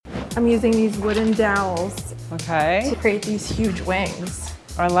I'm using these wooden dowels Okay. to create these huge wings.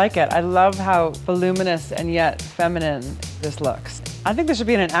 I like it. I love how voluminous and yet feminine this looks. I think this should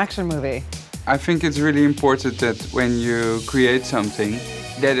be in an action movie. I think it's really important that when you create something,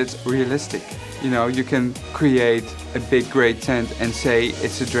 that it's realistic. You know, you can create a big, great tent and say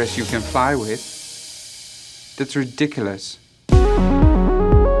it's a dress you can fly with. That's ridiculous.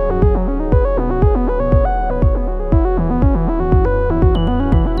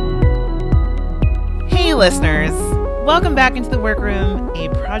 Hey listeners, welcome back into the Workroom, a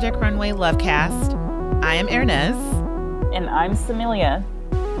Project Runway Lovecast. I am Ernez. And I'm Samilia.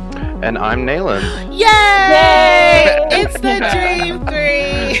 And I'm Nayland. Yay! It's the Dream 3!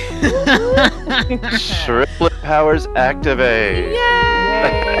 Triplet powers activate.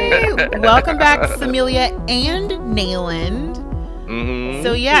 Yay! Welcome back, Samilia and Nayland. Mm-hmm.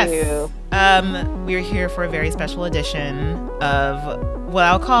 So yes, we're here for a very special edition of what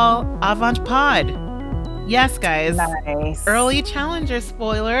I'll call Avant Pod. Yes, guys. Nice. Early Challenger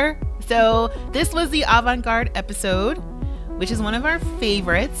spoiler. So this was the Avant-Garde episode, which is one of our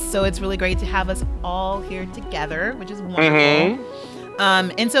favorites. So it's really great to have us all here together, which is wonderful.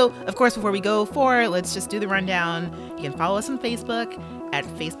 Mm-hmm. And so, of course, before we go forward, let's just do the rundown. You can follow us on Facebook at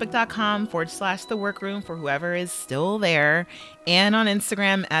facebook.com/The Workroom for whoever is still there. And on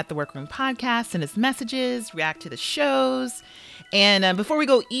Instagram at The Workroom Podcast. Send us messages, react to the shows. And before we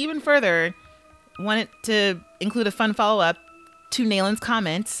go even further, wanted to include a fun follow-up to Nayland's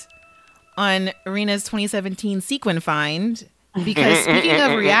comments on Arena's 2017 sequin find, because speaking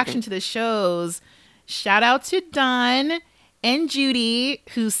of reaction to the shows, shout out to Don and Judy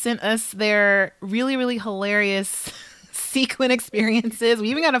who sent us their really, really hilarious sequin experiences.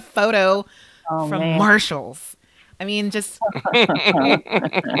 We even got a photo from Marshall's. I mean, just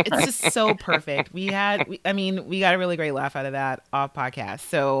it's just so perfect. We got a really great laugh out of that off podcast.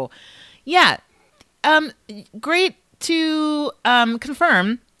 So yeah. Great to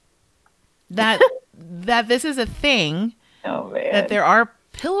confirm that this is a thing. Oh man. That there are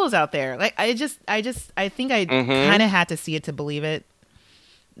pillows out there. Like I think I kind of had to see it to believe it.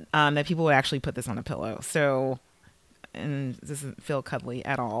 That people would actually put this on a pillow. So, and this doesn't feel cuddly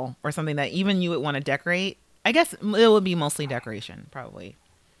at all, or something that even you would want to decorate. I guess it would be mostly decoration, probably.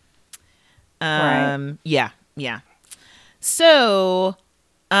 Right. Yeah. So,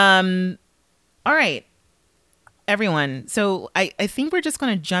 all right, everyone. So I think we're just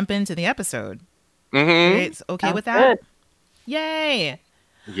going to jump into the episode. Mm-hmm. It's okay Sounds with that? good. Yay.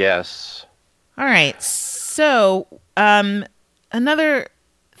 Yes. All right. So another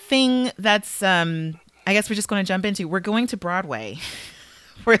thing that's, I guess we're just going to jump into, we're going to Broadway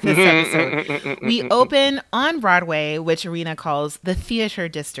for this episode. We open on Broadway, which Arena calls the Theater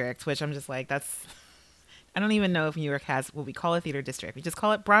District, which I'm just like, I don't even know if New York has what we call a theater district. We just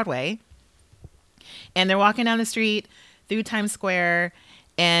call it Broadway. And they're walking down the street through Times Square,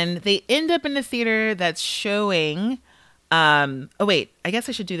 and they end up in the theater that's showing. Oh wait, I guess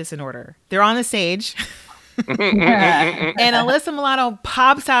I should do this in order. They're on the stage, and Alyssa Milano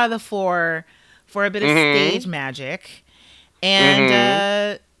pops out of the floor for a bit of stage magic,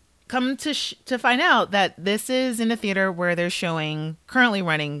 and come to find out that this is in a theater where they're currently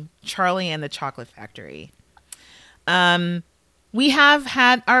running Charlie and the Chocolate Factory. We have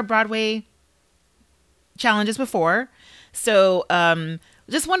had our Broadway challenges before, so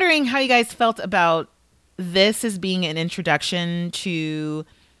just wondering how you guys felt about this as being an introduction to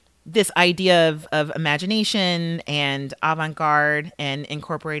this idea of imagination and avant-garde, and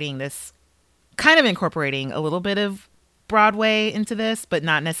incorporating a little bit of Broadway into this, but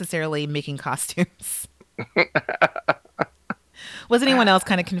not necessarily making costumes. Was anyone else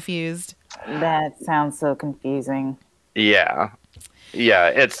kind of confused? That sounds so confusing. Yeah.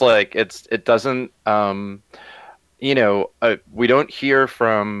 It's like it doesn't. We don't hear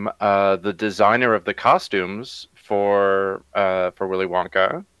from the designer of the costumes for Willy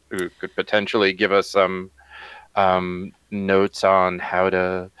Wonka, who could potentially give us some notes on how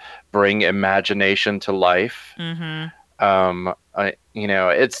to bring imagination to life. It's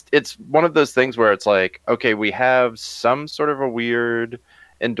one of those things where it's like, okay, we have some sort of a weird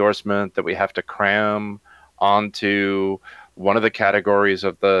endorsement that we have to cram onto one of the categories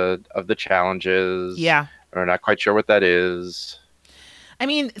of the challenges. Yeah. We're not quite sure what that is. I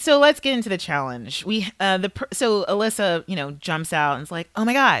mean, so let's get into the challenge. So Alyssa, jumps out and is like, "Oh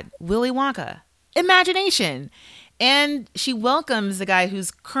my God, Willy Wonka, imagination!" And she welcomes the guy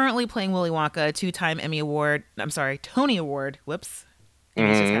who's currently playing Willy Wonka, Tony Award. Whoops,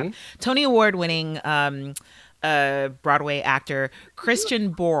 Tony Award winning Broadway actor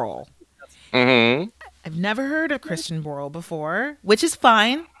Christian Borle. Mm-hmm. I've never heard of Christian Borle before, which is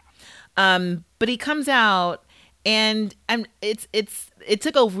fine. But he comes out, and it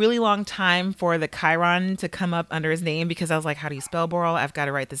took a really long time for the Chiron to come up under his name, because I was like, how do you spell Boral? I've got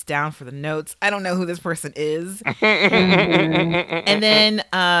to write this down for the notes. I don't know who this person is. And then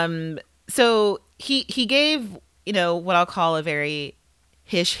so he gave, what I'll call a very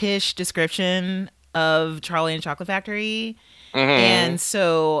hish description of Charlie and the Chocolate Factory. And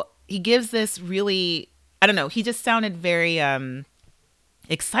so he gives this really, I don't know, he just sounded very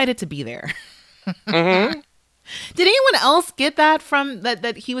excited to be there. Did anyone else get that from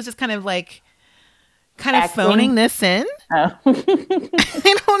that he was just kind of phoning this in? Oh.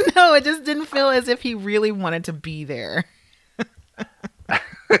 I don't know. It just didn't feel as if he really wanted to be there.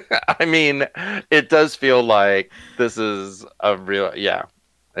 I mean, it does feel like this is a real, yeah.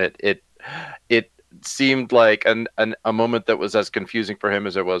 It seemed like a moment that was as confusing for him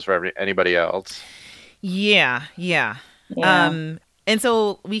as it was for anybody else. Yeah. Yeah. And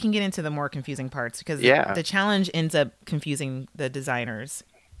so we can get into the more confusing parts, because the challenge ends up confusing the designers.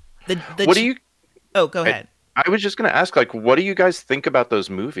 What do you? Oh, go ahead. I was just going to ask, what do you guys think about those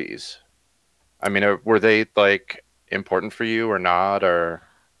movies? I mean, were they important for you or not? Or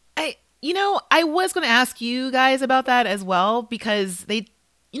I was going to ask you guys about that as well, because they,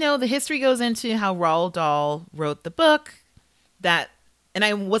 the history goes into how Roald Dahl wrote the book and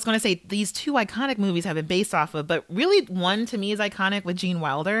I was going to say these two iconic movies have been based off of, but really one to me is iconic with Gene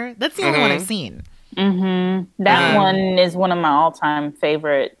Wilder. That's the only one I've seen. That one is one of my all-time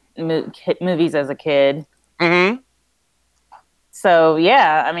favorite movies as a kid. So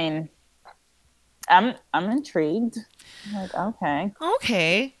yeah, I mean, I'm intrigued.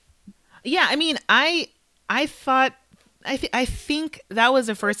 Okay. Yeah, I mean, I think that was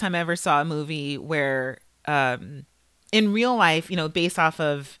the first time I ever saw a movie where in real life, based off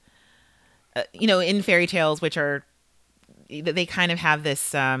of in fairy tales, which are, they kind of have this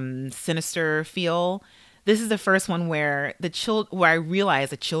sinister feel. This is the first one where where I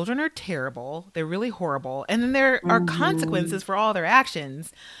realized the children are terrible. They're really horrible. And then there are consequences for all their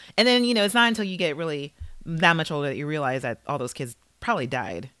actions. And then, it's not until you get really that much older that you realize that all those kids probably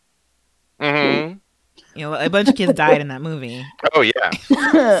died. A bunch of kids died in that movie. Oh, yeah.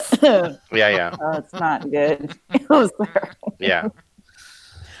 Yeah. Oh, it's not good. It was terrible. Yeah.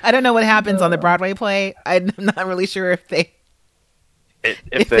 I don't know what happens on the Broadway play. I'm not really sure if they...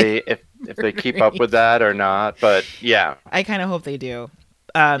 If they keep up with that or not, but yeah, I kind of hope they do.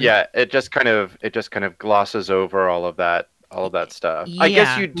 It just kind of glosses over all of that stuff. Yeah. I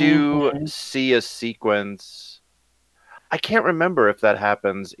guess you do see a sequence. I can't remember if that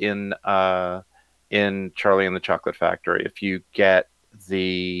happens in Charlie and the Chocolate Factory. If you get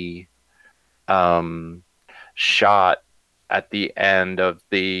the shot at the end of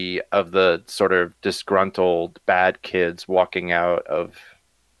the sort of disgruntled bad kids walking out of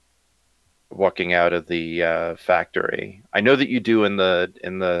the factory. I know that you do in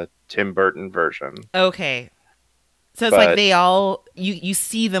the Tim Burton version. Okay. So it's like they all you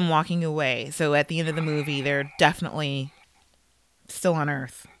see them walking away. So at the end of the movie, they're definitely still on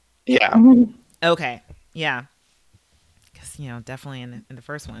Earth. Yeah. Okay. Yeah. Because definitely in the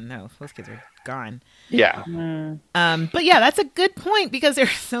first one, no, those kids are gone. Yeah. But yeah, that's a good point, because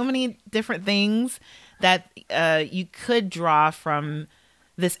there's so many different things that you could draw from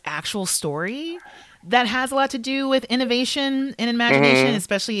this actual story that has a lot to do with innovation and imagination,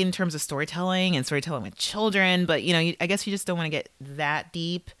 especially in terms of storytelling and storytelling with children. But I guess you just don't want to get that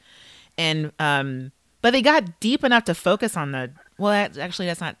deep. And but they got deep enough to focus on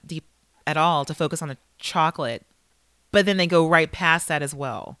that's not deep at all, to focus on the chocolate. But then they go right past that as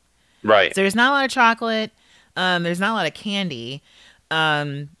well. Right. So there's not a lot of chocolate. There's not a lot of candy,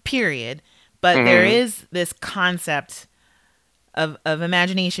 period. But there is this concept of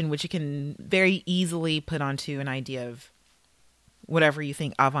imagination, which you can very easily put onto an idea of whatever you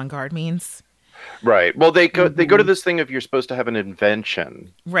think avant-garde means. Right. Well, they go to this thing of you're supposed to have an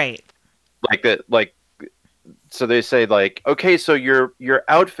invention. Right. Like that. Like, so they say okay, so your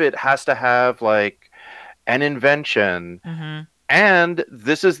outfit has to have an invention. And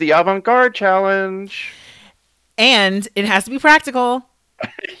this is the avant-garde challenge. And it has to be practical.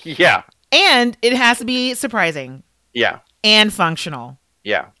 Yeah. And it has to be surprising. Yeah. And functional.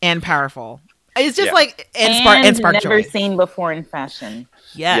 Yeah. And powerful. It's just and spark never joy. seen before in fashion.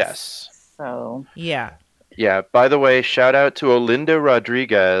 Yes. So. Yeah. Yeah. By the way, shout out to Olinda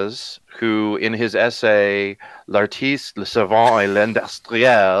Rodriguez, who in his essay L'artiste, le savant et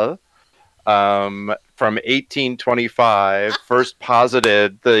l'industriel, from 1825, first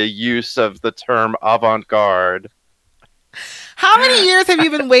posited the use of the term avant-garde. How many years have you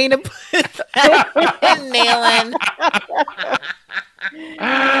been waiting to put that in, Nayland?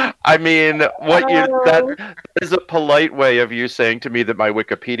 I mean, that is a polite way of you saying to me that my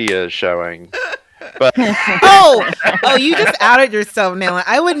Wikipedia is showing. But Oh, you just outed yourself, Nayland.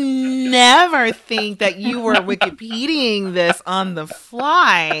 I would never think that you were Wikipediaing this on the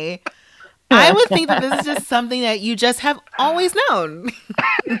fly. I would think that this is just something that you just have always known.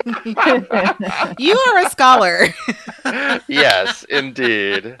 You are a scholar. yes,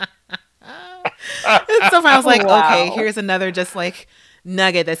 indeed. It's so funny. I was like, Wow. okay, here's another just like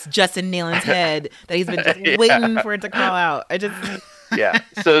nugget that's just in Nayland's head that he's been just waiting for it to crawl out. Yeah.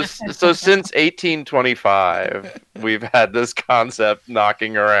 So since 1825, we've had this concept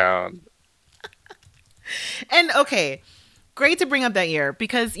knocking around. And okay, great to bring up that year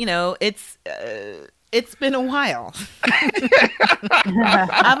because it's been a while.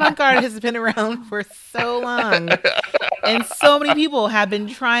 Avant-garde has been around for so long, and so many people have been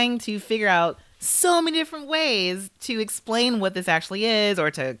trying to figure out so many different ways to explain what this actually is,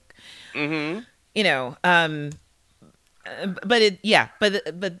 or to, but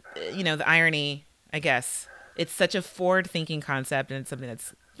the irony, I guess, it's such a forward-thinking concept, and it's something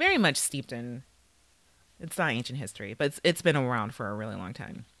that's very much steeped in. It's not ancient history, but it's been around for a really long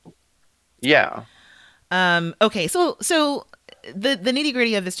time. Yeah. Okay, so the nitty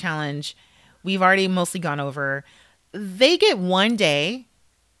gritty of this challenge, we've already mostly gone over. They get 1 day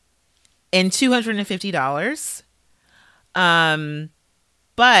and $250.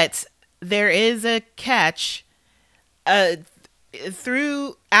 But there is a catch. After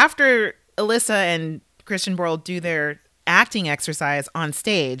Alyssa and Christian Borle do their acting exercise on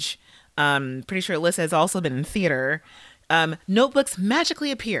stage, pretty sure Alyssa has also been in theater. Notebooks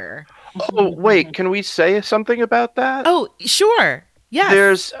magically appear. Oh, wait, can we say something about that? Oh, sure. Yeah.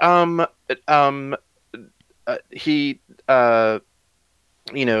 There's he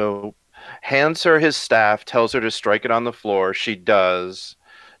hands her his staff, tells her to strike it on the floor. She does.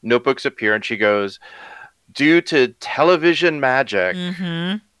 Notebooks appear, and she goes, "Due to television magic."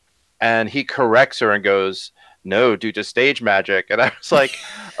 Mm-hmm. And he corrects her and goes, "No, due to stage magic." And I was like,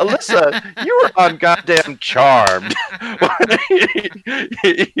 Alyssa, you were on goddamn Charmed.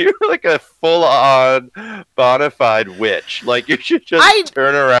 You're like a full-on bona fide witch. Like, you should just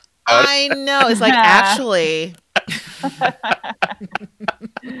turn around. I know. It's like, actually,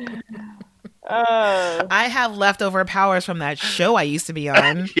 I have leftover powers from that show I used to be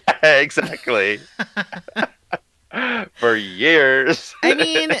on. Yeah, exactly. For years. I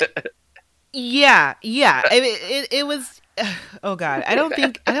mean, yeah. It was. Oh God, I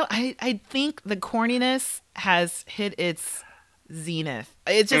think the corniness has hit its zenith.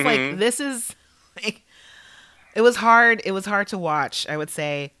 It's just like, this is like, it was hard to watch, I would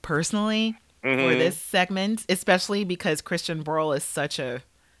say, personally, for this segment, especially because Christian Borle is such a,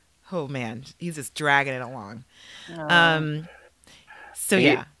 oh man, he's just dragging it along. So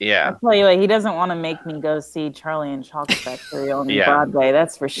yeah. I'll tell you what, he doesn't want to make me go see Charlie and Chocolate Factory on Broadway,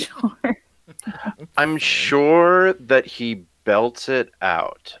 that's for sure. I'm sure that he belts it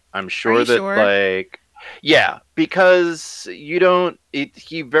out. I'm sure that like, yeah, because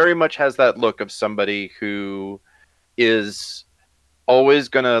he very much has that look of somebody who is always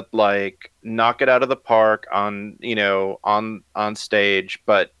gonna like knock it out of the park on stage,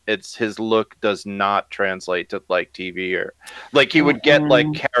 but his look does not translate to like TV, or like he would get like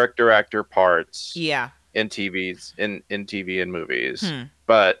character actor parts in TV and movies,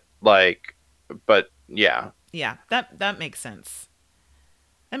 but that makes sense.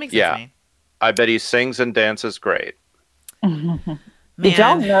 That makes sense to me. I bet he sings and dances great. Did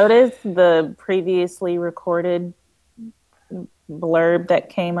y'all notice the previously recorded blurb that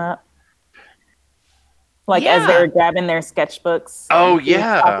came up? Like, as they were grabbing their sketchbooks. Oh,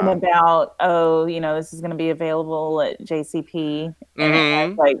 yeah. Talking about, this is going to be available at JCP. And it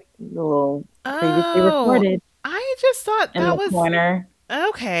has, like, the little previously recorded. I just thought that was... corner.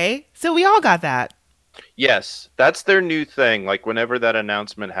 Okay. So we all got that. Yes, that's their new thing. Like, whenever that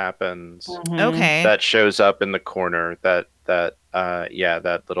announcement happens, okay, that shows up in the corner. That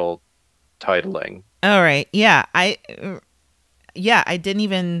little titling. All right. Yeah, I didn't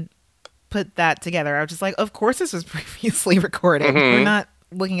even put that together. I was just like, of course this was previously recorded. We're not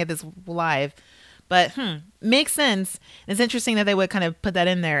looking at this live, but makes sense. It's interesting that they would kind of put that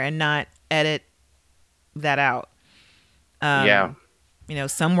in there and not edit that out.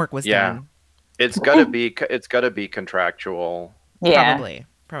 Some work was done. It's gotta be contractual. Yeah.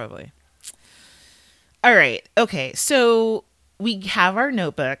 Probably. All right. Okay. So we have our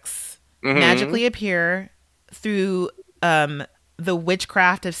notebooks magically appear through the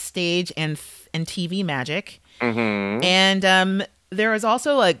witchcraft of stage and TV magic, and there is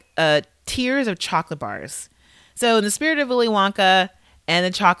also like tiers of chocolate bars. So in the spirit of Willy Wonka and the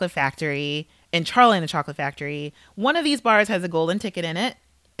Chocolate Factory and Charlie and the Chocolate Factory. One of these bars has a golden ticket in it,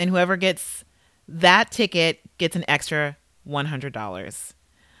 and whoever gets that ticket gets an extra $100.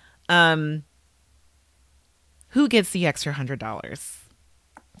 Who gets the extra $100?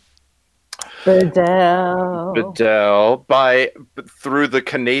 Bedell. Through the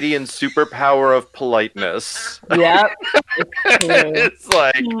Canadian superpower of politeness. Yep. It's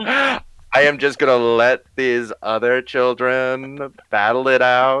like, I am just gonna let these other children battle it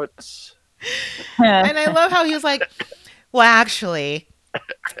out. And I love how he was like, well, actually,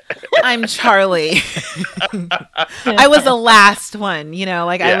 I'm Charlie. I was the last one,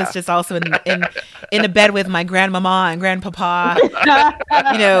 like I was just also in a bed with my grandmama and grandpapa,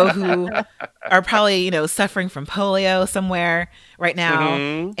 who are probably, suffering from polio somewhere right now.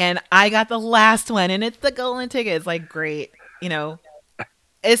 Mhm. And I got the last one, and it's the golden ticket. It's like, great,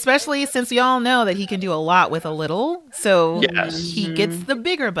 especially since we all know that he can do a lot with a little. So Yes. he gets the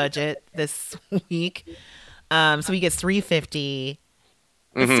bigger budget this week. So he gets $350.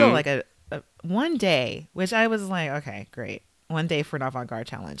 It's still like a one day, which I was like, okay, great. One day for an avant-garde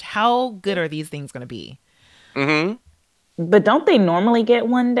challenge. How good are these things going to be? But don't they normally get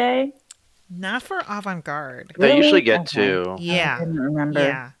one day? Not for avant-garde. They Really? usually get Okay. two. Yeah. I didn't remember.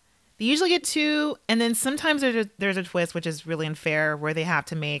 Yeah. They usually get two, and then sometimes there's a twist, which is really unfair, where they have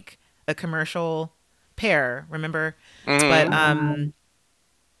to make a commercial pair, remember? But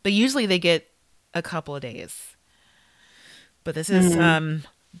usually they get a couple of days. But this is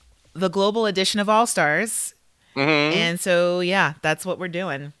the global edition of All Stars. And so, yeah, that's what we're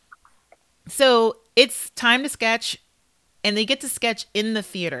doing. So it's time to sketch, and they get to sketch in the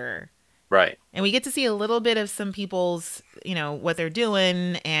theater. Right. And we get to see a little bit of some people's, what they're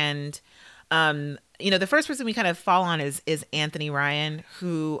doing. And, the first person we kind of fall on is Anthony Ryan,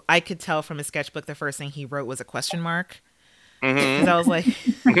 who I could tell from his sketchbook the first thing he wrote was a question mark. Because I was like,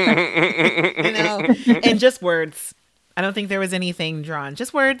 and just words. I don't think there was anything drawn,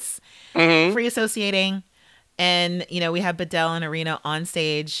 just words, free associating. And, we have Bedell and Arena on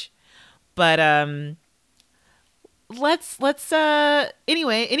stage. But let's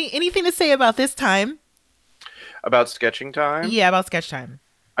anyway, anything to say about this time? About sketching time? Yeah, about sketch time.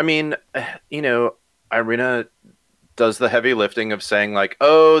 I mean, Irina does the heavy lifting of saying like,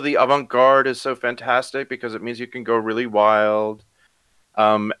 oh, the avant-garde is so fantastic because it means you can go really wild.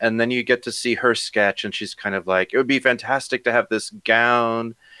 And then you get to see her sketch, and she's kind of like, it would be fantastic to have this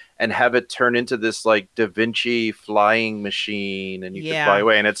gown and have it turn into this like Da Vinci flying machine, and you could fly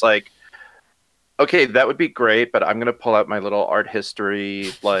away. And it's like, okay, that would be great, but I'm gonna pull out my little art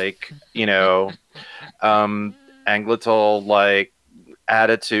history, like, Anglital like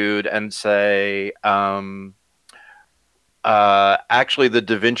attitude and say, actually, the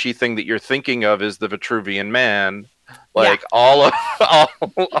Da Vinci thing that you're thinking of is the Vitruvian Man. Like all of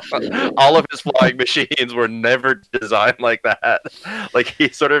his flying machines were never designed like that. Like he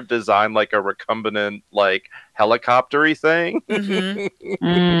sort of designed like a recumbent, like helicopter-y thing. I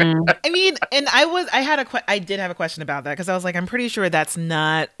mean, and I did have a question about that because I was like, I'm pretty sure that's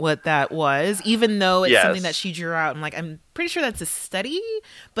not what that was, even though it's something that she drew out. I'm pretty sure that's a study,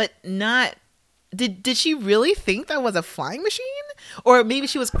 but not. Did she really think that was a flying machine, or maybe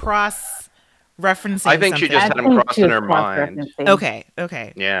she was cross referencing? I think something? she just had him cross in her mind. Okay.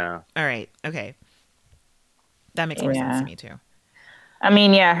 Yeah. All right. Okay. That makes more sense to me too. I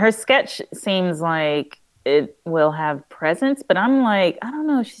mean, her sketch seems like it will have presence, but I'm like, I don't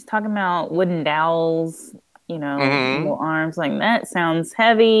know. She's talking about wooden dowels, little arms. Like that sounds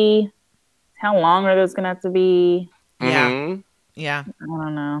heavy. How long are those gonna have to be? Yeah. I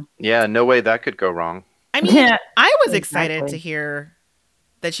don't know. Yeah, no way that could go wrong. I mean, I was excited to hear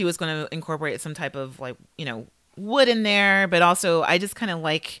that she was going to incorporate some type of like, wood in there, but also I just kind of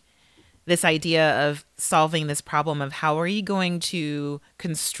like this idea of solving this problem of how are you going to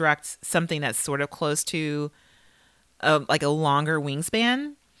construct something that's sort of close to like a longer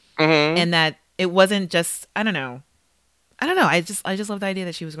wingspan, and that it wasn't just, I don't know. I just love the idea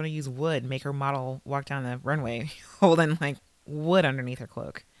that she was going to use wood, make her model walk down the runway holding like wood underneath her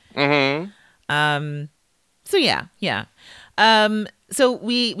cloak. So yeah. So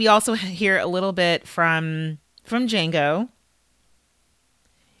we also hear a little bit from Django.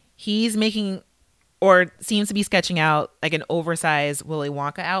 He's making, or seems to be sketching out like an oversized Willy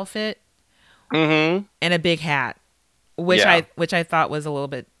Wonka outfit and a big hat, which I thought was a little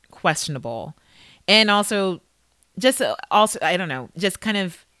bit questionable, and also I don't know, just kind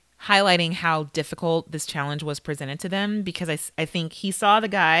of highlighting how difficult this challenge was presented to them, because I think he saw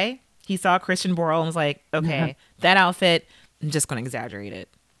Christian Borle and was like, okay, that outfit, I'm just going to exaggerate it.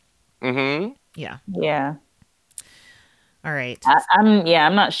 Yeah. All right.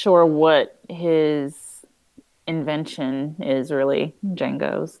 I'm not sure what his invention is really.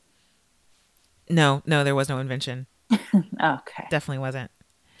 Django's. No, there was no invention. Okay. Definitely wasn't.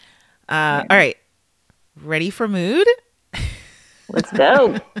 All right. Ready for mood? Let's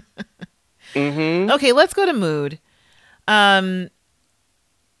go. Okay, let's go to mood. I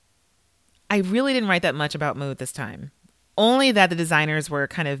really didn't write that much about mood this time. Only that the designers were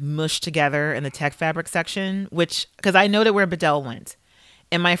kind of mushed together in the tech fabric section, because I noted where Bedell went.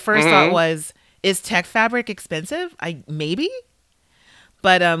 And my first thought was, is tech fabric expensive? Maybe.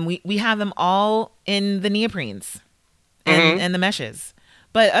 But we have them all in the neoprenes and the meshes.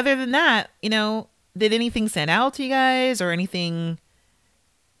 But other than that, did anything stand out to you guys, or anything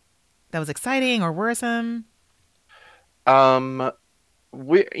that was exciting or worrisome?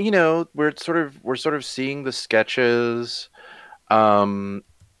 We're sort of seeing the sketches. Anthony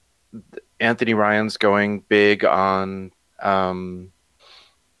Ryan's going big on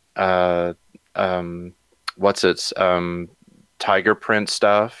tiger print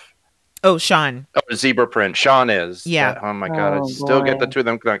stuff. Oh, Sean. Oh, zebra print. Sean is. Yeah. Oh my God. Oh, I still get the boy. two of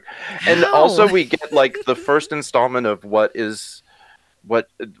them. And How? also we get like the first installment of what is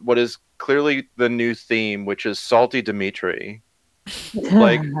clearly the new theme, which is Salty Dimitri.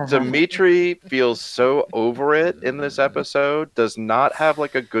 Like Dimitri feels so over it in this episode, does not have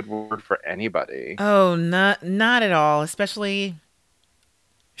like a good word for anybody. Oh, not at all, especially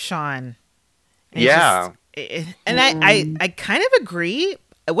Sean. And Yeah. I kind of agree.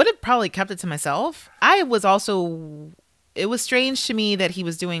 I would have probably kept it to myself. It was strange to me that he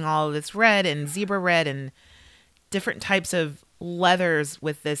was doing all of this red and zebra red and different types of leathers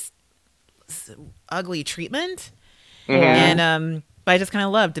with this ugly treatment. And but I just kind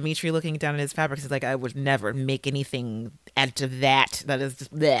of love Dimitri looking down at his fabrics. He's like, I would never make anything out of that. That is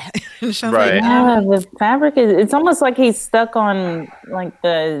just bleh. And Sean's Right. like, Yeah, the fabric it's almost like he's stuck on like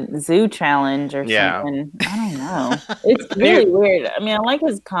the zoo challenge or Yeah. something. I don't know. It's really weird. I mean, I like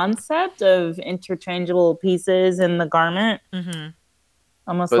his concept of interchangeable pieces in the garment.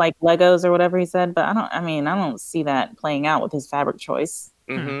 Almost like Legos or whatever he said, but I don't see that playing out with his fabric choice.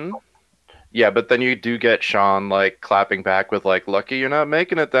 Yeah, but then you do get Sean like clapping back with like, "Lucky you're not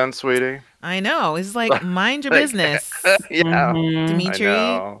making it then, sweetie." I know. It's like, mind your business. Yeah. Dimitri,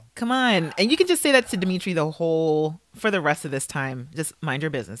 I know. come on. And you can just say that to Dimitri for the rest of this time. Just mind your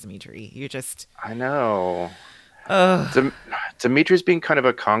business, Dimitri. You're just... I know. Dimitri's being kind of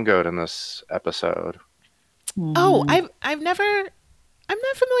a Congoed in this episode. Oh, I'm not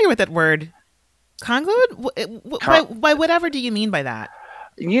familiar with that word. Congoed? By whatever do you mean by that?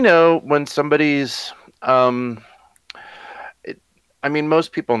 When somebody's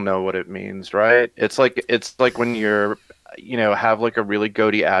most people know what it means, right? It's like when you're have like a really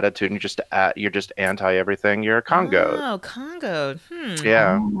goaty attitude and you're just anti everything. You're a Congoed. Oh, Congoed.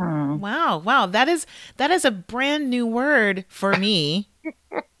 Yeah. Wow. That is a brand new word for me.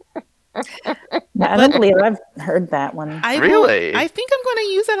 I don't believe I've heard that one. Really? I think I'm going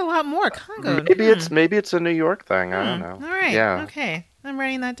to use that a lot more. Congoed. Maybe it's a New York thing. I don't know. All right. Yeah. Okay. I'm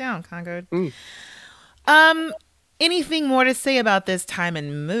writing that down, Congoed. Anything more to say about this time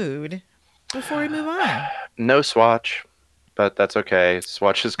and mood before we move on? No Swatch, but that's okay.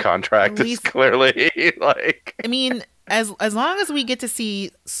 Swatch's contract is clearly like... I mean, as long as we get to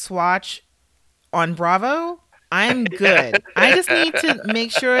see Swatch on Bravo, I'm good. I just need to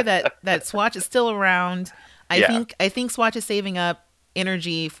make sure that Swatch is still around. I think Swatch is saving up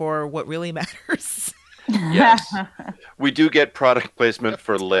energy for what really matters. Yes. We do get product placement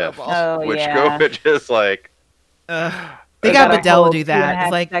for Lyft, which is like... they got Bedell to do that.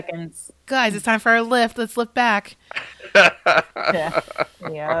 It's like, seconds. Guys, it's time for our lift. Let's lift back.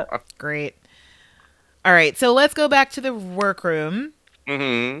 Yeah. Great. All right, so let's go back to the workroom.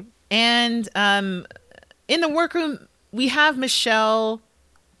 Mm-hmm. And in the workroom, we have Michelle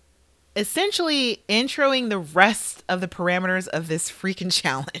essentially introing the rest of the parameters of this freaking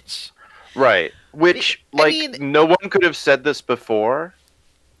challenge. Right. Which, no one could have said this before.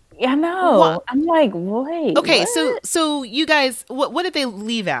 Yeah, no. What? I'm like, wait. Okay, what? so you guys, what did they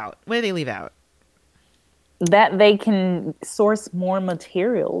leave out? What did they leave out? That they can source more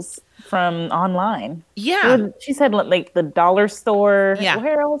materials from online. Yeah. She said like the dollar store. Yeah.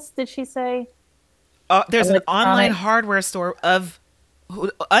 Where else did she say? There's an online hardware store of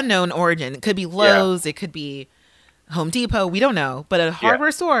unknown origin. It could be Lowe's. It could be Home Depot. We don't know. But a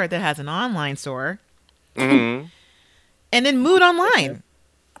hardware store that has an online store. Mm-hmm. And then Mood Online.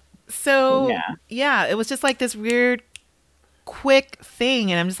 So, it was just like this weird, quick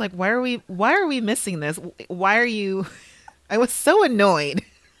thing. And I'm just like, why are we missing this? Why are you... I was so annoyed.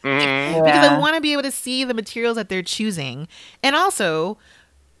 Mhm. Because I Yeah. want to be able to see the materials that they're choosing. And also,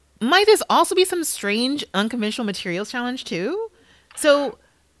 might this also be some strange unconventional materials challenge too? So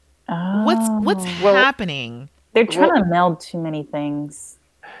what's Oh. Well, happening? They're trying well, to meld too many things.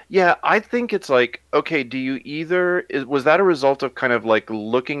 yeah, I think it's like, okay, was that a result of kind of like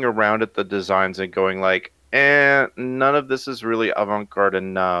looking around at the designs and going like, none of this is really avant-garde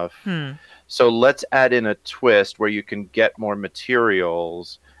enough. Hmm. So let's add in a twist where you can get more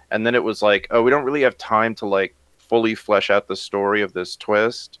materials. And then it was like, oh, we don't really have time to like fully flesh out the story of this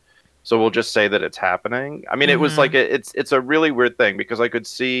twist. So we'll just say that it's happening. I mean, it was like Mhm. it's a really weird thing because I could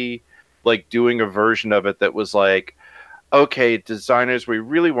see like doing a version of it that was like, okay, designers, we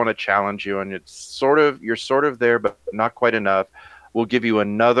really want to challenge you, and you're sort of there, but not quite enough. We'll give you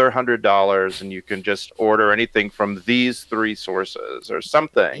another $100, and you can just order anything from these three sources or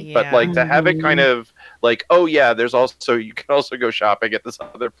something. But like Yeah. to have it kind Mhm. of like, oh yeah, you can also go shopping at this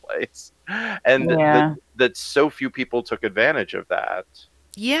other place, and Yeah. that so few people took advantage of that.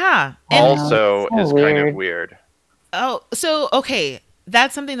 Yeah. I And know. It's Also, so is kind of weird. weird. oh, so okay,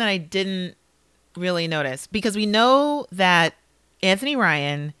 that's something that I didn't really notice because we know that Anthony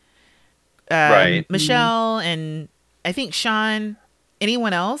Ryan, Right. Mhm. Michelle, and I think Sean,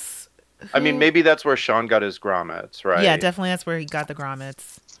 anyone else I mean, who, maybe that's where Sean got his grommets, yeah, right? definitely that's where he got the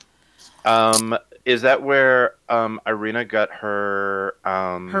grommets. Um, is that where Irina got Her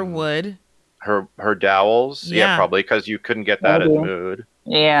wood, her dowels? Yeah, yeah. probably because you couldn't get that at Maybe. Mood.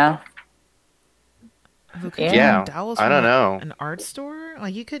 Yeah. But could you get Yeah. Yeah, dowels I from don't know. an art store?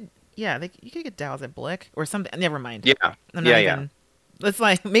 Like you could, yeah, you could get dowels at Blick or something. Never mind. Yeah, I'm not yeah. even. It's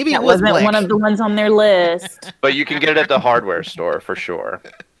like maybe it That was wasn't one Blick. of the ones on their list. But you can get it at the hardware store for sure.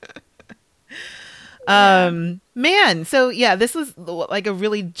 Yeah. Man, so yeah, this was like a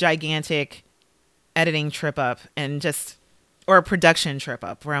really gigantic editing trip up and just or a production trip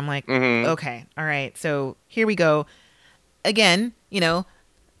up where I'm like, Hmm. okay, all right, so here we go again.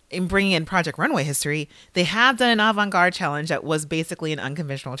 In bringing in Project Runway history, they have done an avant-garde challenge that was basically an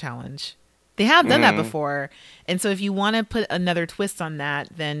unconventional challenge. They have done that Hmm. before, and so if you want to put another twist on that,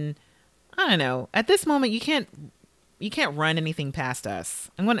 then I don't know. At this moment, you can't run anything past us.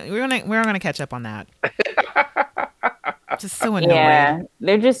 We're gonna catch up on that. Just so annoyed. Yeah.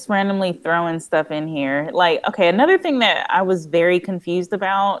 They're just randomly throwing stuff in here. Like, okay, another thing that I was very confused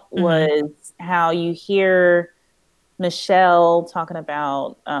about Hmm. was how you hear Michelle talking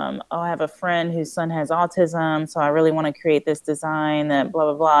about, oh, I have a friend whose son has autism, so I really want to create this design that blah,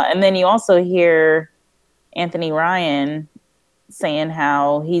 blah, blah. And then you also hear Anthony Ryan saying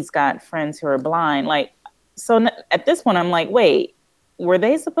how he's got friends who are blind. Like, so at this point, I'm like, wait, were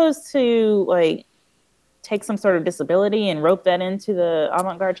they supposed to like take some sort of disability and rope that into the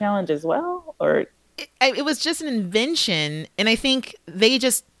avant-garde challenge as well? Or It was just an invention, and I think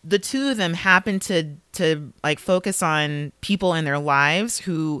the two of them happened to like focus on people in their lives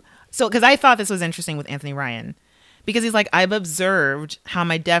who. So because I thought this was interesting with Anthony Ryan, because he's like, I've observed how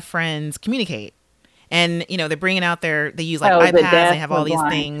my deaf friends communicate. And they're bringing out they use like oh, is it iPads, they deaf have or all these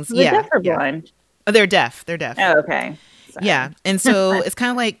blind? things. Is it Yeah, deaf or yeah. blind? Oh, they're deaf. They're deaf. Oh, okay. Sorry. Yeah. And so it's kind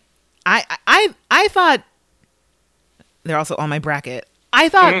of like I thought they're also on my bracket. I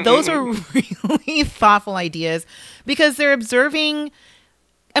thought those were really thoughtful ideas because they're observing.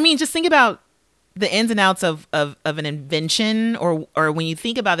 I mean, just think about the ins and outs of an invention, or when you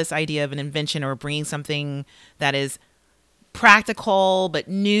think about this idea of an invention or bringing something that is practical but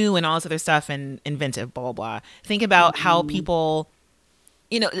new and all this other stuff and inventive, blah blah blah. Think about how people,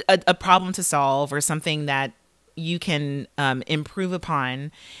 a problem to solve or something that you can improve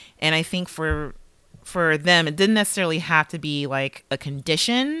upon. And I think for them, it didn't necessarily have to be like a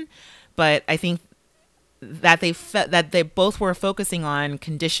condition, but I think that that they both were focusing on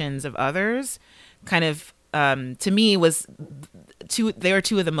conditions of others. Kind of to me was they were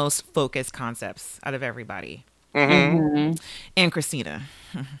two of the most focused concepts out of everybody, Hmm. Mm-hmm. and Christina,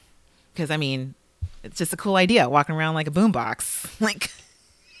 because I mean, it's just a cool idea walking around like a boombox, like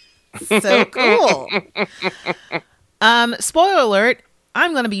so cool. Spoiler alert.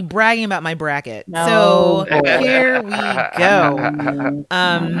 I'm going to be bragging about my bracket. No, So boy. here we go.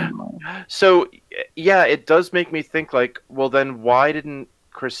 No. So yeah, it does make me think like, well, then why didn't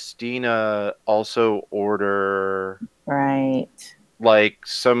Christina also order Right. like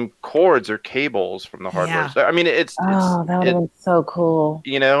some cords or cables from the hardware Yeah. store? I mean, Oh, that would have been so cool.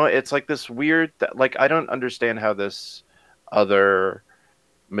 it's like this weird like I don't understand how this other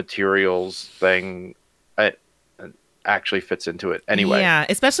materials thing uh, actually fits into it anyway. Yeah,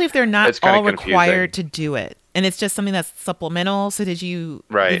 especially if they're not It's kinda all required confusing. to do it. And it's just something that's supplemental. So did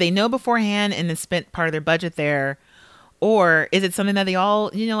Right. they know beforehand and then spent part of their budget there? Or is it something that they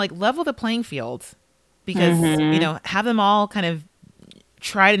all, like level the playing field? Because, have them all kind of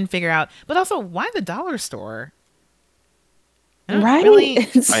try and figure out. But also, why the dollar store? Right?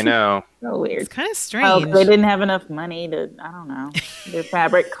 I know. So weird. It's kind of Oh, strange. they didn't have enough money to, I don't know. Their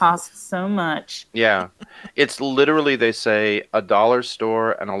fabric costs so much. Yeah. It's literally, they say, a dollar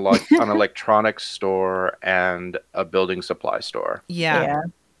store, an electronics store, and a building supply store. Yeah.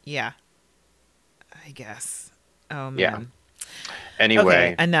 I guess. Oh, man. Yeah.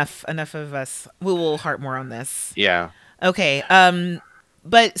 Anyway. Okay, enough of us. We will harp more on this. Yeah. Okay.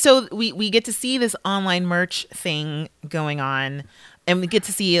 But so we get to see this online merch thing going on, and we get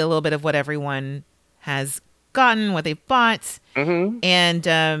to see a little bit of what everyone has gotten, what they've bought. Mm-hmm.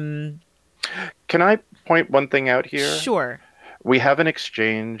 And can I point one thing out here? Sure. We have an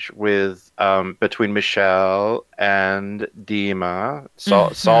exchange with between Michelle and Dima,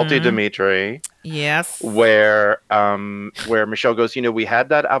 Salty Dimitri. Yes. Where Michelle goes, we had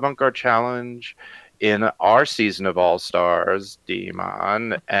that avant-garde challenge in our season of All Stars,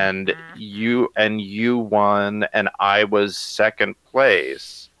 Demon, and you won, and I was second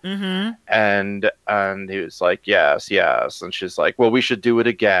place. Mm-hmm. And he was like, yes, and she's like, well, we should do it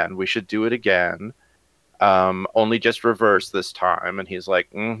again. Only just reverse this time. And he's like,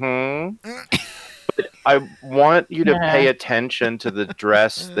 But I want you to pay attention to the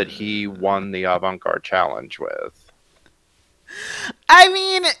dress that he won the avant-garde challenge with. I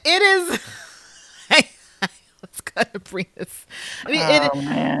mean, it is. Let's kind of bring this. I mean,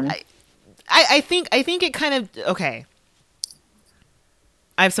 man. I think it kind of okay.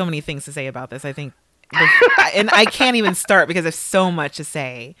 I have so many things to say about this. I think, and I can't even start because there's so much to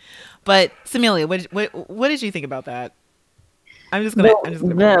say. But Samelia, what did you think about that? I'm just gonna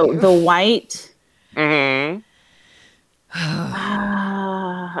the white. Mm-hmm.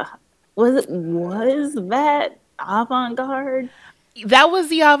 Was that avant-garde? That was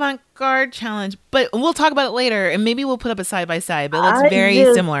the avant-garde challenge, but we'll talk about it later, and maybe we'll put up a side by side. But it looks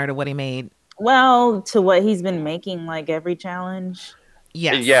very similar to what he made. Well, to what he's been making, like every challenge.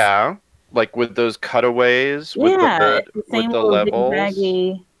 Yes. Yeah, like with those cutaways, with the levels.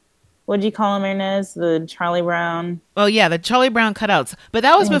 What'd you call him, Ernest? The Charlie Brown. Oh yeah, the Charlie Brown cutouts. But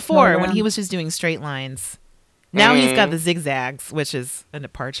that was before when he was just doing straight lines. Now he's got the zigzags, which is a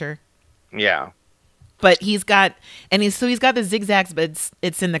departure. Yeah. But he's got the zigzags, but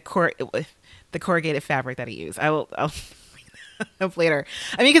it's in the corrugated fabric that he used. I'll up later.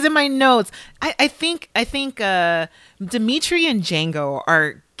 I mean, because in my notes, I think Dimitri and Django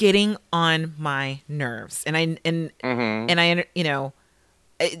are getting on my nerves, and I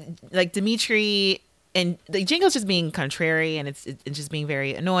like Dimitri and like Django's just being contrary, and it's just being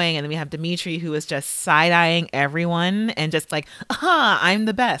very annoying, and then we have Dimitri who is just side-eyeing everyone and just like, I'm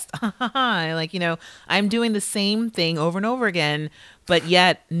the best, like I'm doing the same thing over and over again, but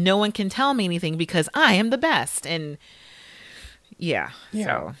yet no one can tell me anything because I am the best. And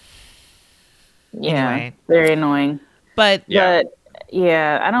so anyway, very annoying. But I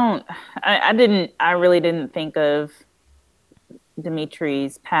really didn't think of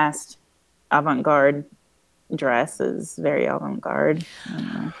Dimitri's past avant-garde dress as very avant-garde.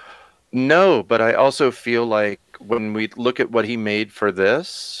 No, but I also feel like when we look at what he made for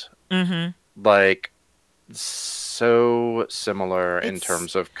this, like so similar in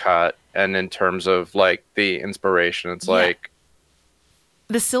terms of cut and in terms of like the inspiration. It's like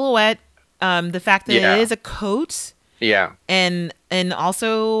the silhouette, the fact that it is a coat. Yeah. And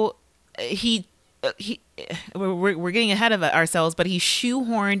also we're getting ahead of ourselves, but he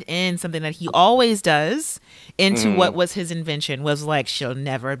shoehorned in something that he always does into what was his invention, was like, she'll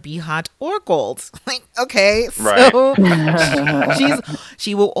never be hot or cold. Like, okay, so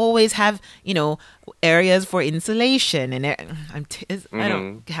she will always have, areas for insulation. And I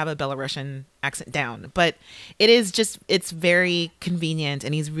don't have a Belarusian accent down, but it's very convenient,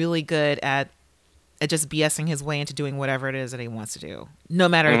 and he's really good at just BSing his way into doing whatever it is that he wants to do, no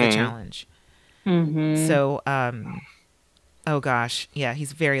matter the challenge. So, oh gosh, yeah,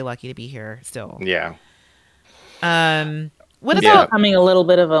 he's very lucky to be here still. Yeah. What about becoming a little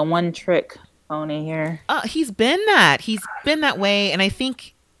bit of a one-trick pony here? He's been that way, and I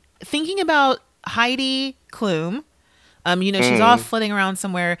think thinking about Heidi Klum, she's off flitting around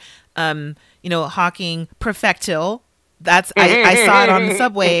somewhere, hawking Perfectil. That's I saw it on the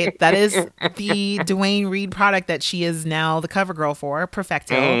subway. That is the Dwayne Reed product that she is now the cover girl for,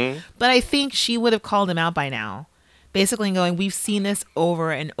 Perfecto. But I think she would have called him out by now, basically going, "We've seen this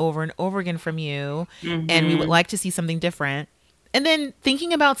over and over and over again from you, and we would like to see something different." And then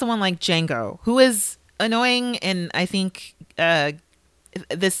thinking about someone like Django, who is annoying, and I think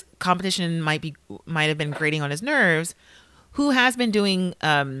this competition might have been grating on his nerves. who has been doing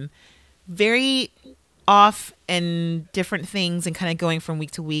very off and different things and kind of going from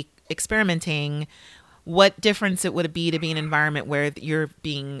week to week, experimenting, what difference it would be to be in an environment where you're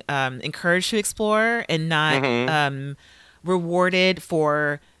being encouraged to explore and not rewarded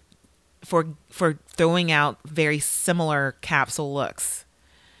for throwing out very similar capsule looks.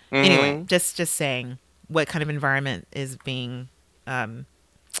 Anyway, just saying what kind of environment is being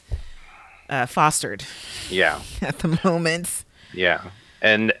fostered. Yeah. At the moment. Yeah.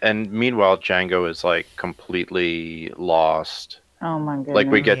 And meanwhile, Django is like completely lost. Oh my goodness. Like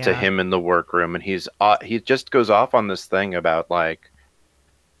we get to him in the workroom, and he just goes off on this thing about like,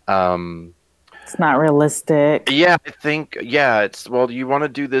 it's not realistic. Yeah, I think it's you want to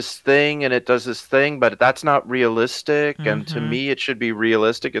do this thing, and it does this thing, but that's not realistic. And to me, it should be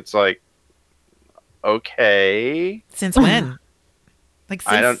realistic. It's like, okay, since when? Like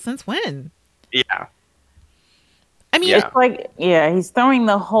since when? Yeah. I mean, it's like, he's throwing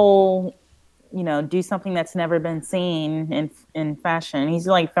the whole, do something that's never been seen in fashion. He's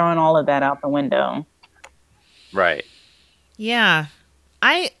like throwing all of that out the window. Right. Yeah.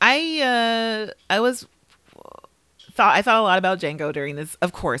 I thought a lot about Django during this.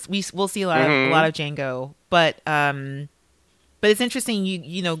 Of course, we'll see a lot of Django, but it's interesting,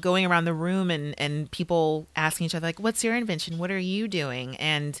 you know, going around the room and people asking each other like, "What's your invention? What are you doing?"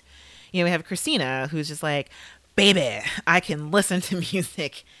 And we have Christina, who's just like, "Baby, I can listen to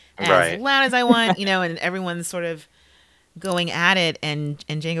music as loud as I want," and everyone's sort of going at it, and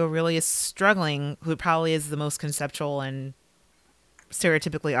Django really is struggling, who probably is the most conceptual and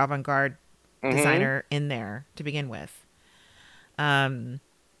stereotypically avant-garde designer in there to begin with. All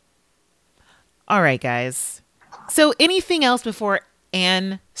right, guys. So anything else before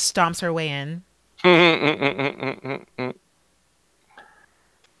Anne stomps her way in?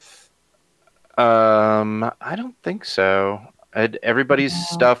 I don't think so. Everybody's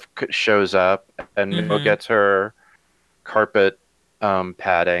stuff shows up, and Miko gets her carpet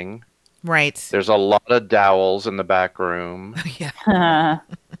padding. Right. There's a lot of dowels in the back room. Yeah.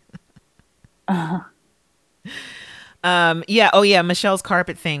 Yeah. Oh, yeah. Michelle's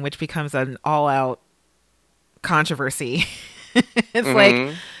carpet thing, which becomes an all-out controversy. It's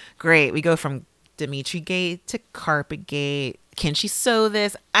like, great. We go from Dimitri Gate to Carpet Gate. Can she sew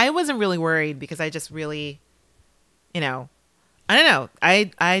this? I wasn't really worried because I just really, I don't know.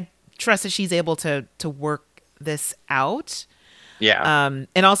 I trust that she's able to work this out. Yeah.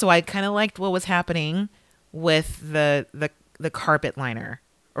 And also I kind of liked what was happening with the carpet liner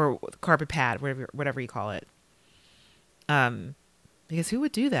or carpet pad, whatever you call it. Because who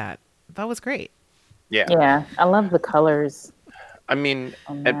would do that? That was great. Yeah. Yeah. I love the colors. I mean,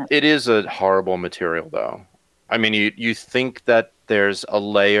 it is a horrible material though. I mean, you think that there's a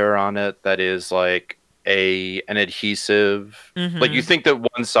layer on it that is like an adhesive. Like you think that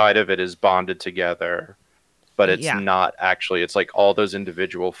one side of it is bonded together, but it's not actually. It's like all those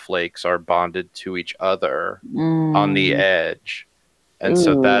individual flakes are bonded to each other on the edge. And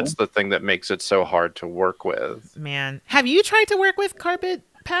so that's the thing that makes it so hard to work with. Man, have you tried to work with carpet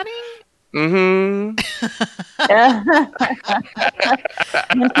padding? Mm-hmm.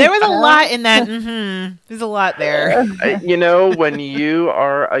 There was a lot in that. There's a lot there. When you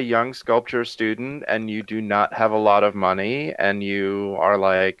are a young sculpture student and you do not have a lot of money and you are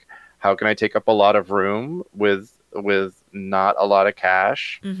like, how can I take up a lot of room with not a lot of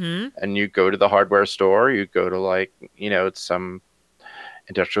cash? And you go to the hardware store, you go to it's some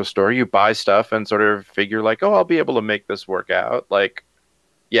industrial store, you buy stuff and sort of figure like, oh, I'll be able to make this work out. Like,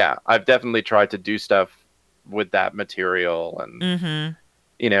 yeah, I've definitely tried to do stuff with that material, and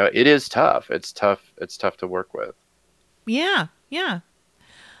it is tough. It's tough to work with. Yeah.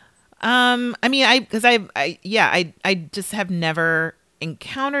 I mean, I just have never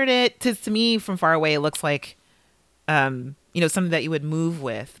encountered it. To me, from far away, it looks like, something that you would move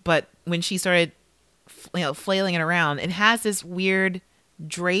with. But when she started, flailing it around, it has this weird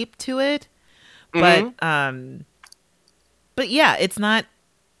drape to it. But yeah, it's not.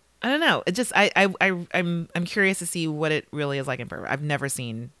 I don't know. It just I'm curious to see what it really is like in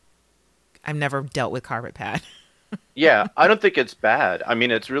person. I've never dealt with carpet pad. Yeah, I don't think it's bad. I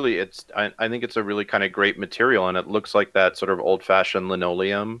mean, I think it's a really kind of great material, and it looks like that sort of old-fashioned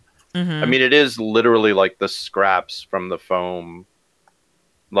linoleum. I mean, it is literally like the scraps from the foam,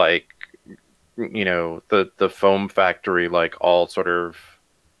 like, the foam factory, like all sort of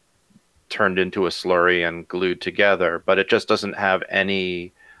turned into a slurry and glued together, but it just doesn't have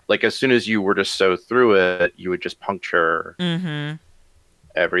any, like, as soon as you were to sew through it, you would just puncture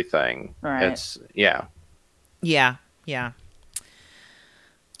everything. Right. It's, yeah. Yeah.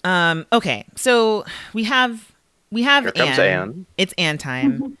 Okay. So we have we have Here comes Anne. It's Anne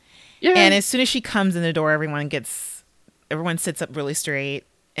time. Yeah. And as soon as she comes in the door, everyone sits up really straight.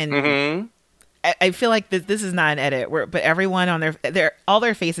 And I feel like this is not an edit, but everyone on all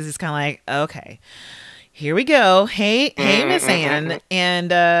their faces is kind of like, okay, here we go. Hey, Miss Anne.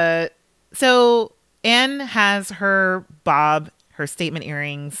 And so Anne has her bob, her statement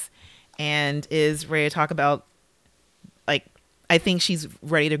earrings, and is ready to talk about, like, I think she's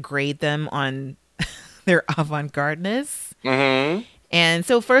ready to grade them on their avant-gardeness. And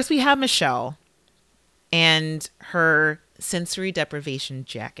so first we have Michelle and her sensory deprivation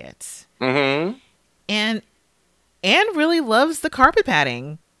jacket. And Anne really loves the carpet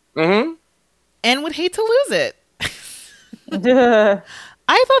padding. And would hate to lose it.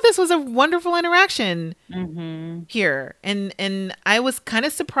 I thought this was a wonderful interaction here. And I was kind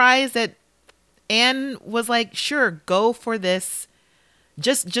of surprised that Anne was like, sure, go for this.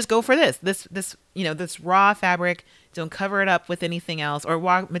 Just go for this. This raw fabric. Don't cover it up with anything else, or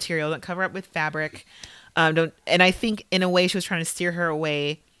raw material. Don't cover up with fabric. And I think in a way she was trying to steer her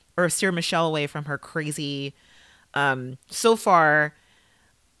away, or steer Michelle away from her crazy, so far,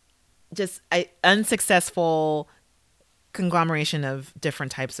 just unsuccessful conglomeration of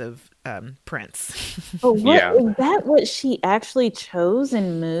different types of prints. But is that what she actually chose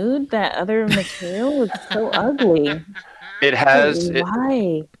in Mood? That other material was so ugly. It has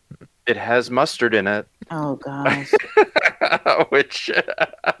why? It has mustard in it. Oh gosh. which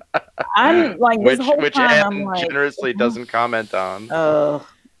I'm like this whole which time Anne I'm like generously doesn't comment on. Oh,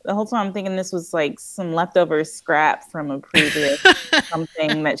 the whole time I'm thinking this was like some leftover scrap from a previous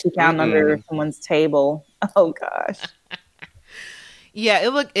something that she found under someone's table. Oh gosh. Yeah, it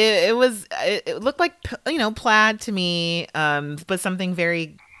looked like, plaid to me, but something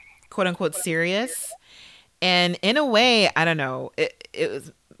very quote unquote serious. And in a way, I don't know, it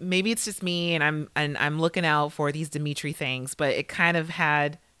was, maybe it's just me and I'm looking out for these Dimitri things, but it kind of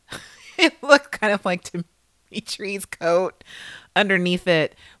had it looked kind of like Dimitri's coat underneath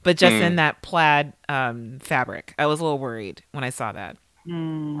it, but just in that plaid fabric. I was a little worried when I saw that.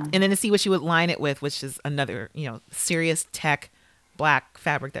 And then to see what she would line it with, which is another, serious tech black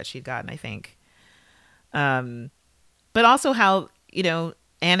fabric that she'd gotten, I think. But also how,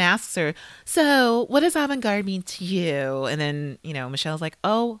 Anne asks her, so what does avant-garde mean to you? And then, Michelle's like,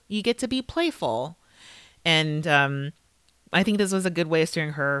 oh, you get to be playful. And I think this was a good way of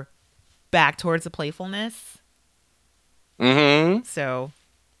steering her back towards the playfulness. So,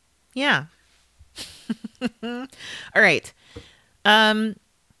 yeah. All right.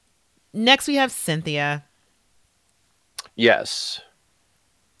 Next we have Cynthia. Yes.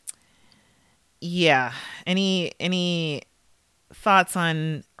 Yeah. Any thoughts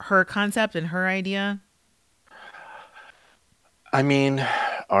on her concept and her idea? I mean,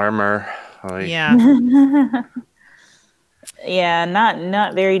 armor. Yeah. Yeah,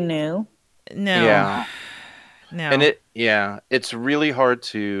 not very new. No. Yeah. No. And it's really hard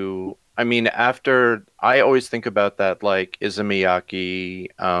to, I mean, after, I always think about that, like, Izumiyaki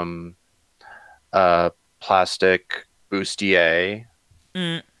plastic bustier.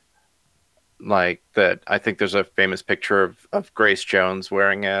 Like that, I think there's a famous picture of Grace Jones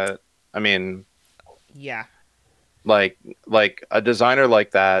wearing it. I mean, yeah, like a designer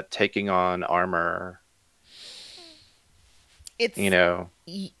like that taking on armor. It's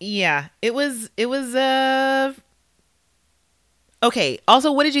yeah. It was okay.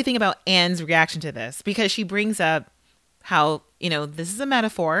 Also, what did you think about Anne's reaction to this? Because she brings up how this is a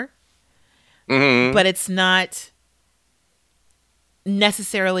metaphor, but it's not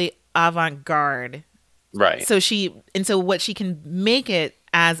necessarily avant-garde, right? So what she can make it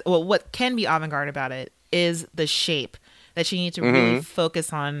as, well, what can be avant-garde about it is the shape, that she needs to really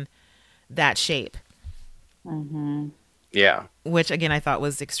focus on that shape. Yeah, which again I thought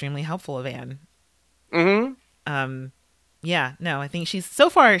was extremely helpful of Anne. Yeah, no, I think she's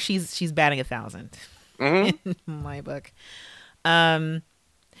batting 1,000 in my book. Yeah,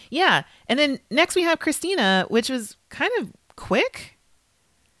 and then next we have Christina, which was kind of quick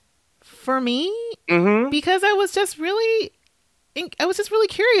for me because I was just really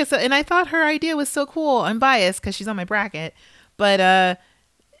curious, and I thought her idea was so cool. I'm biased because she's on my bracket, but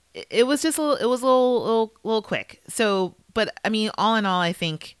it was a little quick. So, but I mean, all in all, I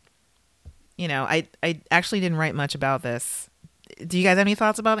think I actually didn't write much about this. Do you guys have any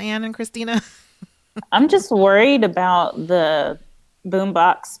thoughts about Anne and Christina? I'm just worried about the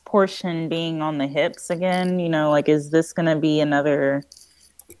boombox portion being on the hips again. Like, is this gonna be another,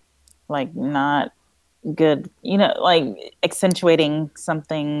 like, not good, like accentuating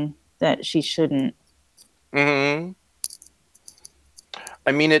something that she shouldn't? I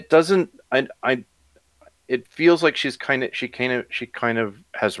mean, it doesn't, it feels like she kind of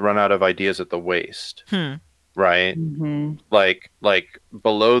has run out of ideas at the waist, right? Mm-hmm. Like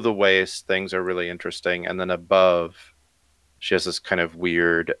below the waist, things are really interesting, and then above, she has this kind of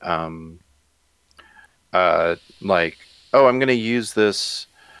weird, like, oh, I'm gonna use this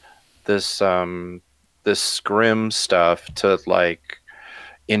scrim stuff to like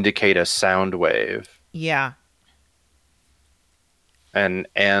indicate a sound wave. Yeah.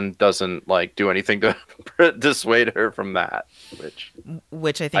 And doesn't like do anything to dissuade her from that,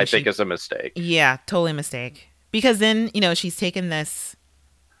 which I think is a mistake. Yeah, totally a mistake. Because then, she's taken this,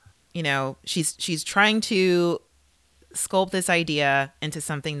 she's trying to sculpt this idea into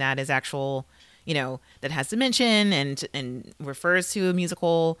something that is actual, that has dimension and refers to a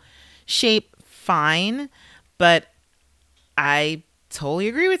musical shape, fine. But I totally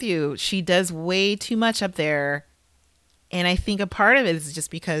agree with you. She does way too much up there. And I think a part of it is just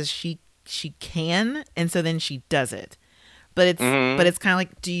because she can, and so then she does it. But it's kind of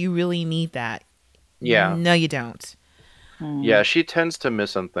like, do you really need that? Yeah. No, you don't. Yeah, she tends to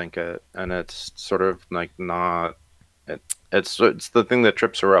misunthink it, and it's sort of like not. It's the thing that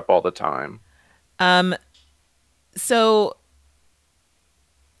trips her up all the time. So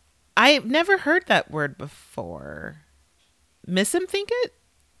I've never heard that word before. Misunthink it?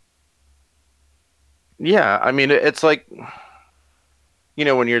 Yeah, I mean, it's like,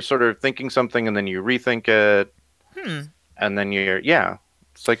 when you're sort of thinking something and then you rethink it, and then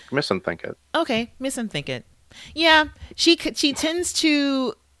it's like misunthink it. Okay, misunthink it. Yeah, she tends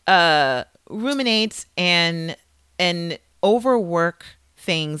to ruminate and overwork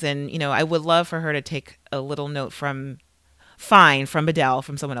things, and I would love for her to take a little note from Bedell,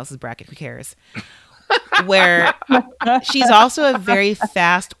 from someone else's bracket. Who cares? Where she's also a very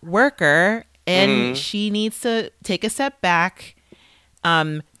fast worker. And she needs to take a step back,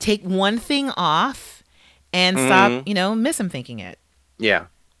 take one thing off, and stop, misimthinking it. Yeah.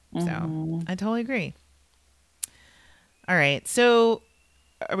 So I totally agree. All right. So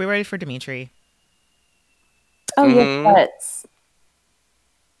are we ready for Dimitri? Oh, yes.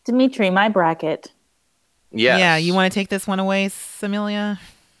 Dimitri, my bracket. Yes. Yeah. You want to take this one away, Samelia?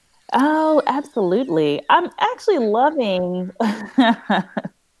 Oh, absolutely. I'm actually loving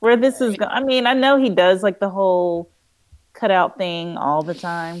where this is going. I mean, I know he does like the whole cutout thing all the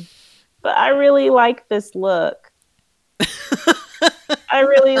time, but I really like this look. I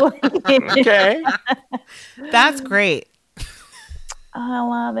really like it. Okay. That's great. I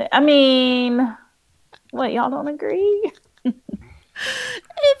love it. I mean, what, y'all don't agree?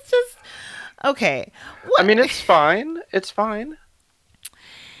 It's just okay. I mean, it's fine. It's fine.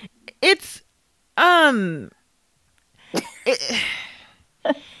 It's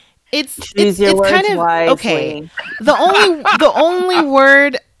Choose your words kind of wisely. Okay. The only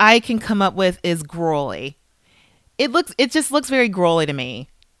word I can come up with is growly. It just looks very growly to me.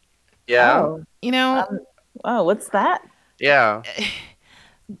 Yeah. What's that? Yeah.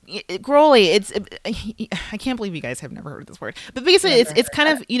 Growly. I can't believe you guys have never heard this word. But basically, it's kind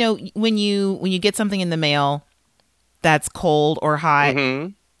of when you get something in the mail that's cold or hot,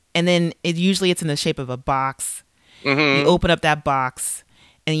 and then it's in the shape of a box. You open up that box,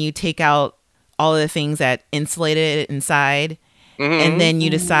 and you take out all of the things that insulated it inside, and then you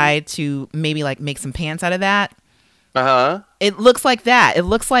decide to maybe like make some pants out of that. It looks like that. It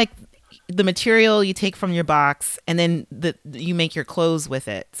looks like the material you take from your box, and then you make your clothes with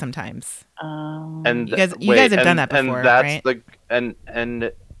it sometimes. And you guys have done that before, and that's right?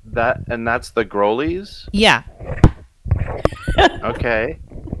 That's the Grolies? Yeah. Okay.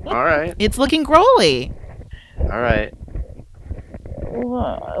 All right. It's looking growly. All right.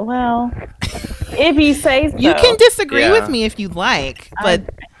 Well, if you say so. You can disagree with me if you'd like, but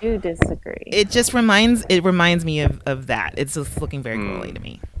I do disagree. it just reminds me of that. It's just looking very growly to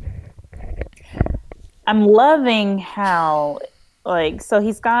me. I'm loving how, so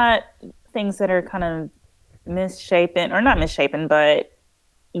he's got things that are kind of misshapen, or not misshapen, but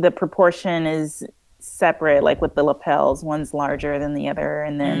the proportion is separate, like with the lapels. One's larger than the other,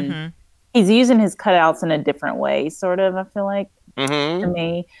 and then he's using his cutouts in a different way, sort of, I feel like, to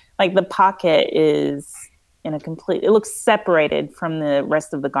me. Like the pocket is it looks separated from the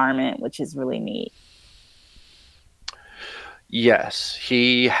rest of the garment, which is really neat. Yes,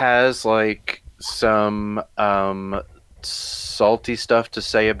 he has like some salty stuff to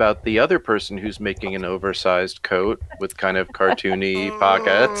say about the other person who's making an oversized coat with kind of cartoony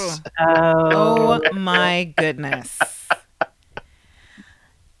pockets. Oh my goodness.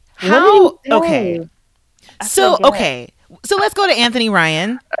 How? Okay. So let's go to Anthony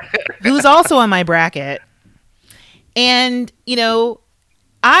Ryan, who's also on my bracket. And,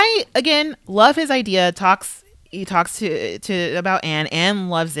 I again love his idea. He talks to about Anne. Anne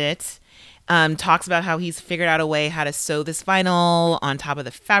loves it. Talks about how he's figured out a way how to sew this vinyl on top of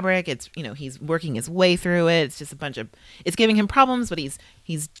the fabric. It's, he's working his way through it. It's just it's giving him problems, but he's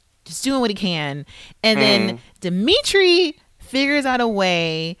just doing what he can. And then Dimitri figures out a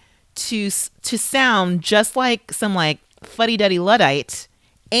way to sound just like some like fuddy-duddy Luddite,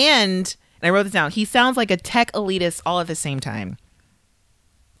 and I wrote this down. He sounds like a tech elitist all at the same time.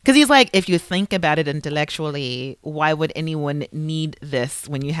 Because he's like, if you think about it intellectually, why would anyone need this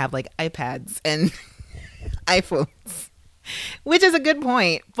when you have like iPads and iPhones? Which is a good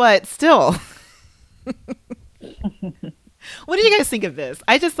point, but still. What do you guys think of this?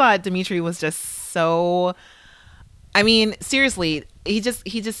 I just thought Dimitri was just so... I mean, seriously, he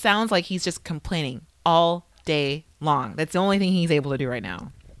just sounds like he's just complaining all day long. That's the only thing he's able to do right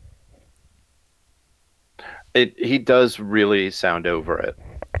now. He does really sound over it.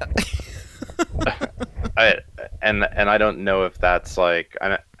 I don't know if that's like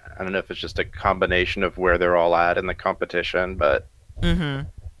I don't know if it's just a combination of where they're all at in the competition, but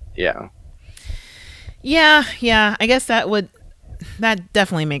yeah. I guess that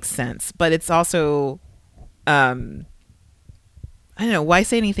definitely makes sense, but it's also I don't know, why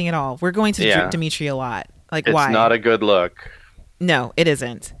say anything at all? We're going to Dimitri a lot. Like, it's why? It's not a good look. No, it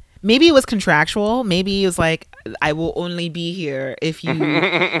isn't. Maybe it was contractual. Maybe it was like, I will only be here if you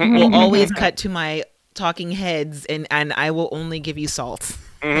will always cut to my talking heads, and I will only give you salt.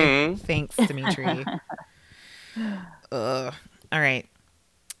 Like, thanks, Dimitri. All right.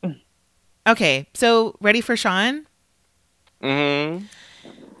 Okay, so ready for Sean? Yeah.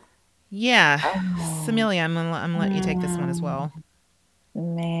 Samilia, I'm gonna let you take this one as well.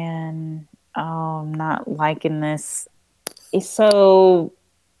 Man, I'm not liking this. So,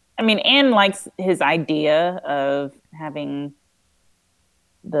 I mean, Anne likes his idea of having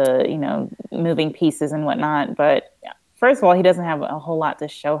the, moving pieces and whatnot. But first of all, he doesn't have a whole lot to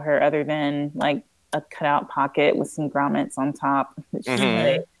show her other than like a cutout pocket with some grommets on top. She's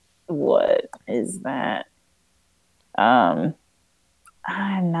like, what is that? I'm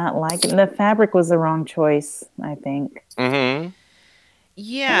not liking the fabric was the wrong choice, I think.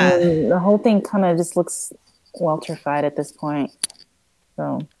 Yeah. The whole thing kind of just looks weltrified at this point.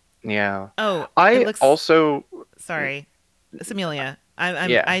 So yeah. Oh, I also sorry, Samilia.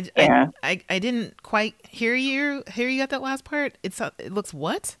 I didn't quite hear you at that last part. It looks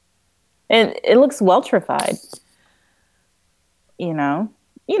what? It looks weltrified.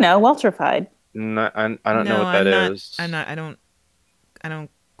 Weltrified. No, I don't know what that is. I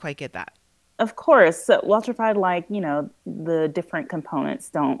don't quite get that. Of course, weltrified, like, the different components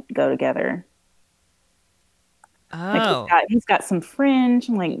don't go together. Oh. Like he's got some fringe.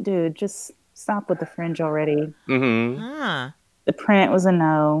 I'm like, dude, just stop with the fringe already. The print was a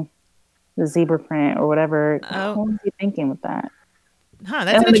no. The zebra print or whatever. Oh. What was he thinking with that?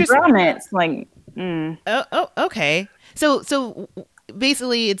 That's interesting. The grommets, like, Oh, okay. So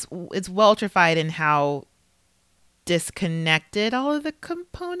basically, it's weltrified in how disconnected all of the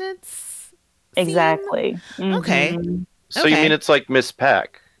components seem? Exactly. Okay. So you mean it's like Miss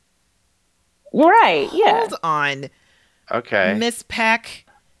Peck? Right, yeah. Hold on. Okay. Miss Peck.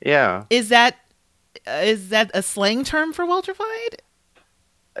 Yeah. Is that a slang term for weltrified?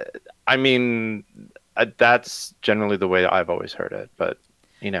 I mean, that's generally the way I've always heard it, but,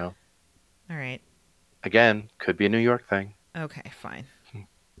 All right. Again, could be a New York thing. Okay, fine.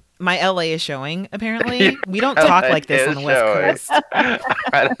 My LA is showing, apparently. We don't talk like this on the West Coast.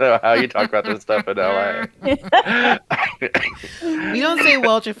 I don't know how you talk about this stuff in LA. We don't say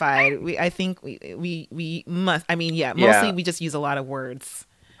weltrified. I think we must. I mean, mostly we just use a lot of words.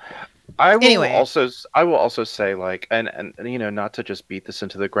 I will also say, like, and not to just beat this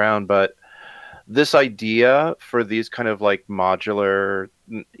into the ground, but this idea for these kind of like modular,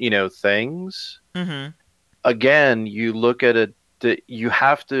 things. Again, you look at it. You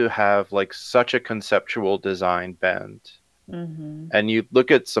have to have like such a conceptual design bent, and you look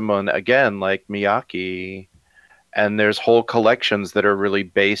at someone again like Miyake, and there's whole collections that are really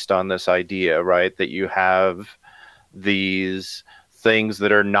based on this idea, right? That you have these things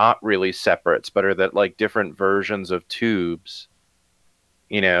that are not really separates, but are that like different versions of tubes,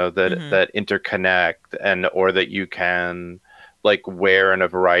 that interconnect or that you can like wear in a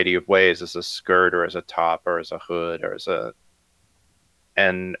variety of ways as a skirt or as a top or as a hood or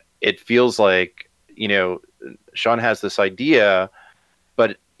and it feels like, Sean has this idea,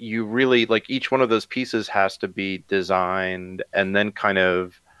 but you really like each one of those pieces has to be designed and then kind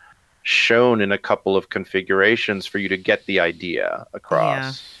of shown in a couple of configurations for you to get the idea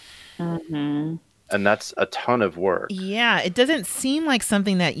across. and that's a ton of work. Yeah, it doesn't seem like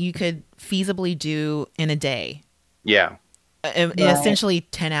something that you could feasibly do in a day. Yeah. Essentially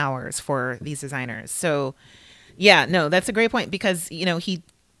 10 hours for these designers. So, yeah, no, that's a great point because, he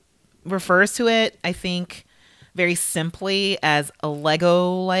refers to it, I think, very simply as a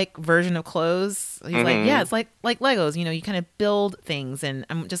Lego-like version of clothes. He's like, yeah, it's like Legos. You kind of build things. And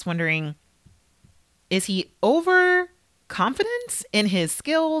I'm just wondering, is he overconfident in his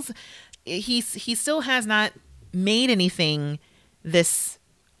skills? He still has not made anything this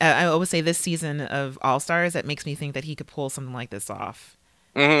I always say this season of All Stars that makes me think that he could pull something like this off.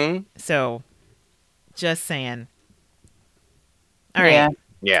 So, just saying. All right.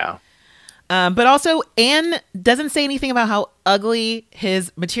 Yeah. But also, Anne doesn't say anything about how ugly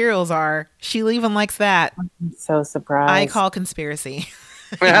his materials are. She even likes that. I'm so surprised. I call conspiracy.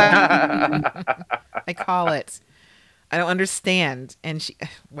 I call it. I don't understand. And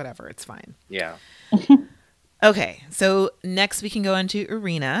whatever, it's fine. Yeah. Okay, so next we can go into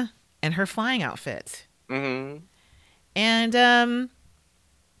Irina and her flying outfit. And Anne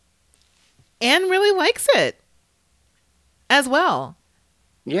really likes it as well.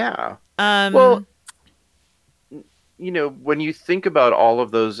 Yeah. Well, when you think about all of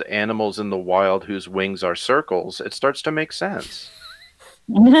those animals in the wild whose wings are circles, it starts to make sense.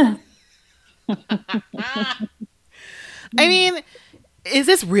 I mean, is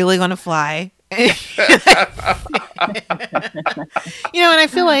this really going to fly? And I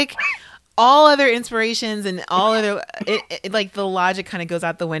feel like all other inspirations and all other like the logic kind of goes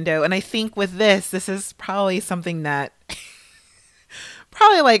out the window. And I think with this is probably something that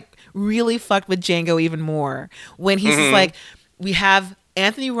probably like really fucked with Django even more when he's just like, we have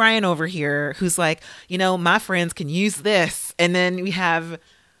Anthony Ryan over here who's like, my friends can use this, and then we have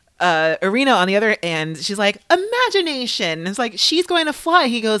Irina on the other end. She's like, imagination. It's like, she's going to fly.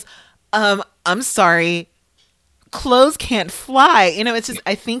 He goes, I'm sorry, clothes can't fly. It's just,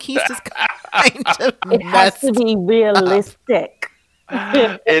 I think he's just kind of it has to be realistic.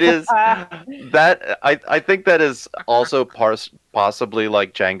 It is that I think that is also possibly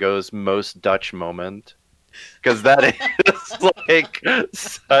like Django's most Dutch moment, because that is like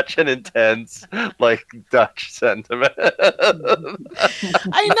such an intense like Dutch sentiment.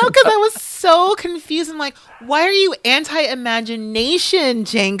 I know, because I was so confused. I'm like, why are you anti-imagination,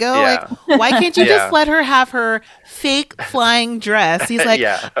 Django? Yeah. Like, why can't you just let her have her fake flying dress? He's like,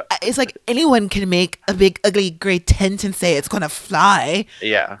 it's like anyone can make a big ugly gray tent and say it's gonna fly.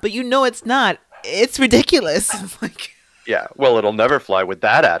 Yeah, but it's not. It's ridiculous. It's like, yeah, well, it'll never fly with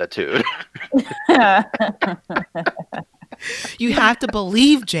that attitude. You have to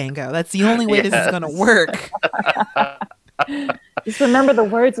believe, Django. That's the only way this is going to work. Just remember the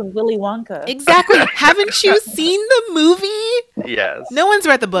words of Willy Wonka. Exactly. Haven't you seen the movie? Yes. No one's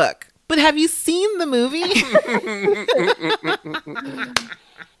read the book, but have you seen the movie?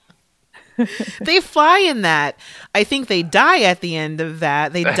 They fly in that. I think they die at the end of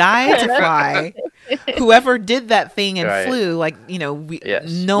that. They die to fly. Whoever did that thing and flew, like,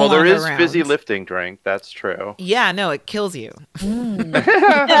 yes. No well, there is around. fizzy lifting drink. That's true. Yeah, no, it kills you. Oh, no.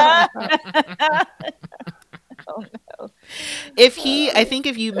 I think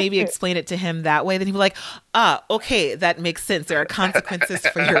if you maybe explain it to him that way, then he'd be like, okay, that makes sense. There are consequences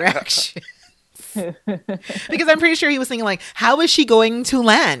for your actions. Because I'm pretty sure he was thinking like, how is she going to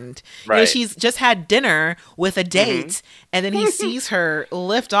land? Right. She's just had dinner with a date, and then he sees her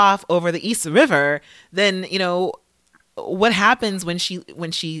lift off over the East River. Then what happens when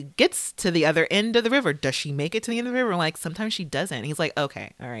she gets to the other end of the river? Does she make it to the end of the river? Like, sometimes she doesn't. He's like,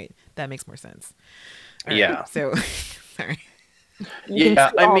 okay, all right, that makes more sense. All yeah. Right, so sorry. Yeah,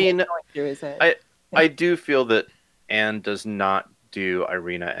 I mean, I do feel that Anne does not do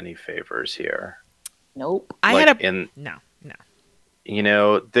Irina any favors here. Nope. I feel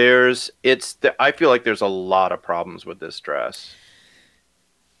like there's a lot of problems with this dress.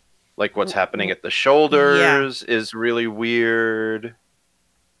 Like what's happening at the shoulders is really weird.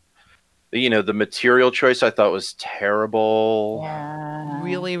 The material choice I thought was terrible. Yeah.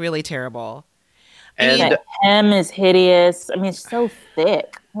 Really, really terrible. And the hem is hideous. I mean, it's so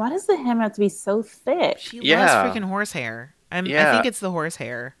thick. Why does the hem have to be so thick? She loves freaking horsehair. I think it's the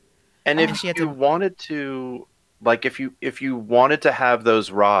horsehair. And if you wanted to, like, if you wanted to have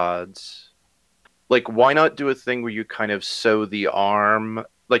those rods, like, why not do a thing where you kind of sew the arm,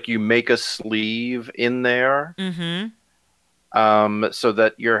 like you make a sleeve in there, so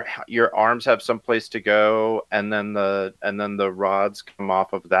that your arms have some place to go, and then the rods come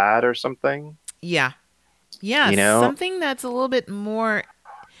off of that or something. Yeah, something that's a little bit more,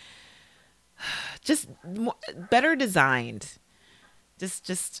 just better designed.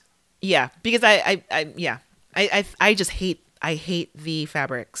 Just Yeah, because I just hate the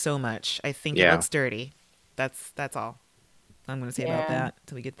fabric so much. I think it Yeah. looks dirty. That's all I'm going to say about Yeah. that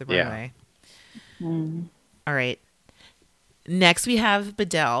till we get the Yeah. runway. Mm. All right. Next we have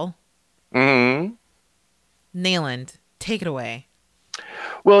Bedell. Hmm. Nayland, take it away.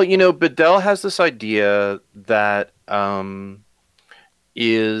 Well, Bedell has this idea that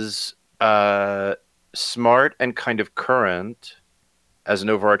is smart and kind of current as an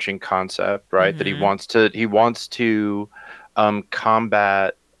overarching concept, right? That he wants to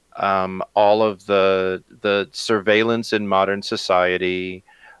combat all of the surveillance in modern society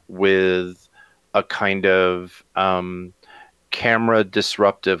with a kind of camera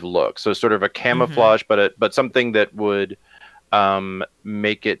disruptive look. So sort of a camouflage, but something that would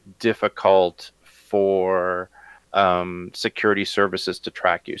make it difficult for security services to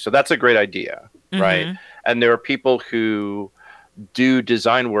track you. So that's a great idea, right? And there are people who do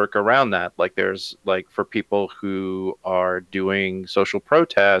design work around that. Like there's like for people who are doing social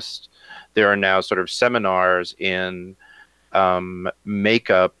protest, there are now sort of seminars in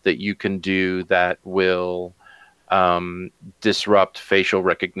makeup that you can do that will disrupt facial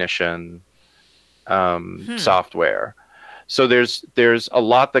recognition software. So there's a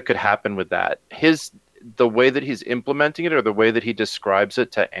lot that could happen with that. The way that he's implementing it, or the way that he describes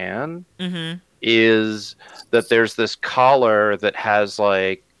it to Anne, is that there's this collar that has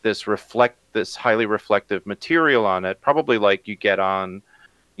like this highly reflective material on it, probably like you get on,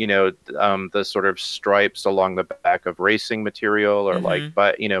 the sort of stripes along the back of racing material or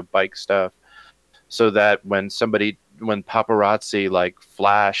bike stuff, so that when paparazzi like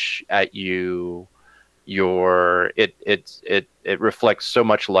flash at you, it reflects so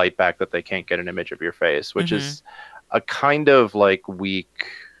much light back that they can't get an image of your face, which is a kind of like weak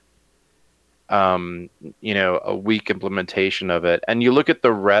a weak implementation of it. And you look at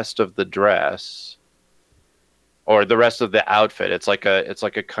the rest of the dress or the rest of the outfit, it's like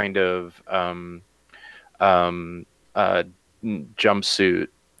a kind of jumpsuit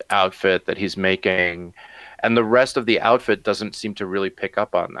outfit that he's making, and the rest of the outfit doesn't seem to really pick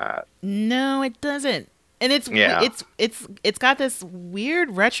up on that. No, it doesn't. And it's got this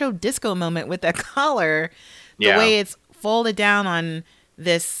weird retro disco moment with that collar. The way it's folded down on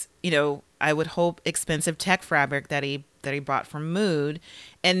this, I would hope expensive tech fabric that he bought from Mood.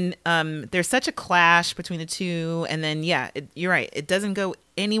 And there's such a clash between the two. And then, you're right. It doesn't go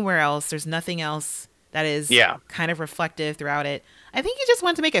anywhere else. There's nothing else that is kind of reflective throughout it. I think he just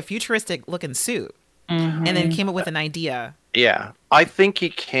wanted to make a futuristic looking suit and then came up with an idea. Yeah. I think he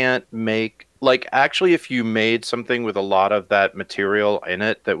can't make, like, actually, if you made something with a lot of that material in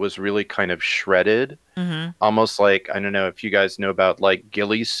it that was really kind of shredded, almost like, I don't know if you guys know about like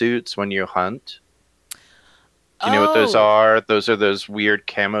ghillie suits when you hunt. Do you know what those are? Those are those weird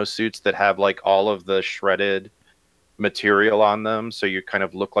camo suits that have like all of the shredded material on them, so you kind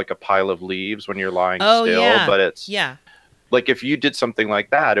of look like a pile of leaves when you're lying still. Yeah. But it's like if you did something like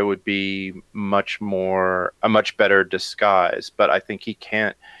that, it would be a much better disguise. But I think he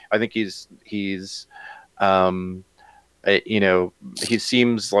can't. I think he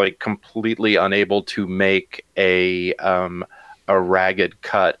seems like completely unable to make a ragged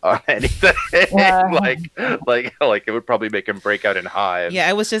cut on anything. like it would probably make him break out in hives. Yeah,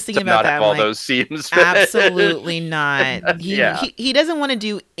 I was just thinking about not that. Have all those seams fit. Absolutely not. He doesn't want to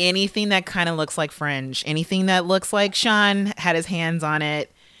do anything that kind of looks like fringe. Anything that looks like Sean had his hands on it.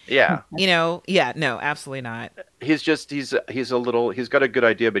 Yeah. No, absolutely not. He's got a good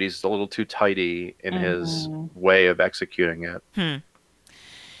idea, but he's a little too tidy in his way of executing it.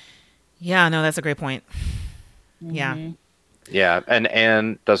 Yeah, no, that's a great point. Yeah. Yeah, and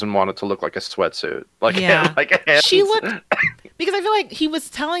Anne doesn't want it to look like a sweatsuit. She looked, because I feel like he was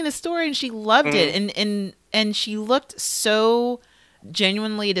telling the story and she loved it, and she looked so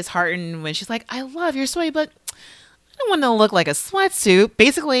genuinely disheartened when she's like, "I love your story, but I don't want to look like a sweatsuit.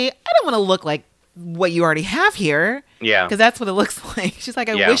 Basically, I don't want to look like what you already have here." Yeah, because that's what it looks like. She's like,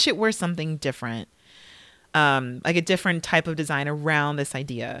 "I wish it were something different, like a different type of design around this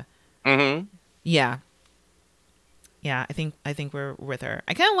idea." Yeah. Yeah, I think we're with her.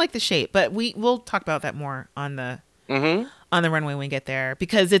 I kind of like the shape, but we'll talk about that more on the runway when we get there,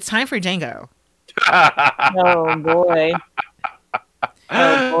 because it's time for Django. Oh boy.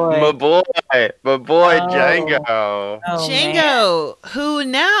 Oh boy. My boy, Django. Oh, Django, who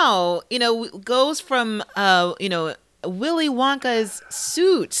now, goes from Willy Wonka's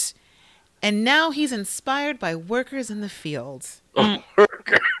suit, and now he's inspired by workers in the fields. Oh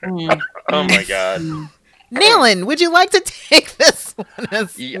my God. Nayland, would you like to take this one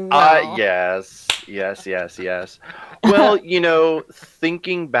as well? Yes. Well,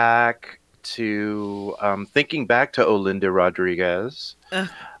 thinking back to Olinda Rodriguez,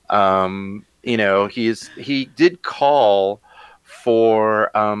 he did call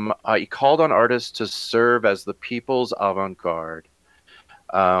for he called on artists to serve as the people's avant-garde.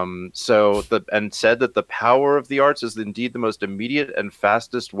 And said that the power of the arts is indeed the most immediate and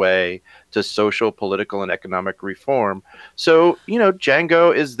fastest way to social, political, and economic reform. So,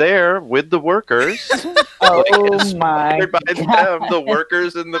 Django is there with the workers, inspired by them, the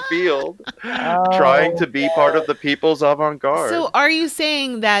workers in the field, trying to be part of the people's avant-garde. So are you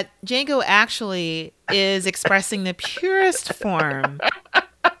saying that Django actually is expressing the purest form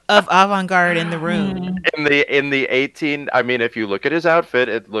of avant-garde in the room? In the 18, I mean, if you look at his outfit,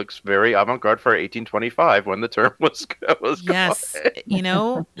 it looks very avant-garde for 1825 when the term was yes,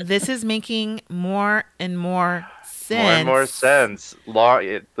 this is making more and more sense. More and more sense.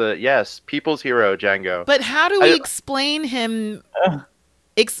 Yes, people's hero, Django. But how do we explain him?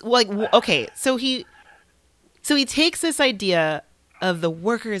 Okay, so he takes this idea of the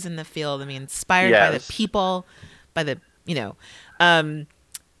workers in the field. I mean, inspired by the people, by the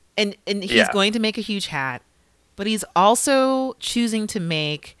and he's going to make a huge hat, but he's also choosing to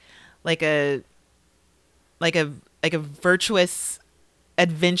make like a virtuous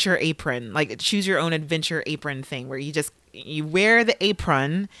adventure apron, like choose your own adventure apron thing, where you wear the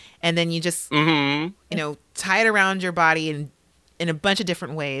apron and then you just tie it around your body in a bunch of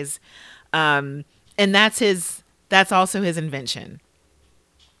different ways, and that's also his invention.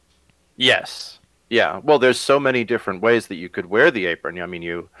 Yes. Yeah, well, there's so many different ways that you could wear the apron. I mean,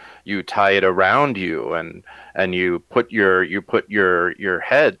 you tie it around you, and you put your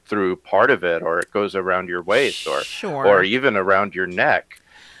head through part of it, or it goes around your waist, or even around your neck.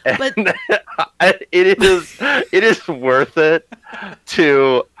 But it is worth it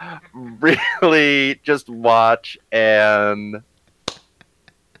to really just watch and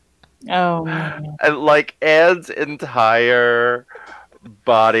like Anne's entire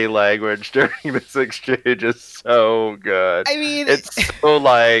body language during this exchange is so good. I mean, it's so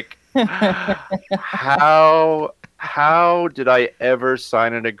like, how did I ever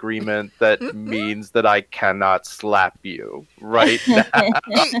sign an agreement that means that I cannot slap you right now?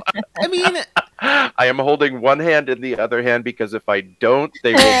 I mean, I am holding one hand in the other hand because if I don't,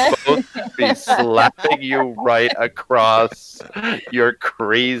 they will both be slapping you right across your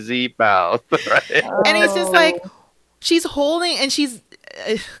crazy mouth. Right? And it's just like, she's holding, and she's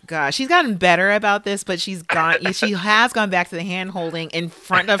gotten better about this, but she has gone back to the hand holding in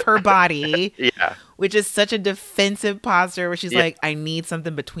front of her body. Yeah. Which is such a defensive posture where she's like, I need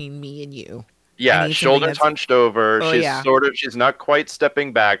something between me and you. Yeah, shoulders hunched over. She's not quite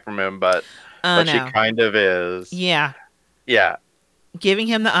stepping back from him, but she kind of is. Yeah. Yeah. Giving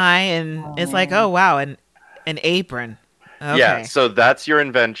him the eye, and it's like, oh wow, an apron. Okay. Yeah, so that's your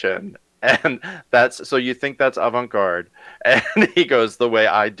invention. And so you think that's avant-garde, and he goes, the way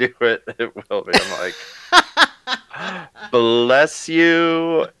I do it, it will be. I'm like, bless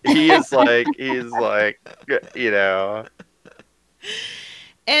you. He's like,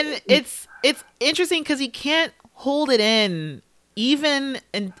 And it's interesting because he can't hold it in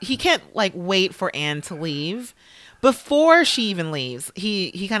and he can't like wait for Anne to leave. Before she even leaves,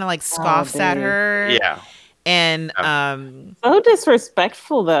 he kind of like scoffs at her. Yeah. And so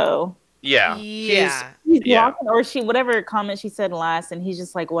disrespectful though. Yeah. He's walking, or whatever comment she said last, and he's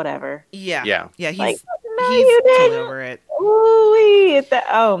just like, whatever. Yeah. He's like, he's totally over it. Ooh,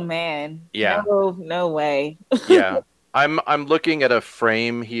 oh man. Yeah. No way. Yeah. I'm looking at a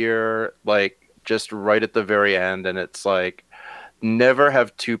frame here, like just right at the very end, and it's like, never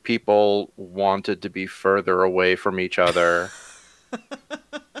have two people wanted to be further away from each other.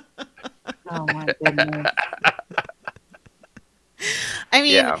 Oh my goodness. I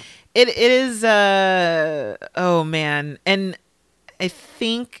mean, it is oh man. And I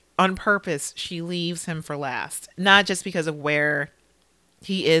think on purpose she leaves him for last. Not just because of where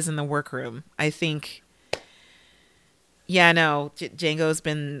he is in the workroom. I think Django's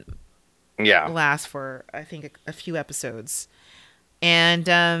been last for I think a few episodes. And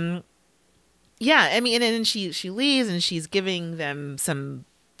I mean, and then she leaves and she's giving them some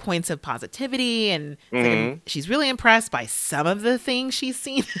points of positivity, and she's really impressed by some of the things she's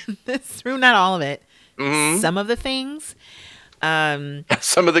seen in this room. Not all of it. Some of the things.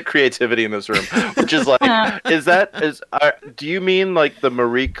 Some of the creativity in this room, which is like, do you mean like the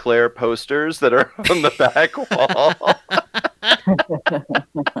Marie Claire posters that are on the back wall?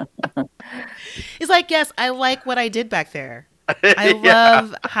 He's like, yes, I like what I did back there. I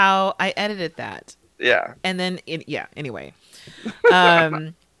love how I edited that. Yeah. And then anyway.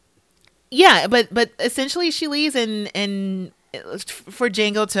 Yeah, but essentially she leaves and for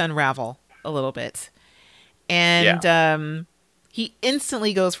Django to unravel a little bit. And he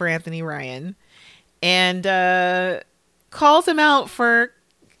instantly goes for Anthony Ryan and calls him out for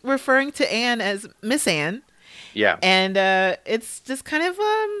referring to Anne as Miss Anne. Yeah. And it's just kind of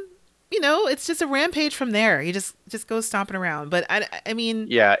it's just a rampage from there. He just goes stomping around. But I mean,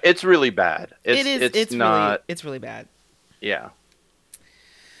 yeah, it's really bad. It's not. It's really bad. Yeah.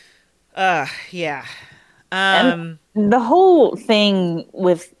 Yeah. And the whole thing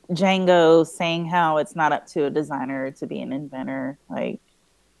with Django saying how it's not up to a designer to be an inventor, like,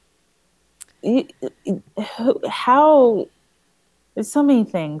 how, there's so many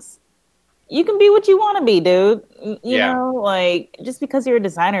things. You can be what you want to be, dude. You know, like, just because you're a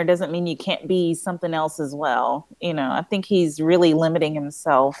designer doesn't mean you can't be something else as well. You know, I think he's really limiting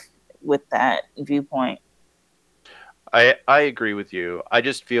himself with that viewpoint. I agree with you. I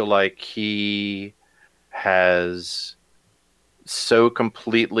just feel like he has so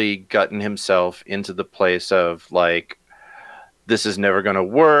completely gotten himself into the place of like, this is never going to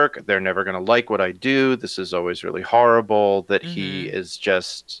work. They're never going to like what I do. This is always really horrible, that he is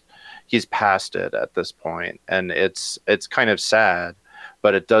just, he's past it at this point. And it's kind of sad,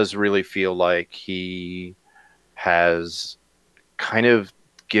 but it does really feel like he has kind of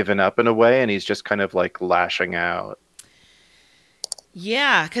given up in a way, and he's just kind of like lashing out.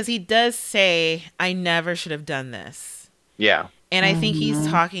 Yeah, because he does say, I never should have done this. Yeah. And I think he's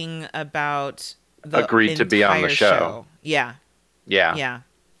talking about the agreed to be on the show. Yeah. Yeah. Yeah.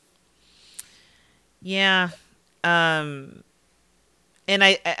 Yeah. And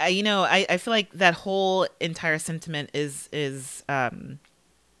I feel like that whole entire sentiment is what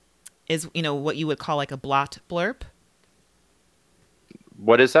you would call like a blot blurb.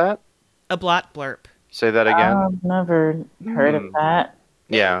 What is that? A blot blurb. Say that again. I've never heard of that.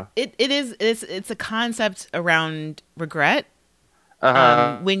 Yeah. It's a concept around regret.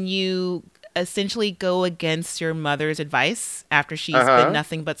 When you essentially go against your mother's advice after she's been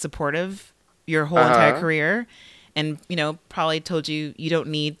nothing but supportive your whole entire career, and probably told you don't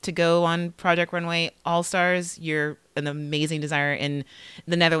need to go on Project Runway All Stars. You're an amazing designer in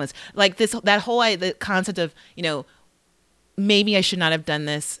the Netherlands. Like the concept of maybe I should not have done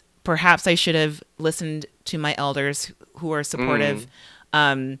this. Perhaps I should have listened to my elders who are supportive.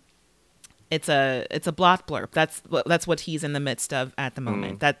 It's a blot blurb. That's what he's in the midst of at the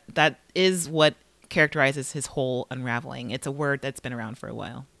moment. That is what characterizes his whole unraveling. It's a word that's been around for a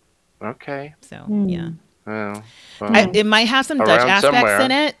while. Okay. So yeah. Well, It might have some Dutch aspects somewhere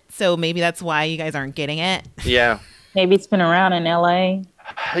in it, so maybe that's why you guys aren't getting it. Yeah. Maybe it's been around in LA.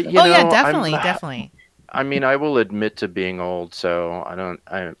 Yeah, definitely. I mean, I will admit to being old, so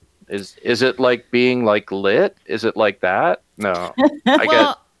is it like being like lit? Is it like that? No.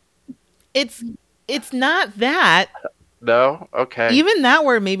 It's not that. No? Okay. Even that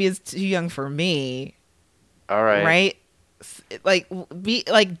word maybe is too young for me. All right. Right?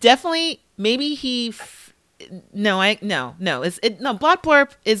 Definitely maybe blot blurb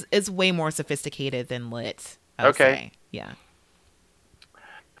is way more sophisticated than lit. I would say. Yeah.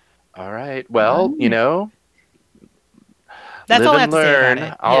 All right. Well, that's all I have to learn. say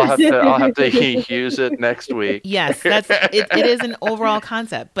about it. I'll have to use it next week. Yes, it is an overall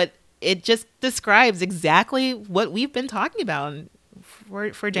concept, but it just describes exactly what we've been talking about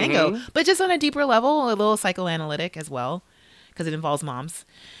for Django, but just on a deeper level, a little psychoanalytic as well, because it involves moms.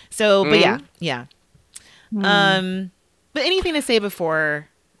 So, but yeah. But anything to say before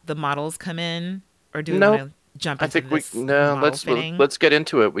the models come in, or do we want to jump into this? Let's get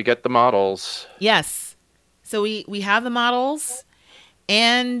into it. We get the models. Yes. So we have the models,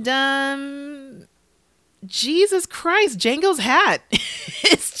 and Jesus Christ, Django's hat.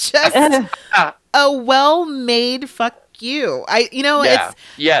 It's just a well-made fuck you.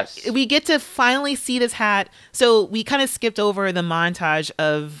 Yes. We get to finally see this hat. So we kind of skipped over the montage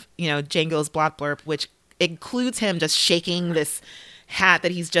of, Django's blot blurb, which includes him just shaking this hat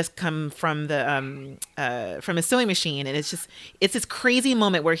that he's just come from from his sewing machine, and it's this crazy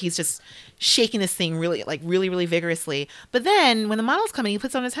moment where he's just shaking this thing really really vigorously. But then when the model's coming, he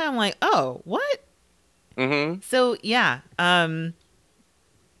puts on his hat. I'm like, oh, what? So yeah,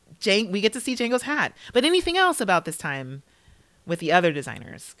 we get to see Django's hat. But anything else about this time with the other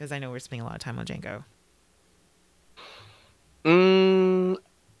designers? Because I know we're spending a lot of time on Django.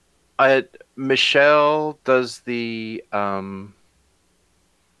 Michelle does the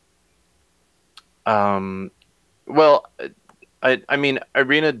well, I mean,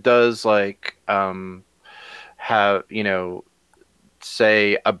 Irina does like have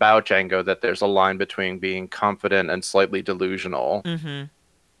say about Django that there's a line between being confident and slightly delusional. Mm-hmm.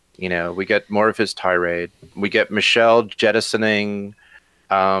 You know, we get more of his tirade. We get Michelle jettisoning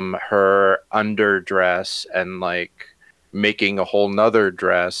her underdress and like making a whole nother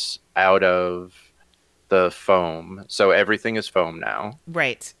dress out of the foam. So everything is foam now.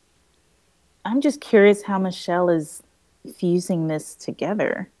 Right. I'm just curious how Michelle is fusing this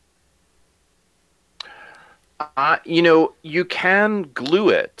together. You know, you can glue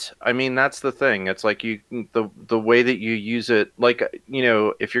it. I mean, that's the thing. It's like the way that you use it, like, you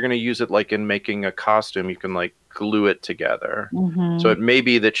know, if you're going to use it like in making a costume, you can like glue it together. So it may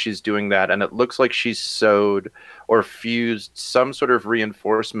be that she's doing that, and it looks like she's sewed or fused some sort of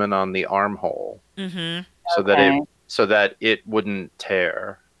reinforcement on the armhole, so that it wouldn't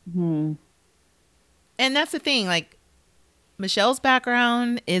tear. Mm-hmm. And that's the thing. Like, Michelle's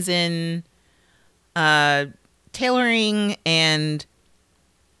background is in tailoring and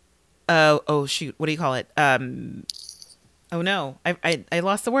oh shoot, what do you call it? Oh no, I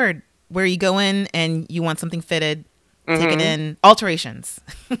lost the word. Where you go in and you want something fitted, take it in. Alterations.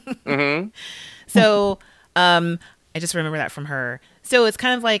 So I just remember that from her. So it's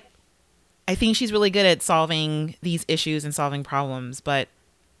kind of like, I think she's really good at solving these issues and solving problems, but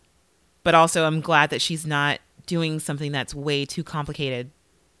also I'm glad that she's not doing something that's way too complicated,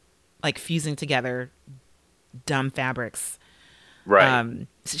 like fusing together dumb fabrics. Right.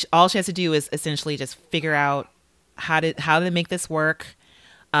 All she has to do is essentially just figure out how to make this work.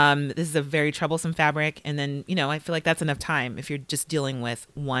 This is a very troublesome fabric, and then, you know, I feel like that's enough time if you're just dealing with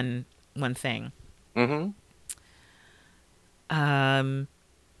one thing.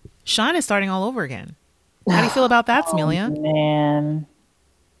 Sean is starting all over again. How do you feel about that, Smelia? Man,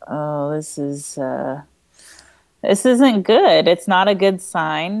 this isn't good. It's not a good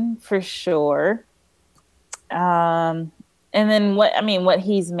sign for sure. And then what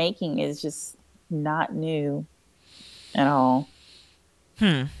he's making is just not new at all.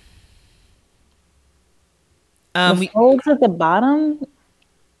 The folds at the bottom.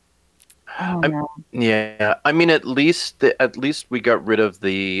 Yeah, I mean, at least we got rid of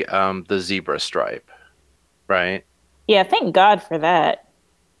the zebra stripe, right? Yeah, thank God for that.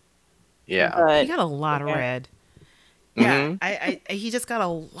 Yeah, but he got a lot of red. Yeah, he just got a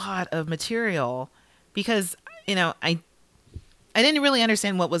lot of material, because, you know, I didn't really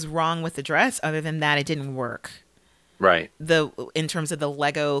understand what was wrong with the dress other than that it didn't work. Right. In terms of the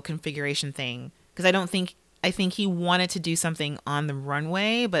Lego configuration thing, because I think he wanted to do something on the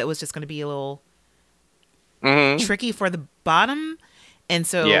runway, but it was just going to be a little tricky for the bottom, and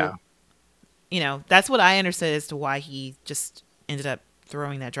so you know, that's what I understood as to why he just ended up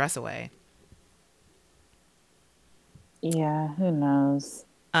throwing that dress away. Yeah, who knows?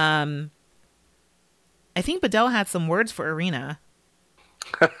 I think Bedell had some words for Irina.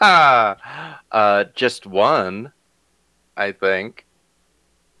 Just one, I think.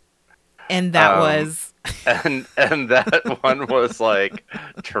 And that was and that one was like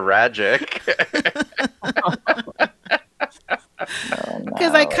tragic.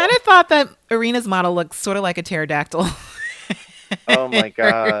 Because I kind of thought that Irina's model looked sort of like a pterodactyl. Oh my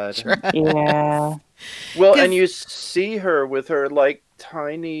god. Yeah. Well, and you see her with her like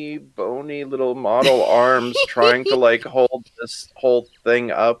tiny bony little model arms trying to like hold this whole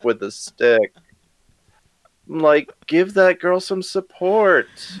thing up with a stick. Like, give that girl some support.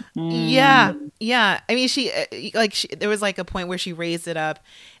 Yeah. I mean, there was like a point where she raised it up,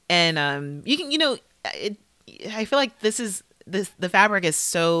 and you can, you know, I feel like the fabric is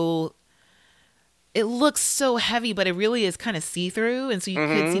so, it looks so heavy, but it really is kind of see-through, and so you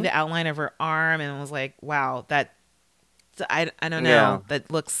could see the outline of her arm, and it was like, wow, that I don't know,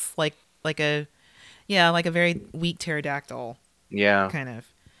 that looks like a very weak pterodactyl. Yeah, kind of.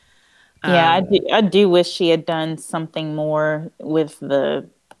 Yeah, I do wish she had done something more with the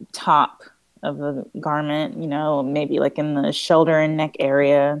top of the garment, you know, maybe like in the shoulder and neck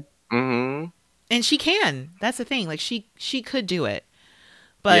area. Mm-hmm. And she can. That's the thing. Like, she could do it.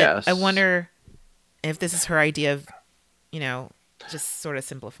 But yes. I wonder if this is her idea of, you know, just sort of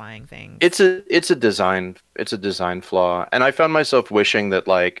simplifying things. It's a design flaw. And I found myself wishing that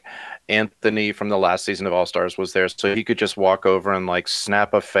like Anthony from the last season of All Stars was there, so he could just walk over and like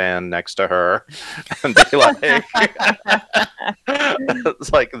snap a fan next to her and be like,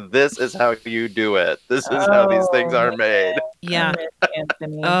 it's like, this is how you do it. This is how these things are made. Yeah.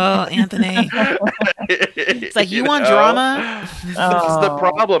 Anthony. Oh, Anthony. It's like, you want drama? This is the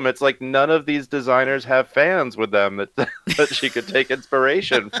problem. It's like none of these designers have fans with them that she could take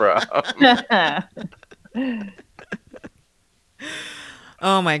inspiration from.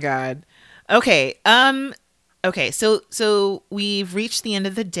 Oh my god. Okay. Okay, so we've reached the end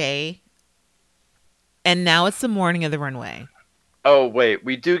of the day, and now it's the morning of the runway. Oh wait,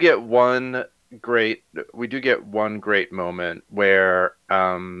 we do get one great moment where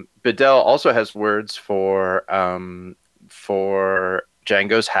Bedell also has words for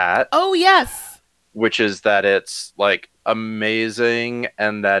Django's hat. Oh yes. Which is that it's like amazing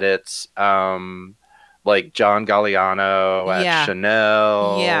and that it's like John Galliano at Yeah.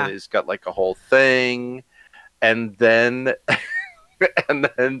 Chanel. Yeah. He's got like a whole thing. And then and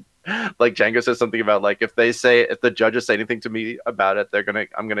then like Django says something about like if the judges say anything to me about it,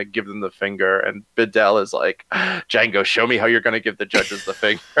 I'm gonna give them the finger. And Bedell is like, Django, show me how you're gonna give the judges the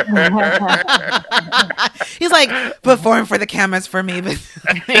finger. He's like, perform for the cameras for me, but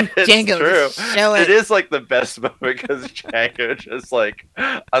Django, true. show it. It is like the best moment because Django just like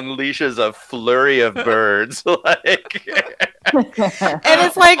unleashes a flurry of birds, like. And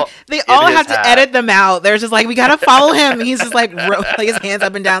it's like they all have to edit them out. They're just like, we gotta follow him. He's just like his hands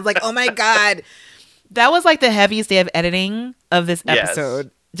up and down. It's like, oh my god, that was like the heaviest day of editing of this episode.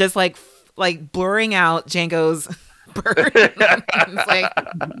 Yes. Just like blurring out Django's bird.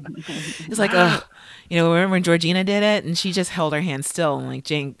 it's like, oh, remember when Georgina did it and she just held her hand still and like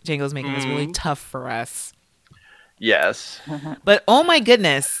Django's making this really tough for us. Yes. But oh my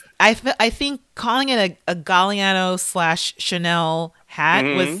goodness, I think calling it a Galliano / Chanel hat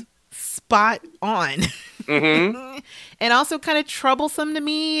was spot on. And also kind of troublesome to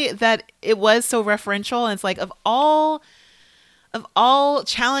me that it was so referential. And it's like of all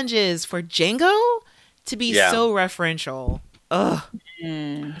challenges for Django to be so referential. Ugh.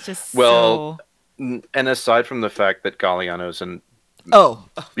 It's just and aside from the fact that Galliano's an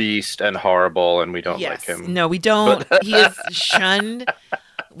beast and horrible and we don't like him. No, we don't. He is shunned.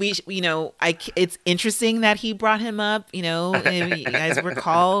 It's interesting that he brought him up. If you guys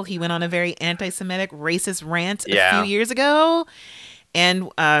recall, he went on a very anti-Semitic, racist rant a few years ago,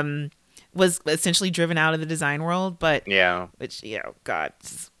 and was essentially driven out of the design world. But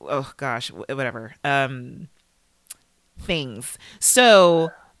whatever. Things.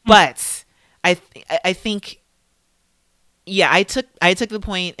 So, but I think. Yeah, I took the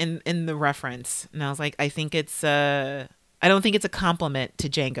point in the reference, and I was like, I don't think it's a compliment to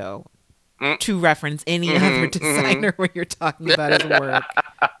Django to reference any other designer when you're talking about his work.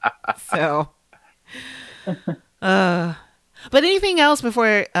 So, but anything else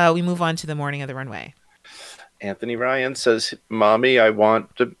before we move on to the morning of the runway? Anthony Ryan says, "Mommy, I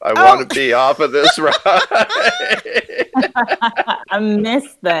want to be off of this ride." I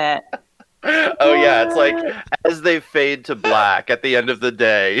missed that. Oh yeah, it's like as they fade to black at the end of the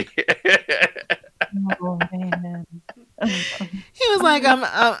day. Oh man. He was like,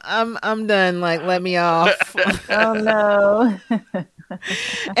 I'm done. Like, let me off. Oh no.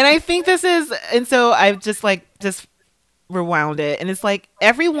 And I think this is, and so I've just rewound it, and it's like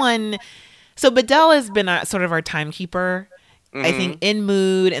everyone. So Bedell has been sort of our timekeeper, I think, in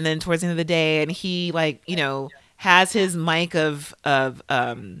mood, and then towards the end of the day, and he has his mic of a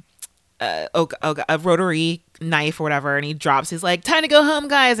rotary knife or whatever, and he drops. He's like, "Time to go home,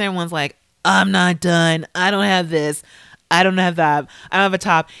 guys." And everyone's like, "I'm not done. I don't have this. I don't have that. I don't have a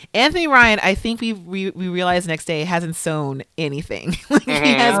top." Anthony Ryan, I think we realized the next day, hasn't sewn anything. Like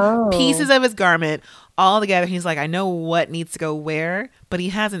he has pieces of his garment all together. He's like, I know what needs to go where, but he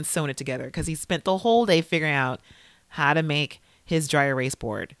hasn't sewn it together because he spent the whole day figuring out how to make his dry erase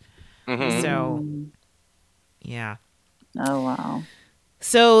board. So, yeah. Oh wow.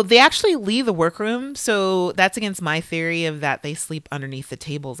 So they actually leave the workroom. So that's against my theory of that they sleep underneath the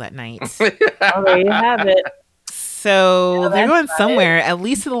tables at night. Oh, there you have it. So they're going somewhere, at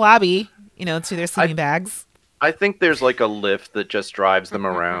least to the lobby, to their sleeping bags. I think there's like a lift that just drives them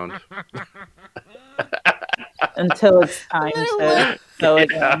around. Until it's time to go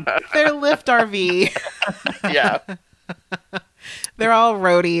again. Their lift RV. Yeah. They're all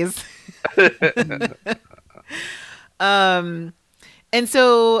roadies. And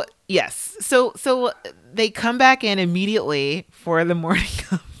so, yes. So they come back in immediately for the morning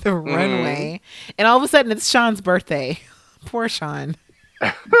of the runway. And all of a sudden, it's Sean's birthday. Poor Sean.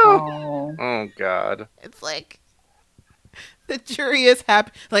 Oh, God. It's like, the jury is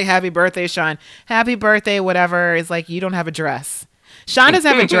happy. Like, happy birthday, Sean. Happy birthday, whatever. It's like, you don't have a dress. Sean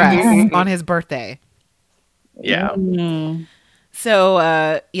doesn't have a dress on his birthday. Yeah.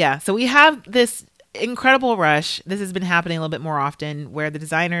 So, So we have this incredible rush. This has been happening a little bit more often where the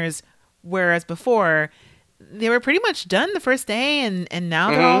designers, whereas before they were pretty much done the first day and now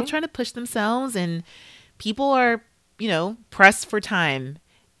they're all trying to push themselves and people are, pressed for time.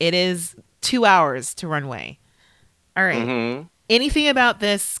 It is 2 hours to runway. All right. Anything about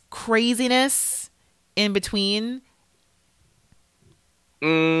this craziness in between?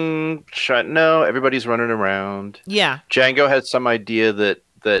 No, everybody's running around. Yeah. Django has some idea that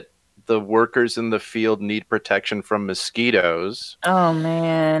the workers in the field need protection from mosquitoes. Oh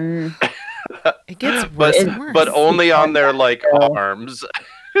man. It gets worse and worse. But only on their like arms.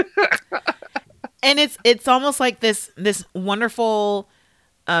 And it's almost like this wonderful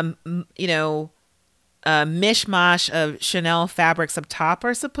mishmash of Chanel fabrics up top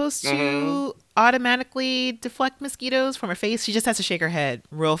are supposed to automatically deflect mosquitoes from her face. She just has to shake her head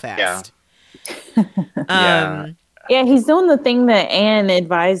real fast. Yeah, he's doing the thing that Anne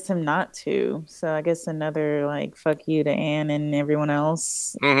advised him not to. So I guess another like fuck you to Anne and everyone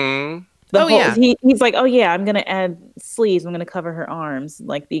else. He's like, oh yeah, I'm gonna add sleeves. I'm gonna cover her arms,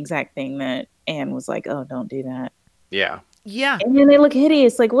 like the exact thing that Anne was like, oh, don't do that. Yeah. Yeah. And then they look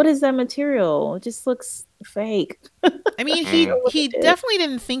hideous. Like, what is that material? It just looks fake. I mean, he definitely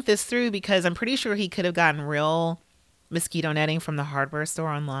didn't think this through, because I'm pretty sure he could have gotten real mosquito netting from the hardware store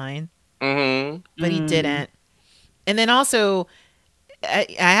online. But he didn't. And then also, I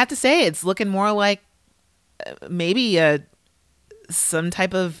have to say, it's looking more like maybe some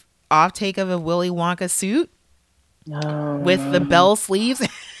type of off-take of a Willy Wonka suit with the bell sleeves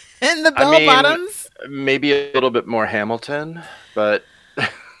and the bell bottoms. Maybe a little bit more Hamilton, but I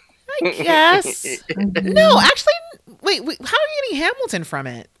guess. No, actually, wait, how are you getting Hamilton from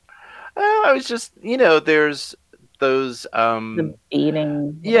it? I was just, there's those the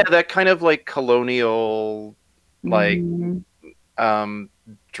beating. Yeah, that kind of like colonial like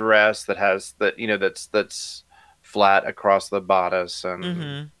dress that has that that's flat across the bodice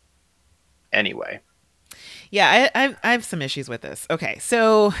and anyway. Yeah, I have some issues with this. Okay,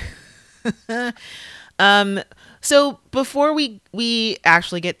 so so before we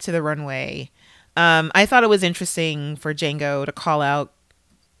actually get to the runway, I thought it was interesting for Django to call out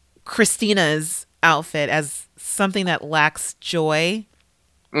Christina's outfit as something that lacks joy.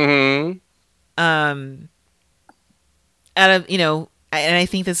 Out of, and I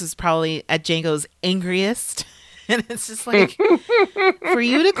think this is probably at Django's angriest. And it's just like, for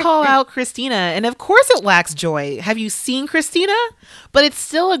you to call out Christina, and of course it lacks joy. Have you seen Christina? But it's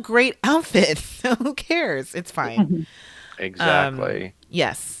still a great outfit. So who cares? It's fine. Exactly.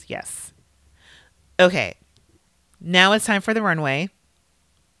 Yes. Okay. Now it's time for the runway.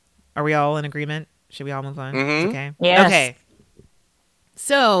 Are we all in agreement? Should we all move on? Okay. Yes. Okay.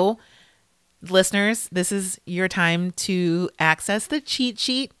 So, listeners, this is your time to access the cheat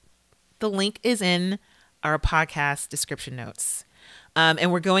sheet. The link is in our podcast description notes.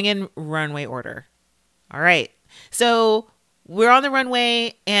 And we're going in runway order. All right. So we're on the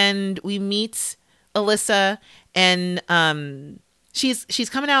runway and we meet Alyssa, and she's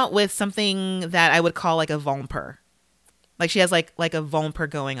coming out with something that I would call like a vomper. Like she has like a vomper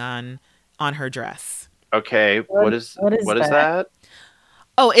going on her dress. Okay. What is that?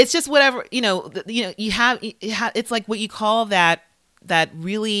 Oh, it's just whatever, you have it's like what you call that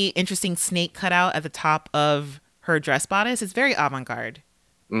really interesting snake cutout at the top of her dress bodice. It's very avant-garde.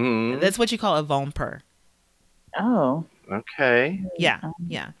 That's what you call a vomper. Oh. Okay. Yeah.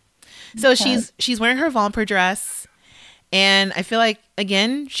 So she's wearing her vomper dress, and I feel like,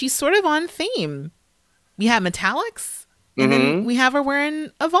 again, she's sort of on theme. We have metallics, and then we have her wearing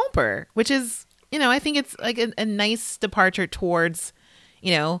a vomper, which is, I think it's like a nice departure towards,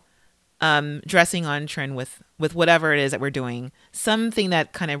 dressing on trend with whatever it is that we're doing, something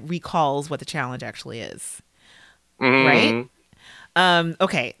that kind of recalls what the challenge actually is. Right?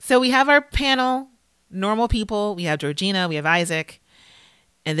 Okay, so we have our panel, normal people. We have Georgina, we have Isaac,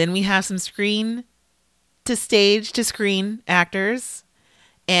 and then we have some screen to stage to screen actors,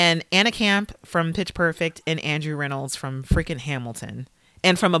 and Anna Camp from Pitch Perfect and Andrew Reynolds from freaking Hamilton,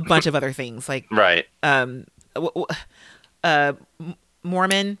 and from a bunch of other things like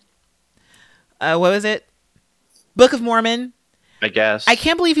Mormon. What was it? Book of Mormon. I guess. I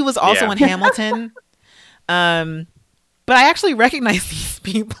can't believe he was also in Hamilton. But I actually recognize these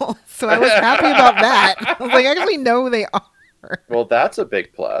people, so I was happy about that. I was like, I actually know who they are. Well, that's a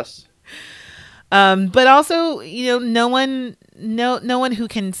big plus. But also, no one who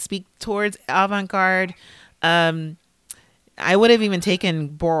can speak towards avant-garde. I would have even taken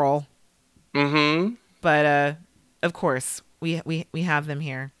Boral. But of course, we have them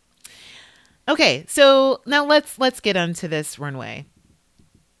here. Okay, so now let's get onto this runway.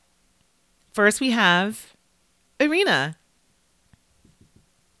 First, we have Irina.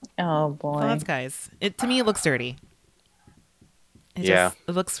 Oh boy! Thoughts, guys? To me, it looks dirty. It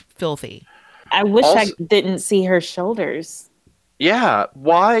looks filthy. I wish I didn't see her shoulders. Yeah,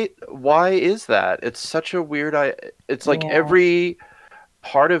 why is that? It's such a weird. It's like every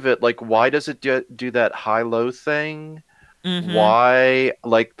part of it, like, why does it do that high-low thing? Mhm. Why,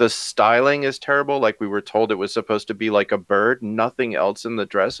 like, the styling is terrible. Like, we were told it was supposed to be like a bird. Nothing else in the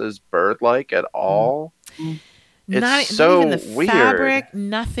dress is bird-like at all. It's Not even the so weird. fabric,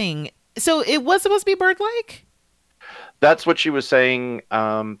 nothing. So it was supposed to be bird-like? That's what she was saying.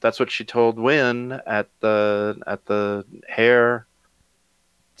 That's what she told Win at the hair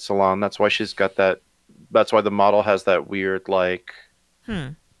salon. That's why she's got that. That's why the model has that weird, like,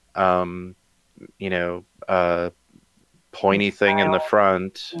 um, you know, pointy thing in the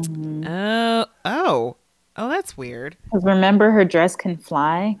front. Oh, that's weird. Because remember, her dress can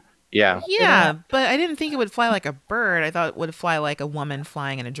fly. Yeah. Yeah, but I didn't think it would fly like a bird. I thought it would fly like a woman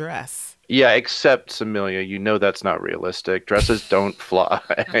flying in a dress. Yeah, except Samelia, you know that's not realistic. Dresses don't fly.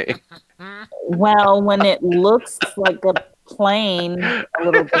 Well, when it looks like a plane a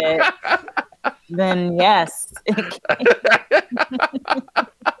little bit, then yes. You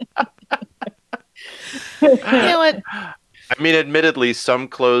know what? I mean, admittedly, some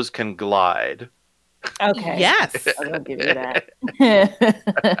clothes can glide. Okay. Yes. I'll give you that.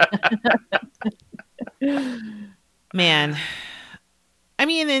 Man. I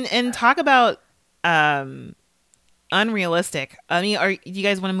mean, and talk about unrealistic. I mean, do you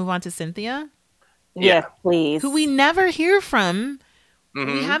guys want to move on to Cynthia? Yes, please. Who we never hear from.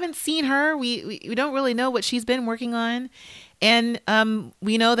 Mm-hmm. We haven't seen her. We don't really know what she's been working on. And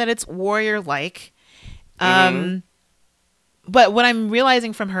we know that it's warrior-like. But what I'm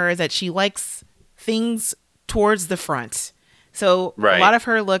realizing from her is that she likes things towards the front. So a lot of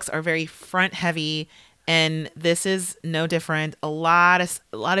her looks are very front heavy, and this is no different. A lot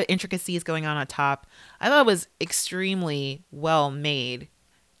of intricacies going on top. I thought it was extremely well made.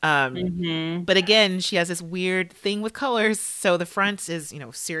 But again, she has this weird thing with colors. So the front is,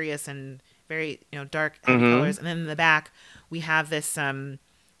 serious and very, dark heavy colors, and then in the back we have this kind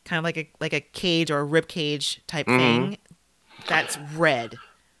of like a cage or a rib cage type thing that's red.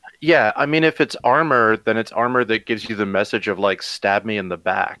 Yeah, I mean, if it's armor, then it's armor that gives you the message of, like, stab me in the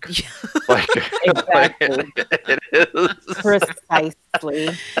back. Like, exactly. It is. Precisely.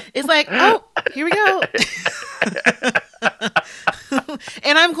 It's like, oh, here we go.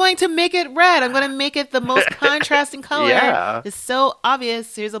 And I'm going to make it red. I'm going to make it the most contrasting color. Yeah. It's so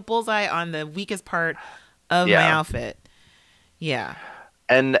obvious. Here's a bullseye on the weakest part of my outfit. Yeah.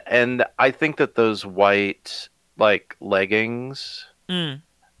 And I think that those white, like, leggings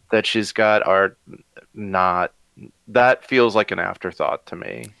that she's got are not, that feels like an afterthought to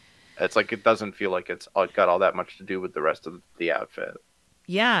me. It's like, it doesn't feel like it's got all that much to do with the rest of the outfit.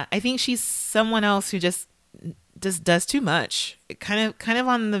 Yeah, I think she's someone else who just does too much. Kind of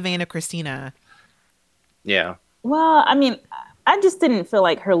on the vein of Christina. Yeah. Well, I mean, I just didn't feel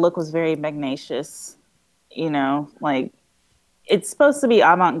like her look was very magnacious. Like, it's supposed to be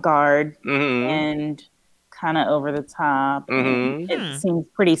avant-garde and kind of over the top. It seems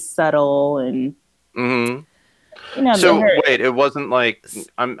pretty subtle and so wait, it wasn't like,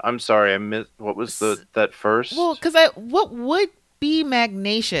 I'm sorry, I missed, what was that first? Well, because what would be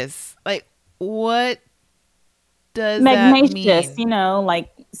magnacious? Like, what does magnacious, that mean?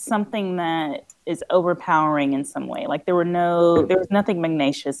 Like something that is overpowering in some way. Like there was nothing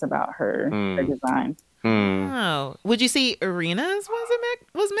magnacious about her design. Oh, would you say Irina's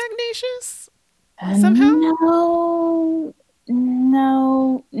was magnacious somehow?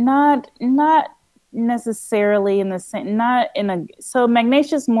 No, not necessarily in the same. Not in a so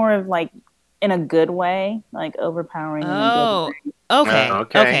magnacious more of like in a good way, like overpowering. Oh,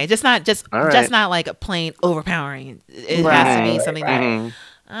 okay. Just not like a plain overpowering. It has to be something that.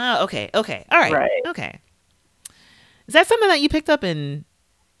 Oh, okay. All right. Okay. Is that something that you picked up in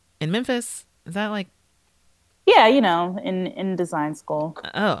Memphis? Is that like? Yeah, in design school.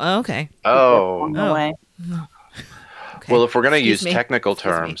 Oh, okay. Along the way. Okay. Well, if we're gonna use technical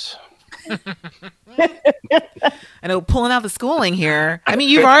terms. I know, pulling out the schooling here. I mean,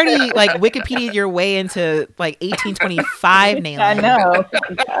 you've already like Wikipedia'd your way into like 1825 nailing. I know.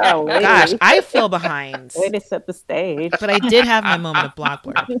 Gosh, I feel behind. Way to set the stage. But I did have my moment of block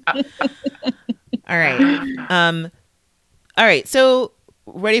blurb. All right. All right. So,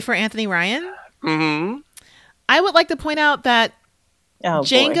 ready for Anthony Ryan? Mm-hmm. I would like to point out that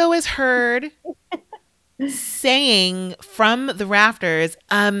Django is heard saying from the rafters,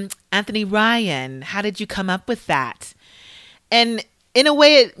 Anthony Ryan, how did you come up with that? And in a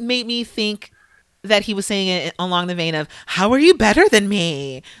way, it made me think that he was saying it along the vein of, how are you better than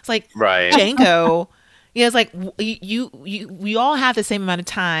me? It's like, Django, it's like, we all have the same amount of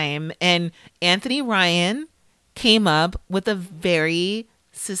time. And Anthony Ryan came up with a very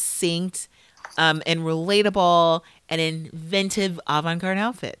succinct and relatable and inventive avant-garde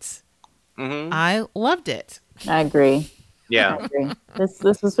outfits. Mm-hmm. I loved it. I agree. Yeah. I agree. This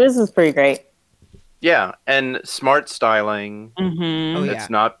is pretty great. Yeah, and smart styling. Mm-hmm. Oh, yeah.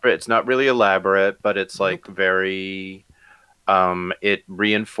 It's not really elaborate, but it's like Nope. very it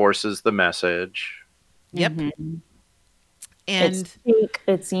reinforces the message. Yep. Mm-hmm. And It's chic,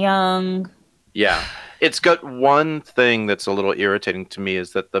 it's young. Yeah. It's got one thing that's a little irritating to me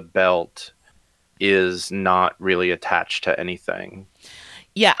is that the belt is not really attached to anything.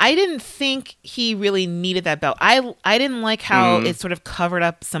 yeah, I didn't think he really needed that belt. I didn't like how it sort of covered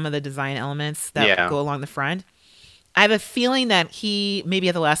up some of the design elements that go along the front. I have a feeling that he maybe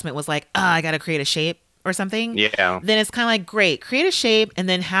at the last minute was like, I got to create a shape or something. Yeah. Then it's kind of like, great, create a shape and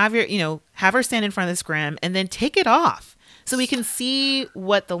then have have her stand in front of the scrim and then take it off so we can see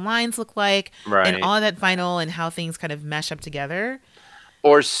what the lines look like and all of that vinyl and how things kind of mesh up together.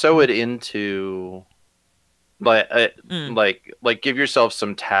 Or sew it into like give yourself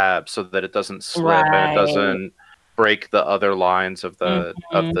some tabs so that it doesn't slip and it doesn't break the other lines of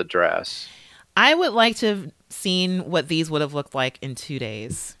the dress. I would like to have seen what these would have looked like in 2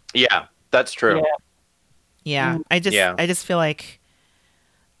 days. Yeah, that's true. Yeah. I just feel like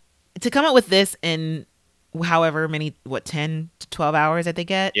to come up with this in however many 10 to 12 hours that they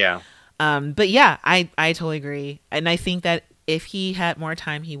get. Yeah. But yeah, I totally agree. And I think that if he had more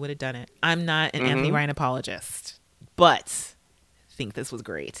time, he would have done it. I'm not an Anthony Ryan apologist, but I think this was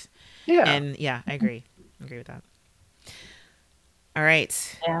great. Yeah. And yeah, I agree. I agree with that. All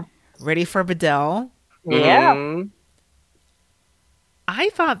right. Yeah. Ready for Bedell? Yeah. Mm-hmm. I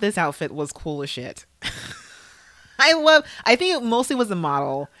thought this outfit was cool as shit. I think it mostly was the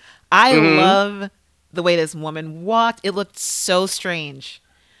model. I love the way this woman walked. It looked so strange.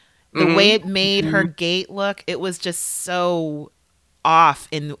 The way it made her gait look, it was just so off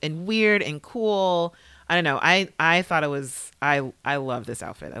and weird and cool. I don't know. I thought it was I love this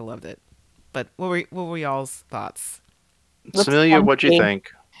outfit. I loved it. But what were y'all's thoughts? Samilia, what'd you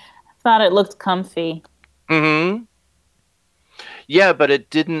think? I thought it looked comfy. Mm-hmm. Yeah, but it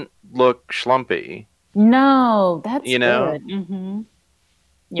didn't look schlumpy. No, that's You know? good. Mm-hmm.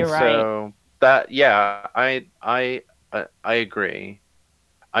 You're right. So that I agree.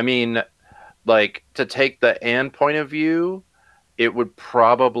 I mean, like to take the Anne point of view, it would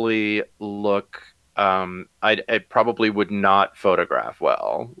probably look it probably would not photograph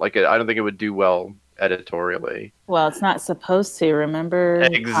well. Like I don't think it would do well editorially. Well, it's not supposed to, remember?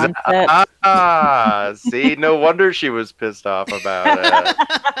 Exactly. See, no wonder she was pissed off about it.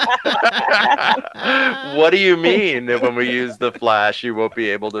 What do you mean that when we use the flash, you won't be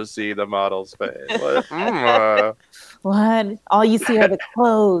able to see the model's face? What? All you see are the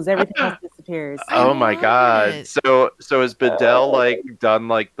clothes. Everything else disappears. Oh my god. it. So has Bedell like done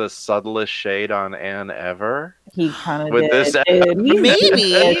like the subtlest shade on Anne ever? He kind of With did. this Dude,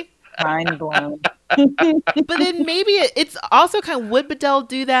 Maybe. mind blown. But then maybe it's also kind of, would Bedell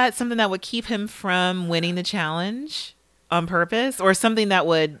do that? Something that would keep him from winning the challenge on purpose, or something that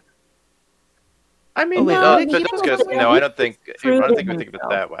would? I mean, Oh, wait, no, would it but keep that's him because from- no, I don't think we Proving think of it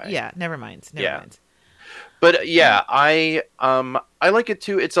that way. Yeah, never mind. Never mind. But yeah, I like it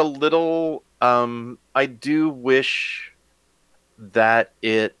too. It's a little I do wish that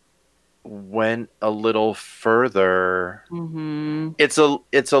it went a little further. Mm-hmm. It's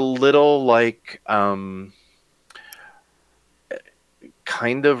a little like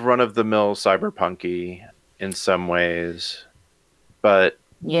kind of run of the mill cyberpunky in some ways. But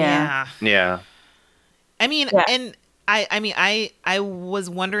Yeah. I mean, Yeah. and I was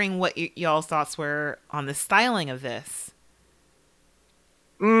wondering what y'all's thoughts were on the styling of this.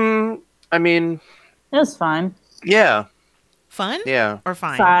 I mean, It was fine. yeah. Fun? Yeah. Or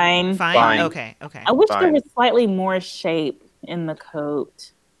fine? Fine. Fine. Okay. I wish there Fine. was slightly more shape in the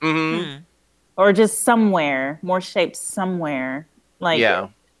coat. Mm-hmm. Or just somewhere. More shape somewhere. Like Yeah.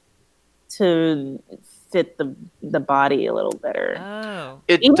 to fit the body a little better. Oh.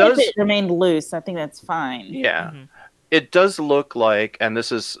 It Even does if it remained loose, I think that's fine. Yeah. It does look like, and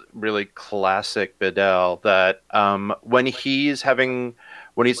this is really classic Bedell, that when he's talking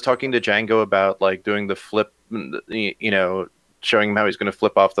to Django about like doing the flip, showing him how he's going to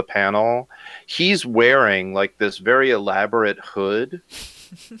flip off the panel, he's wearing like this very elaborate hood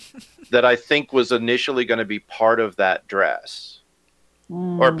that I think was initially going to be part of that dress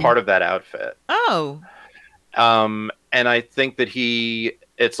or part of that outfit. Oh. And I think that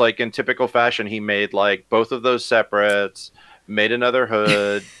it's like in typical fashion, he made like both of those separates, made another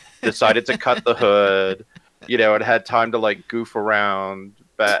hood, decided to cut the hood, and had time to like goof around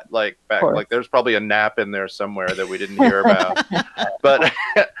back, like course. there's probably a nap in there somewhere that we didn't hear about.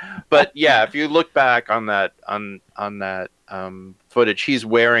 but yeah, if you look back on that footage, he's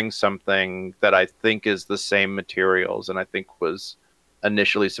wearing something that I think is the same materials, and I think was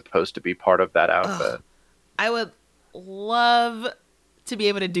initially supposed to be part of that outfit. Ugh. I would love to be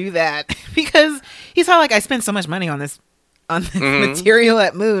able to do that because he's all like, I spent so much money on this material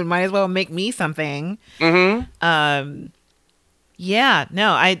at Moon. Might as well make me something. Mm-hmm. Yeah.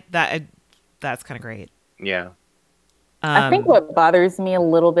 No. That's kind of great. Yeah. I think what bothers me a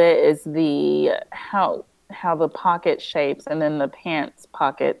little bit is how the pocket shapes and then the pants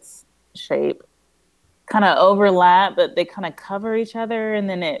pockets shape kind of overlap, but they kind of cover each other, and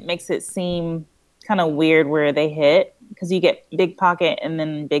then it makes it seem kind of weird where they hit, because you get big pocket and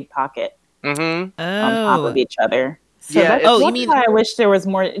then big pocket on top of each other. So yeah. that's why I wish there was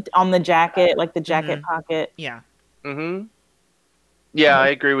more on the jacket, like the jacket pocket. Yeah. Mm-hmm. Yeah, I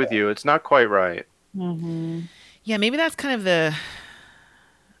agree with you. It's not quite right. Mm-hmm. Yeah, maybe that's kind of the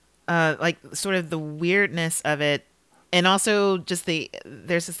like sort of the weirdness of it, and also just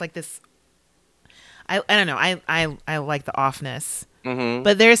there's just like this. I don't know. I like the offness,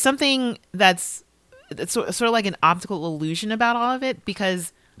 but there's something that's sort of like an optical illusion about all of it,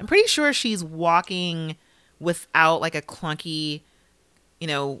 because I'm pretty sure she's walking without like a clunky,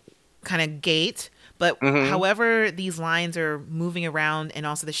 kind of gait. But however these lines are moving around, and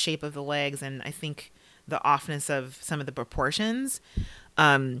also the shape of the legs, and I think the offness of some of the proportions,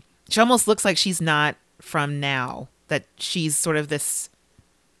 she almost looks like she's not from now, that she's sort of this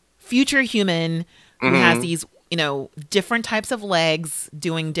future human who has these, different types of legs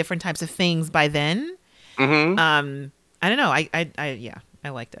doing different types of things by then. I don't know. I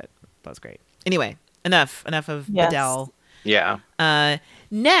liked it. That was great. Anyway, enough of Adele. Yeah.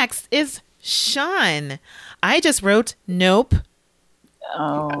 Next is Sean. I just wrote nope.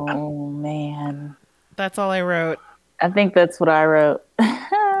 Oh man. That's all I wrote. I think that's what I wrote.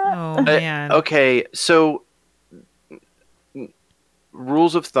 Oh man. Okay, so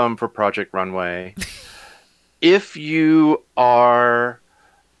rules of thumb for Project Runway. If you are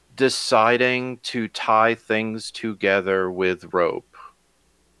deciding to tie things together with rope,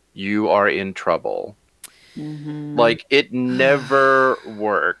 you are in trouble. Like, it never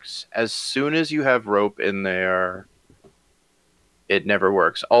works. As soon as you have rope in there, it never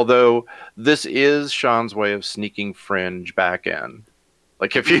works. Although this is Sean's way of sneaking fringe back in.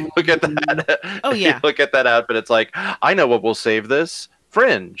 Like, if you look at that, you look at that outfit, it's like, I know what will save this: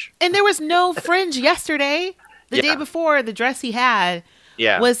 fringe. And there was no fringe yesterday. The day before, the dress he had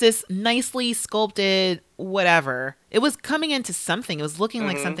was this nicely sculpted whatever. It was coming into something. It was looking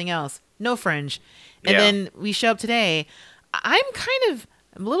like something else. No fringe. And then we show up today. I'm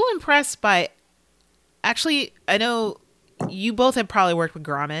a little impressed by, actually, I know you both have probably worked with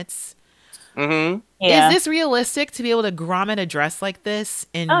grommets. Yeah. Is this realistic to be able to grommet a dress like this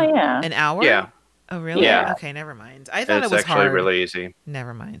in an hour? Yeah. Oh, really? Yeah. Okay, never mind. I thought It's it was actually hard. really easy.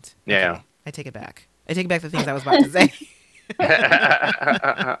 Never mind. Yeah. Okay, I take it back. I take back the things I was about to say.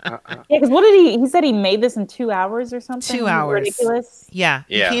 Yeah, because what did he said he made this in 2 hours or something? 2 hours. Ridiculous. Yeah.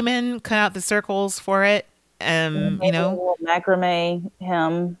 He came in, cut out the circles for it. A little macrame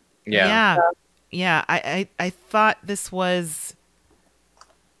hem. Yeah. Yeah. I thought this was,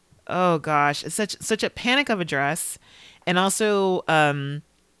 oh gosh, it's such a panic of a dress. And also, I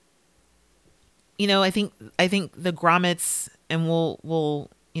think the grommets, and we'll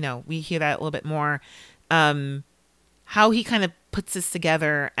we hear that a little bit more, how he kind of puts this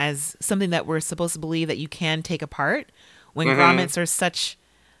together as something that we're supposed to believe that you can take apart, when grommets are such,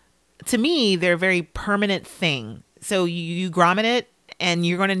 to me, they're a very permanent thing. So you grommet it, and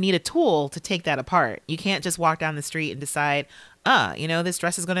you're going to need a tool to take that apart. You can't just walk down the street and decide, this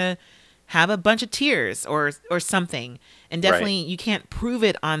dress is going to have a bunch of tears or something. And definitely you can't prove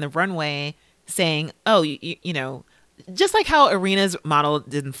it on the runway saying, just like how Arena's model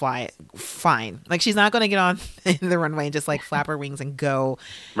didn't fly fine. Like, she's not going to get on the runway and just like flap her wings and go.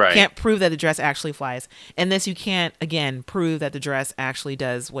 Right. Can't prove that the dress actually flies. And this, you can't, again, prove that the dress actually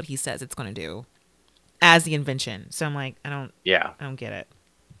does what he says it's going to do as the invention. So I'm like, I don't get it.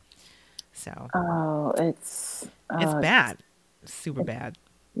 So. It's bad. Super bad.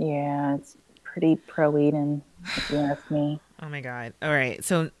 Yeah, it's pretty pro-Eden, if you ask me. Oh my God. All right.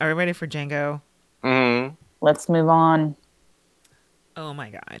 So are we ready for Django? Let's move on. Oh my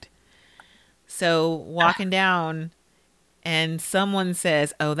God. So walking down, and someone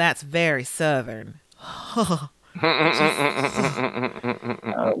says, "Oh, that's very Southern." Oh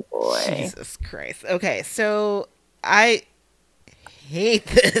boy. Jesus Christ. Okay, so I hate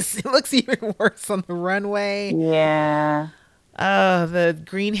this. It looks even worse on the runway. Yeah. The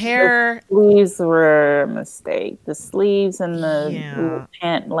green hair. The sleeves were a mistake. The sleeves and the Yeah.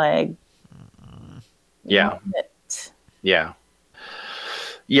 pant leg. Yeah. What? Yeah.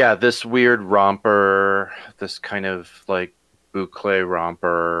 Yeah, this weird romper, this kind of like boucle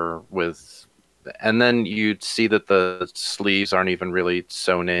romper with, and then you'd see that the sleeves aren't even really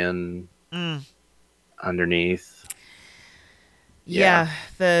sewn in underneath. Yeah,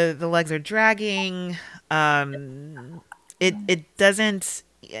 the legs are dragging. It doesn't.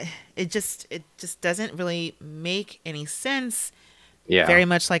 It just doesn't really make any sense. Yeah. Very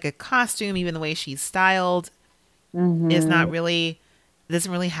much like a costume, even the way she's styled is not really,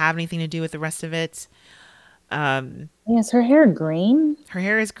 doesn't really have anything to do with the rest of it. Is her hair green? Her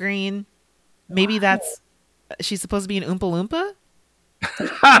hair is green. Maybe that's, she's supposed to be an Oompa Loompa.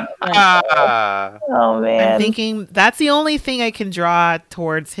 Oh man! I'm thinking that's the only thing I can draw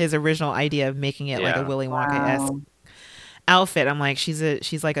towards his original idea of making it like a Willy Wonka-esque outfit. I'm like, she's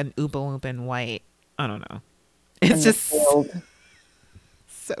like an Oompa Loompa in white. I don't know. It's just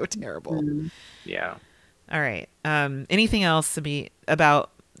so terrible. Yeah. All right. Anything else to be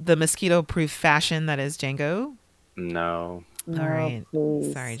about the mosquito-proof fashion that is Django? No. All right.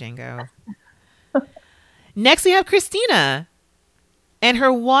 Please. Sorry, Django. Next, we have Christina and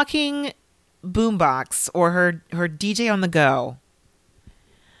her walking boombox, or her DJ on the go.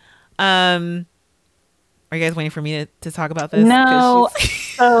 Are you guys waiting for me to talk about this? No.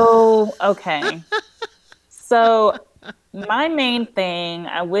 So okay. So my main thing,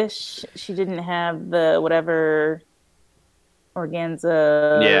 I wish she didn't have the whatever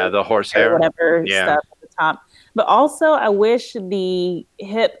organza. Yeah, the horsehair. Whatever stuff at the top. But also, I wish the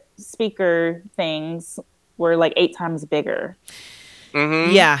hip speaker things were like 8 times bigger.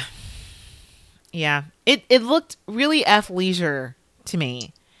 Mm-hmm. Yeah. Yeah. It looked really athleisure to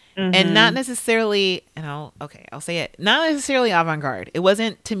me. And not necessarily, I'll say it, not necessarily avant-garde. It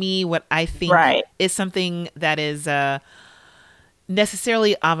wasn't, to me, what I think is something that is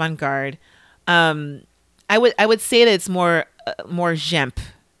necessarily avant-garde. I would say that it's more Gemp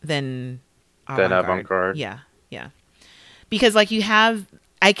than avant-garde. Yeah. Because like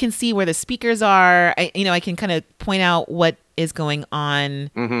I can see where the speakers are. I can kind of point out what is going on,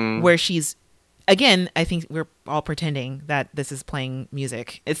 where she's, again, I think we're all pretending that this is playing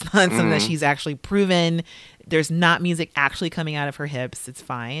music. It's not something that she's actually proven. There's not music actually coming out of her hips. It's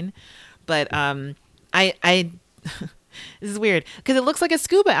fine. But I this is weird because it looks like a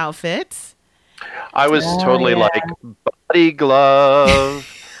scuba outfit. I was totally like body glove,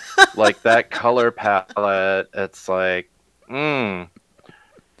 like that color palette. It's like,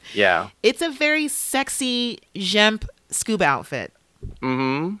 yeah. It's a very sexy Gemp scuba outfit.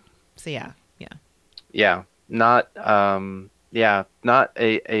 Mm-hmm. So yeah. Yeah, not not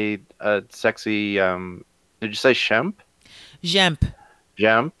a sexy. Did you say Shemp? Gemp.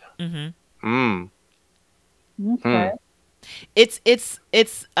 Mm-hmm. Okay. It's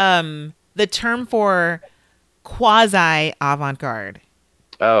the term for quasi avant-garde.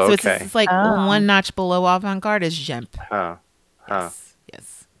 Oh, so okay. it's like one notch below avant-garde is Gemp. Huh.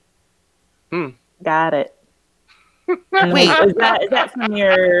 Yes. Got it. Wait, is that from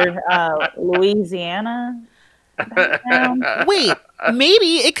your Louisiana background? Wait,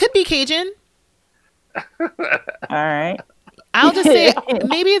 maybe it could be Cajun. All right. I'll just say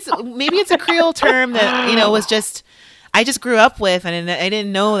maybe it's a Creole term that was just I just grew up with, and I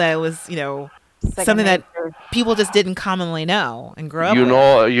didn't know that it was something that people just didn't commonly know and grow up with.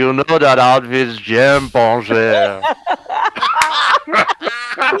 You know that outfit's Gem Bonjour.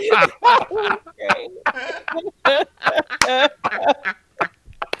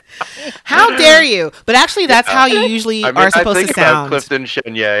 How dare you? But actually, that's how you usually are supposed to sound. Clifton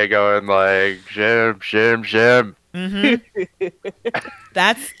Chenier going like Gem. Mm-hmm.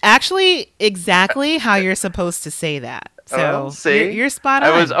 That's actually exactly how you're supposed to say that. So you're spot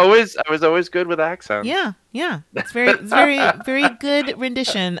on. I was always good with accents. Yeah. It's very good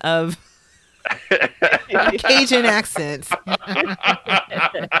rendition of Cajun accent.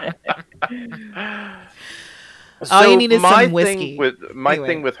 All you need is some whiskey. My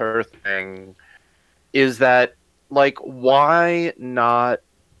thing with her thing is that, like, why not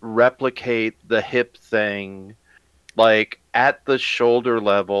replicate the hip thing, like, at the shoulder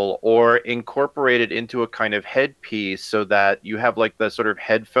level, or incorporate it into a kind of headpiece so that you have, like, the sort of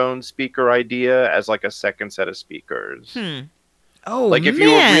headphone speaker idea as, like, a second set of speakers. Oh, like, if you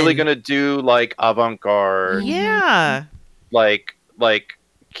were really gonna do, like, avant-garde, like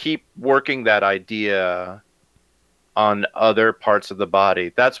keep working that idea on other parts of the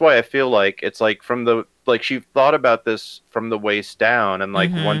body. That's why I feel like it's like she thought about this from the waist down, and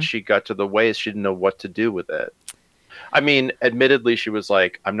like once she got to the waist, she didn't know what to do with it. I mean, admittedly, she was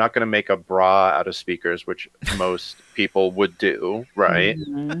like, I'm not going to make a bra out of speakers, which most people would do, right?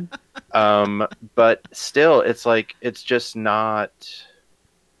 But still, it's like, it's just not.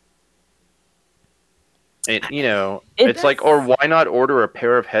 It's like, or why not order a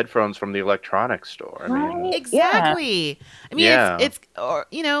pair of headphones from the electronics store? I mean, exactly. I mean, it's or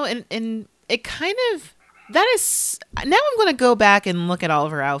and it kind of that is. Now I'm going to go back and look at all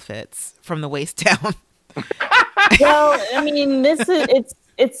of her outfits from the waist down. Well, I mean, it's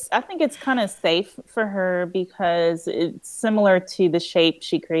I think it's kind of safe for her because it's similar to the shape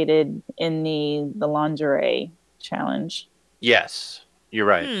she created in the lingerie challenge. Yes, you're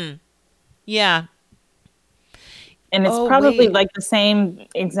right. Yeah. And it's probably like the same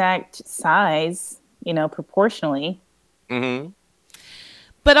exact size, proportionally. Mm-hmm.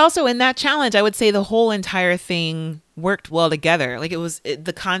 But also in that challenge, I would say the whole entire thing worked well together. Like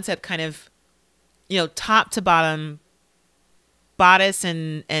the concept kind of, top to bottom, bodice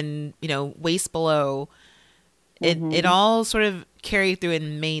and waist below, it all sort of carried through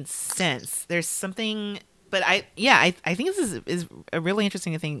and made sense. There's something, but I think this is a really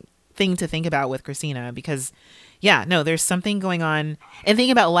interesting thing to think about with Christina because, there's something going on. And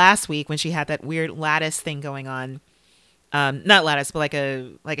thinking about last week when she had that weird lattice thing going on, not lattice, but like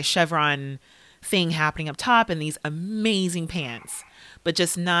a chevron thing happening up top and these amazing pants, but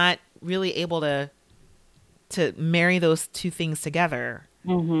just not really able to marry those two things together.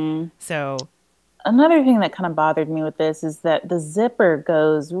 So another thing that kind of bothered me with this is that the zipper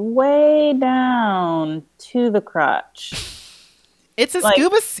goes way down to the crotch. It's a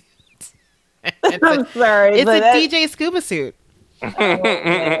scuba suit. I'm sorry. It's a DJ scuba suit. But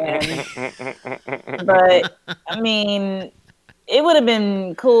I mean, it would have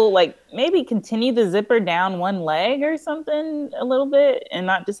been cool, like maybe continue the zipper down one leg or something a little bit and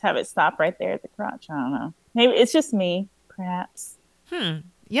not just have it stop right there at the crotch. I don't know. Maybe it's just me, perhaps.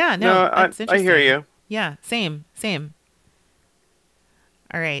 Yeah, no, that's I hear you. Yeah, same.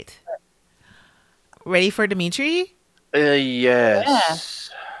 All right. Ready for Dimitri? Yes. Yeah.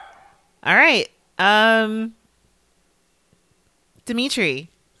 All right. Dimitri.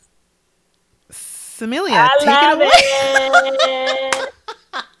 Samilia, take it away.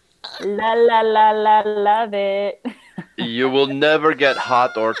 La, love it. You will never get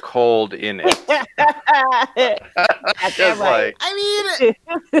hot or cold in it. Just like, I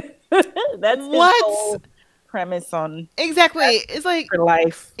mean, that's what whole premise on exactly. It's like for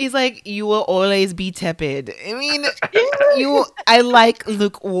life. It's like you will always be tepid. I mean, I like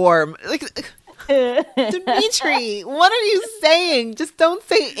lukewarm. Like Dimitri, what are you saying? Just don't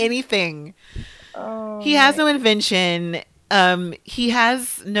say anything. He has no invention. He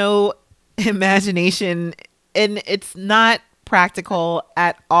has no imagination, and it's not practical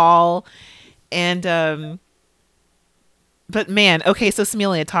at all. And but man, okay, so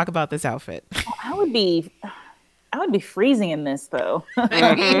Samilia, talk about this outfit. I would be freezing in this though.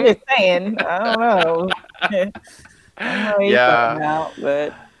 I'm just saying. I don't know. Out,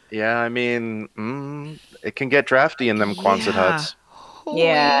 but yeah, I mean, it can get drafty in them Quonset huts.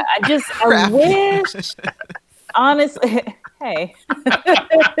 Yeah, I wish, honestly, hey.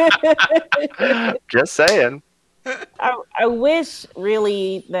 Just saying. I wish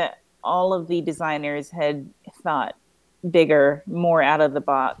really that all of the designers had thought bigger, more out of the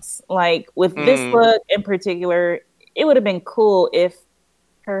box. Like with this look in particular, it would have been cool if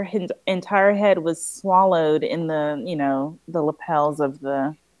her entire head was swallowed in the, the lapels of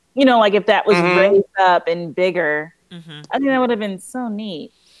the, like if that was raised up and bigger. I think that would have been so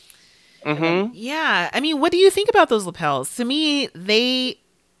neat. Yeah. I mean, what do you think about those lapels? To me,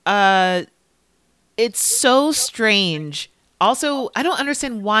 it's so strange. Also, I don't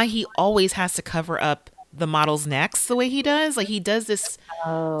understand why he always has to cover up the model's necks the way he does. Like he does this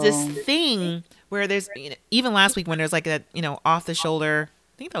thing where there's, even last week when there's like a, off the shoulder,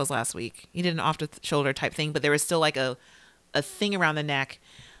 I think that was last week. He did an off the shoulder type thing, but there was still like a thing around the neck.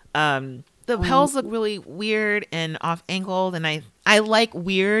 The lapels look really weird and off angled, and I like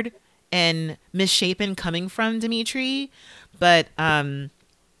weird and misshapen coming from Dimitri, but in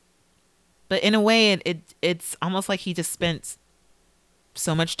a way it's almost like he just spent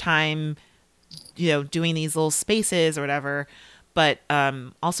so much time, doing these little spaces or whatever, but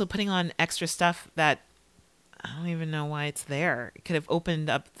also putting on extra stuff that I don't even know why it's there. It could have opened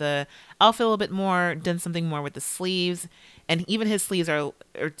up the outfit a little bit more, done something more with the sleeves. And even his sleeves are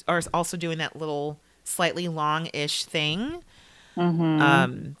also doing that little slightly long-ish thing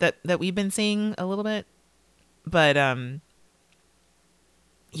that we've been seeing a little bit. But,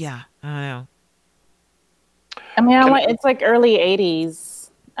 yeah, I don't know. I mean, it's like early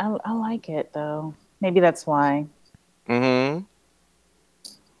 80s. I like it, though. Maybe that's why. Mm-hmm.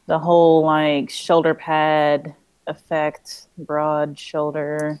 The whole like shoulder pad effect, broad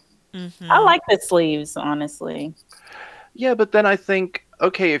shoulder. I like the sleeves, honestly. Yeah, but then I think,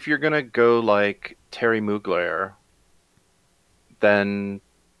 okay, if you're gonna go like Terry Mugler, then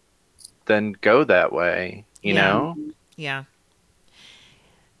go that way, you Yeah. know? Yeah.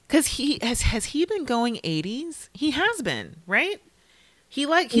 Because has he been going 80s? He has been, right?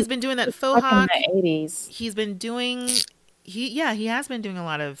 He's been doing that faux Like in hawk. the 80s. He's been doing he has been doing a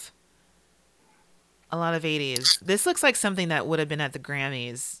lot of 80s. This looks like something that would have been at the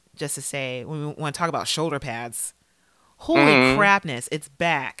Grammys, just to say, when we want to talk about shoulder pads. Holy crapness, it's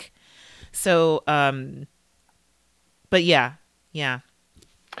back. So but yeah.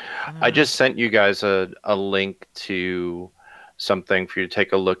 I just sent you guys a link to something for you to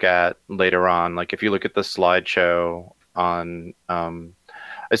take a look at later on. Like if you look at the slideshow on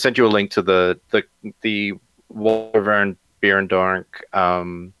I sent you a link to the Wolverine Beerendork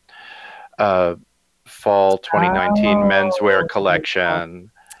fall 2019 menswear collection.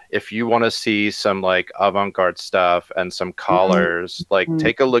 If you want to see some like avant-garde stuff and some collars, like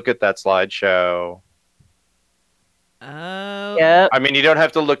take a look at that slideshow. Oh. Yep. I mean, you don't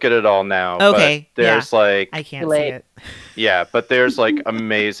have to look at it all now. Okay. But there's like I can't see it. Yeah, but there's like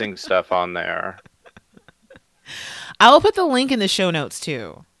amazing stuff on there. I will put the link in the show notes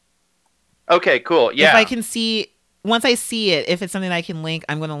too. Okay, cool. Yeah. If I can see, once I see it, if it's something I can link,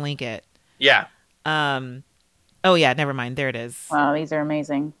 I'm going to link it. Yeah. Oh yeah, never mind. There it is. Wow, these are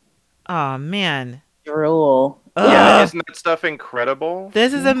amazing. Oh man. Drool. Yeah, isn't that stuff incredible?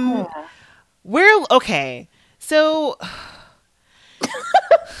 This is we're okay. So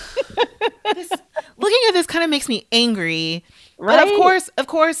looking at this kind of makes me angry. Right? But of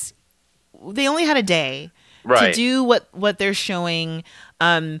course, they only had a day to Right. do what they're showing.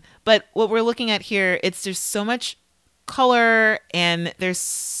 But what we're looking at here, there's so much color, and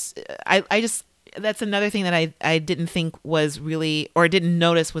I just, that's another thing that I didn't think was really, or didn't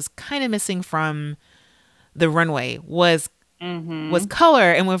notice was kind of missing from the runway was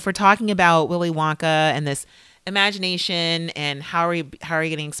color. And if we're talking about Willy Wonka and this imagination and how are you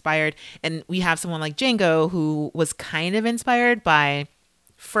getting inspired, and we have someone like Django who was kind of inspired by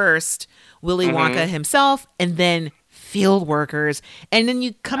first Willy Wonka himself and then field workers, and then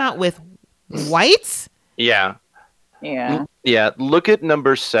you come out with whites. Yeah. Yeah. Yeah. Look at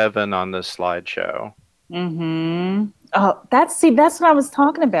number 7 on the slideshow. Oh, that's what I was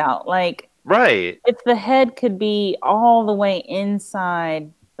talking about. Like, Right. if the head could be all the way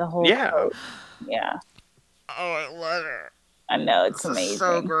inside the whole Yeah. coat. Yeah. Oh, I love it. I know, it's amazing.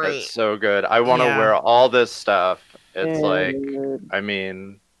 So great. It's so good. I want to Yeah. wear all this stuff. It's like, Dude. I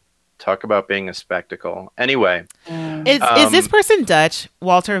mean, talk about being a spectacle. Anyway. Is this person Dutch?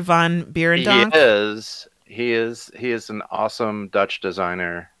 Walter van Beerendonk? He is an awesome Dutch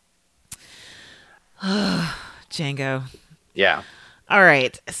designer. Django. Yeah. All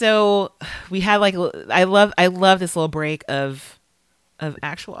right. So we had like, I love this little break of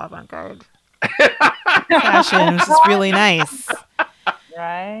actual avant-garde fashion, which is really nice.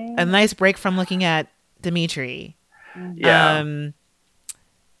 Right? A nice break from looking at Dimitri. Yeah.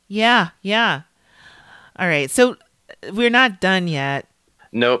 Yeah. All right. So we're not done yet.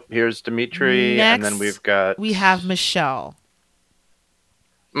 Nope. Here's Dimitri, and then we have Michelle.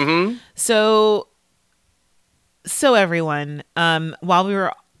 Mm-hmm. So everyone, while we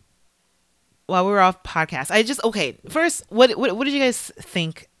were off podcast, first, what did you guys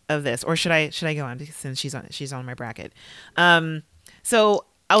think of this, or should I go on, since she's on my bracket? So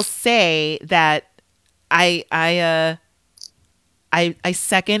I'll say that I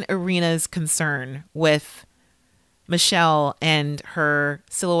second Irina's concern with Michelle and her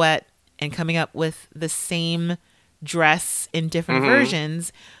silhouette and coming up with the same dress in different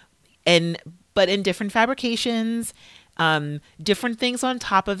versions, but in different fabrications, different things on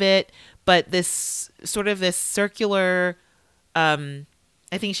top of it, but this sort of this circular, I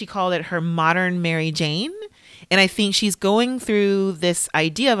think she called it her modern Mary Jane. And I think she's going through this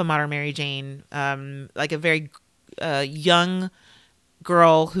idea of a modern Mary Jane, like a very young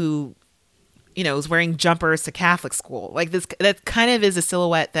girl who, is wearing jumpers to Catholic school. Like this, that kind of is a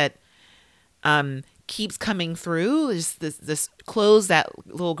silhouette that keeps coming through. Just this clothes that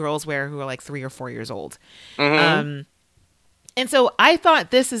little girls wear who are like 3 or 4 years old. And so I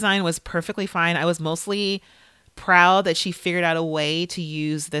thought this design was perfectly fine. I was mostly proud that she figured out a way to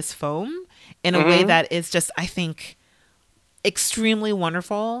use this foam in a way that is just, I think, extremely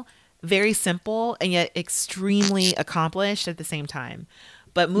wonderful, very simple, and yet extremely accomplished at the same time.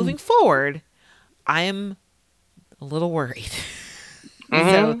 But moving forward, I am a little worried.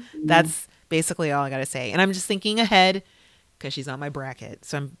 So that's basically all I gotta say. And I'm just thinking ahead because she's on my bracket,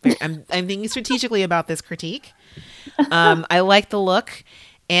 so I'm thinking strategically about this critique. I like the look,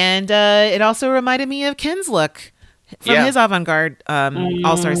 and it also reminded me of Ken's look from his Avant-Garde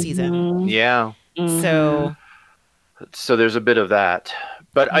All-Star season. Yeah. So there's a bit of that,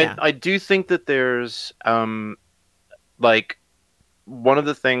 but Yeah. I do think that there's like one of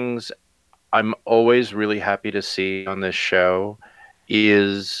the things I'm always really happy to see on this show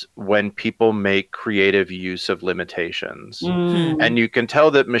is when people make creative use of limitations. And you can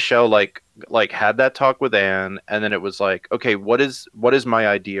tell that Michelle like had that talk with Anne, and then it was like, okay, what is my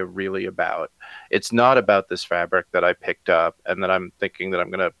idea really about? It's not about this fabric that I picked up and that I'm thinking that I'm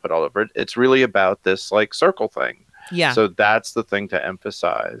going to put all over it. It's really about this like circle thing. Yeah. So that's the thing to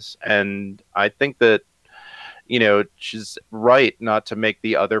emphasize. And I think that, you know, she's right not to make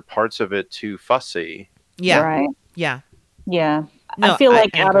the other parts of it too fussy. Yeah. Right. Yeah. Yeah. No, I feel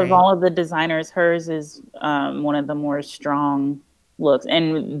like I out of agree. all of the designers, hers is one of the more strong looks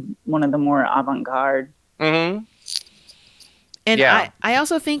and one of the more avant-garde. Mm-hmm. And Yeah. I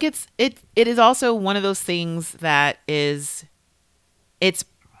also think it is also one of those things that it's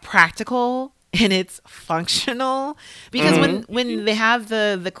practical and it's functional, because when they have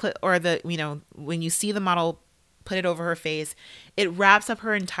the clip or the, you know, when you see the model put it over her face, it wraps up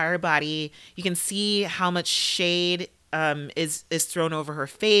her entire body. You can see how much shade is thrown over her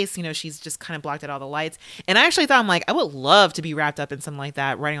face. You know, she's just kind of blocked out all the lights. And I actually thought, I'm like, I would love to be wrapped up in something like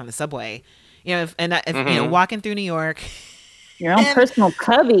that riding on the subway. You know, if you know, walking through New York. Your own personal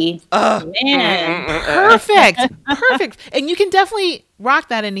cubby. Oh, man. Perfect. And you can definitely rock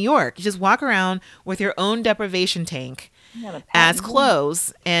that in New York. You just walk around with your own deprivation tank as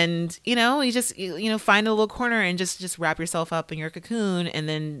clothes, and you know, you know, find a little corner and just wrap yourself up in your cocoon, and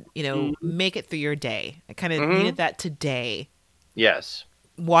then, you know, make it through your day. I kind of needed that today. Yes.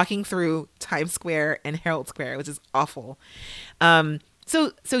 Walking through Times Square and Herald Square, which is awful.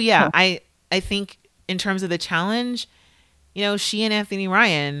 So yeah, I think in terms of the challenge, you know, she and Anthony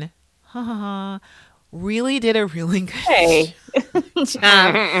Ryan really did a really good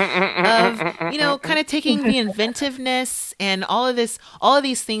job of, you know, kind of taking the inventiveness and all of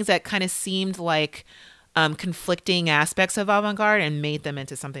these things that kind of seemed like conflicting aspects of avant-garde and made them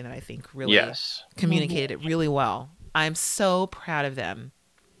into something that I think really communicated it really well. I'm so proud of them.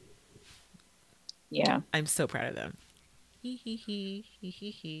 Yeah. I'm so proud of them.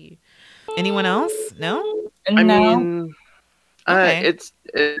 Anyone else? No? I mean, Okay.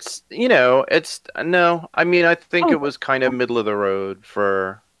 it's you know, it's no. I mean, I think it was kind of middle of the road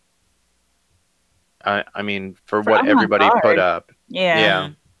for. I mean, for what everybody put up. Yeah.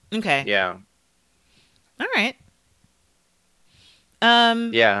 Okay. Yeah. All right.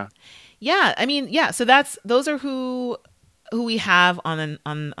 Yeah. Yeah. I mean, yeah. So those are who we have on the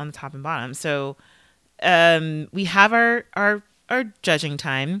top and bottom. So, we have our judging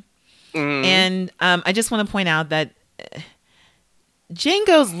time, and I just want to point out that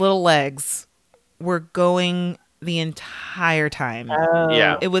Django's little legs were going the entire time.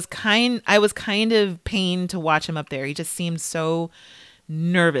 Yeah. I was kind of pained to watch him up there. He just seemed so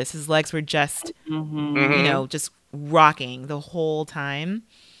nervous. His legs were just, you know, just rocking the whole time.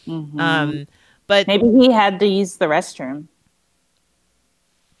 But maybe he had to use the restroom.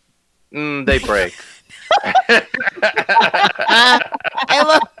 They break. I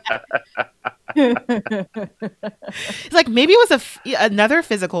love. It's like maybe it was another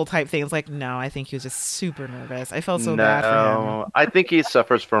physical type thing. It's like, no, I think he was just super nervous. I felt so bad for him. I think he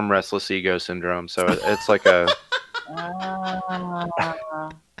suffers from restless ego syndrome. So it's like a.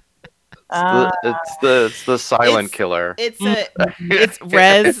 It's the silent killer. It's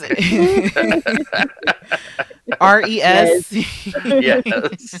Res. RES.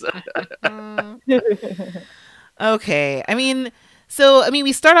 Yes. Okay. I mean,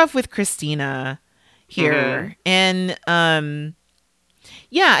 we start off with Christina here, and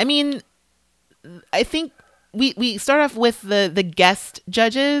yeah, I mean, I think we start off with the guest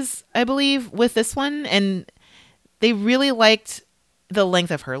judges, I believe, with this one, and they really liked the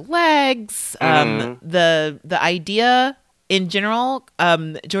length of her legs, the idea in general.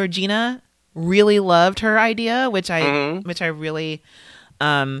 Georgina really loved her idea, which I really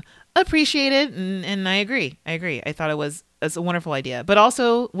appreciated, and I agree. I thought it's a wonderful idea, but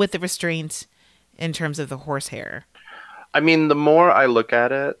also with the restraint in terms of the horsehair. I mean, the more I look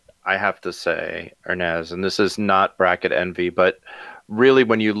at it, I have to say, Ernez, and this is not bracket envy, but really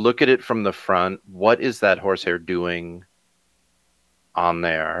when you look at it from the front, what is that horsehair doing on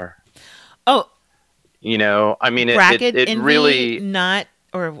there? Oh, you know, I mean, bracket it envy, really not,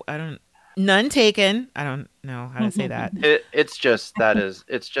 or I don't. None taken. I don't know how to say that. It's just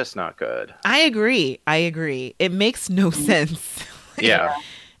not good. I agree. It makes no sense. Yeah.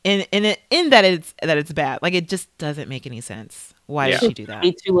 in that it's bad. Like, it just doesn't make any sense. Why did she do that?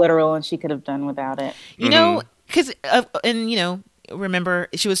 Be too literal, and she could have done without it. You know, because remember,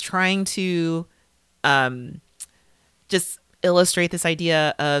 she was trying to just illustrate this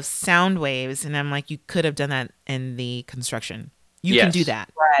idea of sound waves, and I'm like, you could have done that in the construction. You can do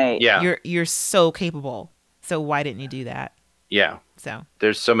that. Right. Yeah. You're so capable. So why didn't you do that? Yeah. So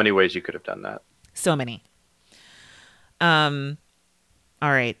there's so many ways you could have done that. So many. All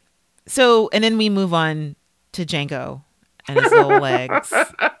right. So, and then we move on to Django and his little legs.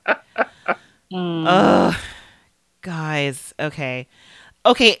 Ugh. Guys. Okay.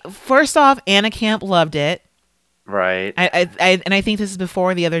 First off, Anna Camp loved it. Right. I think this is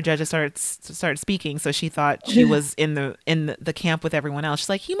before the other judges started speaking, so she thought she was in the camp with everyone else. She's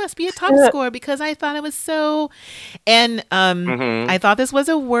like, he must be a top scorer because I thought it was so, and I thought this was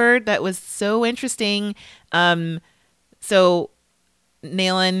a word that was so interesting. So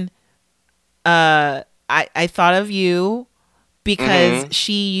Nayland, I thought of you because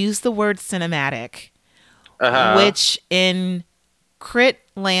she used the word cinematic, which in Crit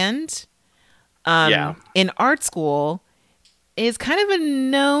Land, in art school is kind of a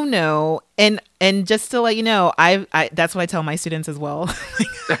no-no, and just to let you know, I that's what I tell my students as well.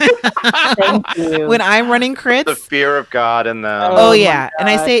 Thank you. When I'm running crits, the fear of God in them. Oh yeah, and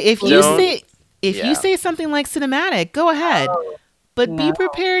I say if you say something like cinematic, go ahead, but be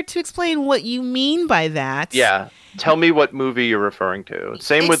prepared to explain what you mean by that. Yeah. Tell me what movie you're referring to.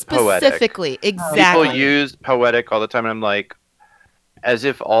 Same with poetic. Specifically, exactly. People use poetic all the time, and I'm like, as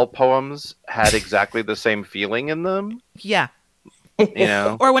if all poems had exactly the same feeling in them. Yeah. You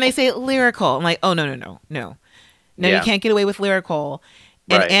know? Or when I say lyrical, I'm like, oh, no. No, you can't get away with lyrical.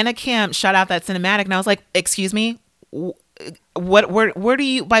 And Anna Camp shot out that cinematic, and I was like, excuse me? What do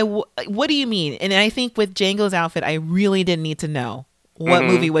you mean? And I think with Django's outfit, I really didn't need to know what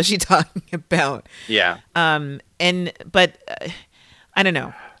movie was she talking about. Yeah. But I don't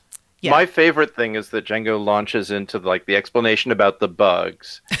know. Yeah. My favorite thing is that Django launches into like the explanation about the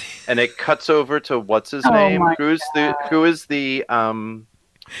bugs, and it cuts over to what's his name? Who is the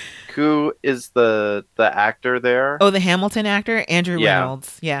actor there? Oh, the Hamilton actor, Andrew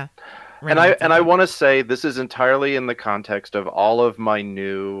Reynolds. Yeah. Reynolds, and I want to say this is entirely in the context of all of my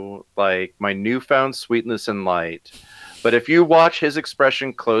newfound sweetness and light. But if you watch his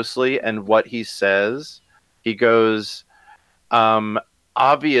expression closely and what he says, he goes,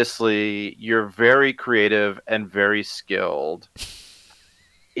 obviously, you're very creative and very skilled.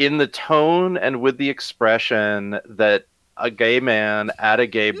 In the tone and with the expression that a gay man at a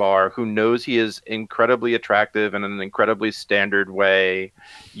gay bar who knows he is incredibly attractive in an incredibly standard way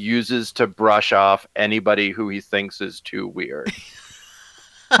uses to brush off anybody who he thinks is too weird.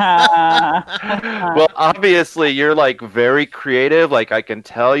 Well, obviously, you're like very creative. Like, I can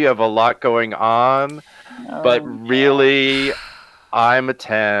tell you have a lot going on, but really... I'm a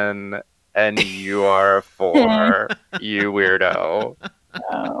 10 and you are a 4, you weirdo.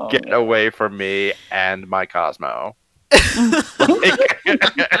 Get away from me and my Cosmo. It's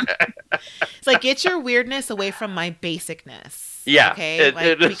like, get your weirdness away from my basicness. Yeah. Okay?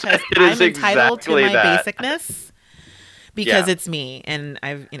 Because I'm entitled to my basicness because it's me. And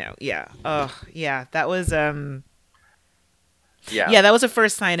I've, Oh, yeah. That was, Yeah, that was a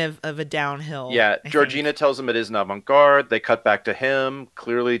first sign of a downhill. Yeah, Georgina tells him it is an avant-garde. They cut back to him.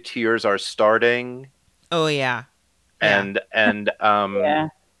 Clearly, tears are starting. Oh yeah, and then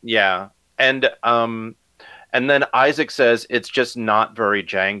Isaac says it's just not very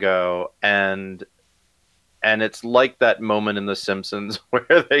Django, and it's like that moment in The Simpsons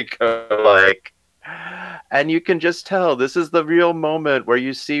where they go like, and you can just tell this is the real moment where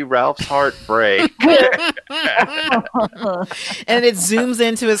you see Ralph's heart break. And it zooms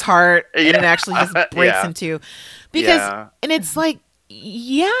into his heart and it actually just breaks in two. Because, and it's like,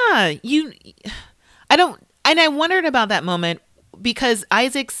 I wondered about that moment because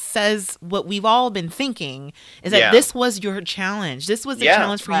Isaac says what we've all been thinking is that this was your challenge. This was the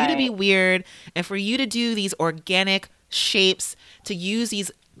challenge for you to be weird and for you to do these organic shapes, to use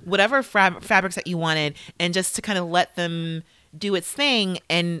these whatever fabrics that you wanted and just to kind of let them do its thing.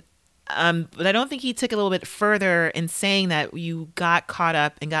 And but I don't think he took it a little bit further in saying that you got caught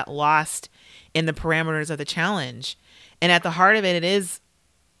up and got lost in the parameters of the challenge. And at the heart of it, it is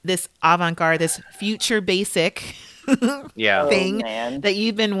this avant-garde, this future basic thing that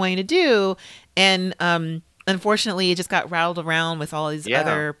you've been wanting to do. And unfortunately, it just got rattled around with all these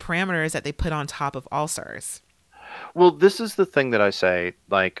other parameters that they put on top of All Stars. Well, this is the thing that I say,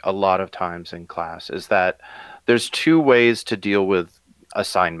 like a lot of times in class, is that there's two ways to deal with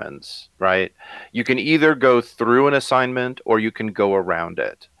assignments, right? You can either go through an assignment or you can go around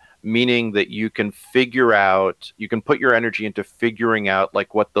it, meaning that you can figure out, you can put your energy into figuring out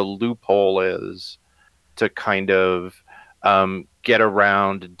like what the loophole is to kind of get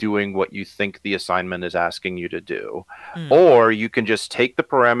around doing what you think the assignment is asking you to do. Or you can just take the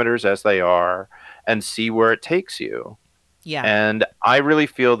parameters as they are and see where it takes you. Yeah. And I really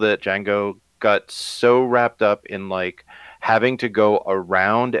feel that Django got so wrapped up in like having to go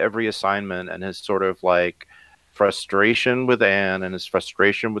around every assignment and his sort of like frustration with Anne and his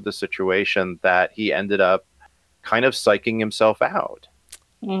frustration with the situation that he ended up kind of psyching himself out.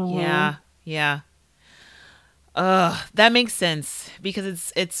 Yeah. Yeah. That makes sense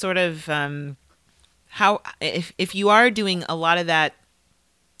because it's sort of how if you are doing a lot of that,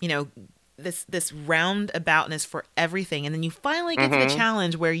 you know, this roundaboutness for everything, and then you finally get to the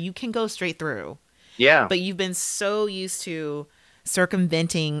challenge where you can go straight through. Yeah. But you've been so used to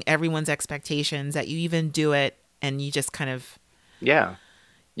circumventing everyone's expectations that you even do it and you just kind of Yeah.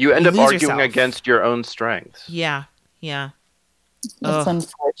 You end up lose arguing yourself. against your own strengths. Yeah. Yeah. It's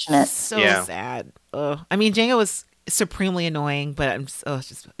unfortunate. So sad. I mean, Django was supremely annoying, but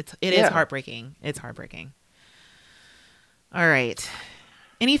it is heartbreaking. It's heartbreaking. All right.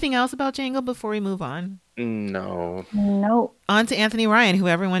 Anything else about Django before we move on? No. Nope. On to Anthony Ryan, who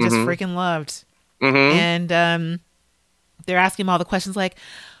everyone just freaking loved. And they're asking him all the questions like,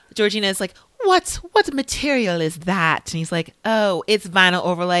 Georgina's like, what material is that? And he's like, oh, it's vinyl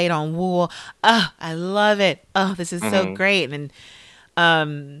overlaid on wool. Oh, I love it. Oh, this is so great. And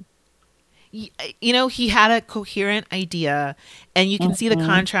you know, he had a coherent idea, and you can see the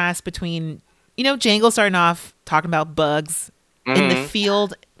contrast between, you know, Django starting off talking about bugs in the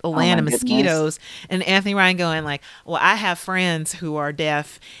field, a land of mosquitoes, and Anthony Ryan going like, well, I have friends who are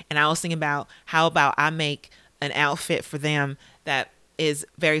deaf, and I was thinking about how about I make an outfit for them that is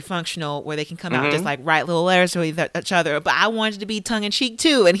very functional, where they can come out and just like write little letters to each other, but I wanted to be tongue in cheek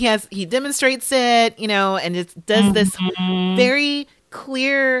too. And he demonstrates it, you know, and it does this very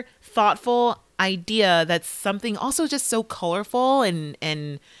clear, thoughtful idea that's something also just so colorful and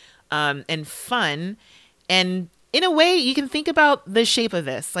fun. And in a way, you can think about the shape of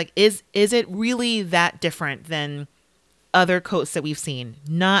this. Like, is it really that different than other coats that we've seen?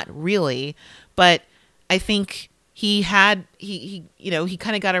 Not really, but I think he kind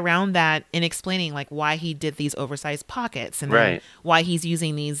of got around that in explaining like why he did these oversized pockets and then why he's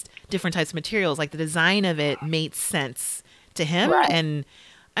using these different types of materials. Like the design of it made sense to him, and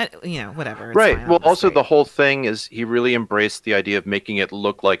you know, whatever. Right. Well, also the whole thing is he really embraced the idea of making it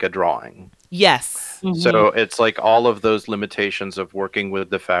look like a drawing. Yes. So it's like all of those limitations of working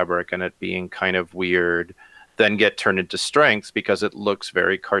with the fabric and it being kind of weird then get turned into strengths because it looks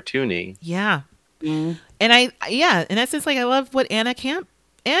very cartoony. Yeah. And in essence, like I love what Anna Camp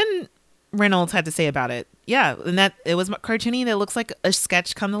and Reynolds had to say about it. Yeah, and that it was cartoony. That looks like a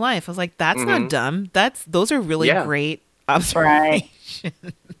sketch come to life. I was like, that's not dumb. Those are really great observations.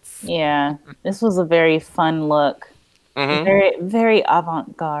 Yeah, this was a very fun look. Very, very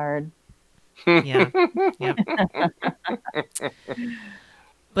avant-garde. Yeah.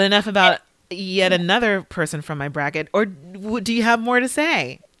 But enough about yet another person from my bracket. Or do you have more to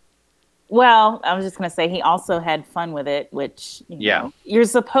say? Well, I was just going to say he also had fun with it, which you know, you're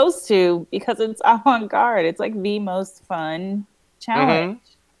supposed to because it's avant-garde. It's like the most fun challenge.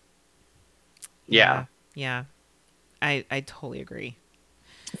 Yeah. I totally agree.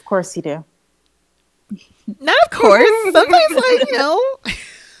 Of course you do. Not of course. Sometimes like, you know.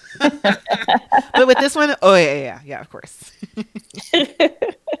 But with this one, of course.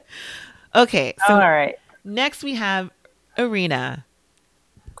 Okay, so all right. Next we have Irina,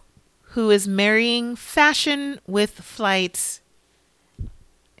 who is marrying fashion with flight.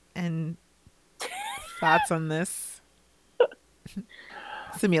 And thoughts on this?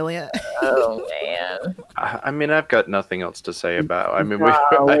 Samelia. Oh man. I mean, I've got nothing else to say about. I mean,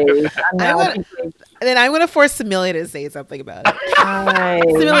 I'm gonna force Samelia to say something about it.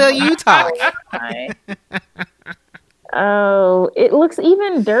 Samelia, you talk. Oh, it looks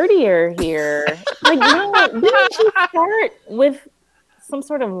even dirtier here. Like, no, didn't she start with some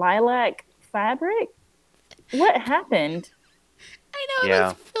sort of lilac fabric? What happened? I know, it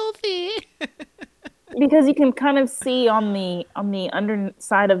was filthy. Because you can kind of see on the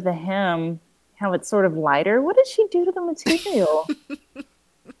underside of the hem how it's sort of lighter. What did she do to the material?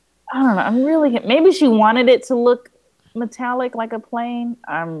 I don't know. I'm really maybe she wanted it to look metallic like a plane.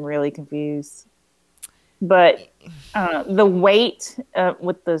 I'm really confused. But the weight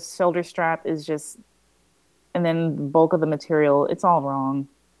with the shoulder strap is just and then the bulk of the material, it's all wrong.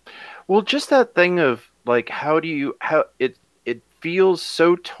 Well, just that thing of like, how it feels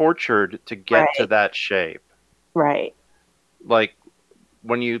so tortured to get to Right. that shape. Right. Like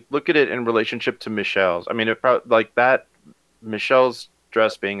when you look at it in relationship to Michelle's, I mean, it probably like that Michelle's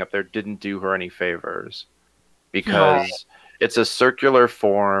dress being up there didn't do her any favors because it's a circular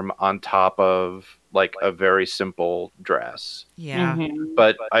form on top of like a very simple dress. Yeah. Mhm.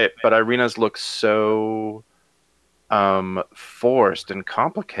 But Irina's looks so forced and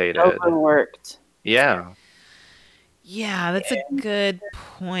complicated. Overworked. Yeah. Yeah, that's a good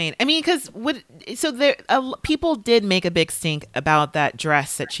point. I mean, because people did make a big stink about that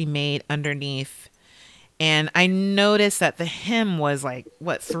dress that she made underneath, and I noticed that the hem was like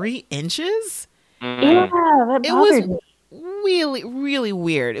what 3 inches. Yeah, that It was bothered me. really, really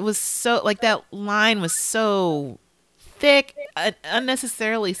weird. It was so like that line was so thick,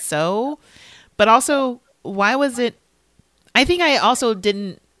 unnecessarily so, but also why was it? I think I also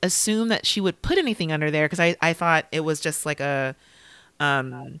didn't assume that she would put anything under there because I thought it was just like a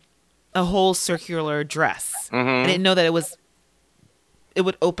whole circular dress. I didn't know that it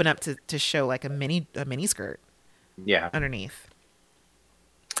would open up to show like a mini skirt Yeah. underneath.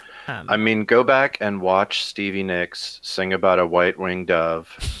 I mean, go back and watch Stevie Nicks sing about a white-winged dove.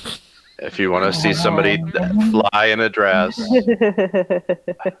 If you want to see somebody fly in a dress,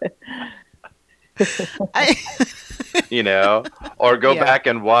 you know, or go Yeah. back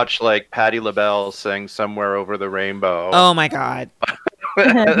and watch like Patti LaBelle sing "Somewhere Over the Rainbow." Oh my God.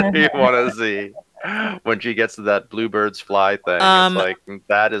 You want to see when she gets to that bluebirds fly thing. It's like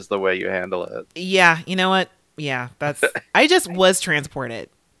that is the way you handle it. Yeah, you know what? Yeah, I just was transported.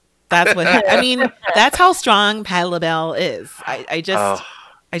 That's what I mean. That's how strong Patti LaBelle is. I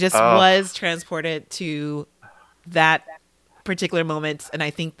just was transported to that particular moment, and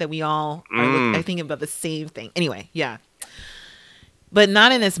I think that we all are thinking about the same thing. Anyway, yeah, but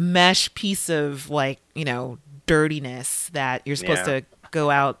not in this mesh piece of like dirtiness that you're supposed to go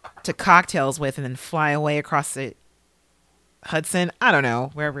out to cocktails with and then fly away across the Hudson. I don't know,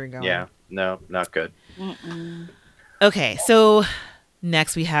 wherever you're going. Yeah, no, not good. Okay, so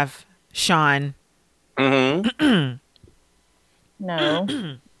next we have Sean. Mm-hmm. No.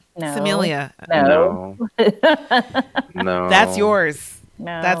 No. Samelia. No. No. That's yours.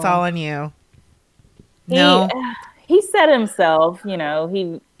 No. That's all on you. No. He said himself,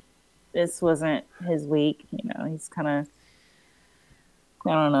 this wasn't his week. He's kind of,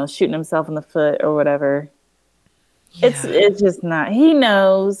 I don't know, shooting himself in the foot or whatever. Yeah. It's just not. He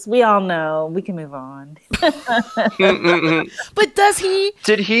knows. We all know. We can move on. But does he?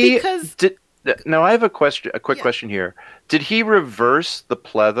 Did he? Because Now I have a question. A quick question here. Did he reverse the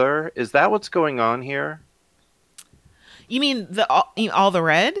pleather? Is that what's going on here? you mean all the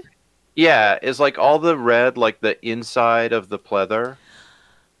red? Yeah, is like all the red like the inside of the pleather?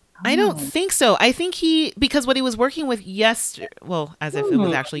 I don't think so. I think because what he was working with well, as if it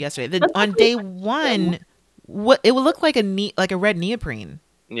was actually yesterday. On day one, it would look like a red neoprene.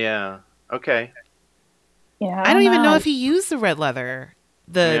 Yeah. Okay. Yeah. I don't even know if he used the red leather.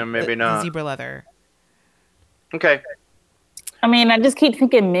 Maybe not. The zebra leather. Okay. I mean, I just keep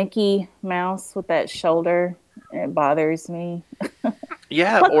thinking Mickey Mouse with that shoulder. It bothers me.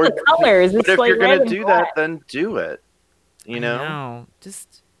 Yeah, Plus or the colors. But It's if like you're red gonna and do black. that, then do it. You know. No,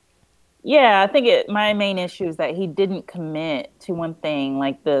 just Yeah, I think my main issue is that he didn't commit to one thing,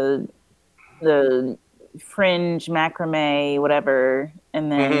 like the fringe macrame, whatever,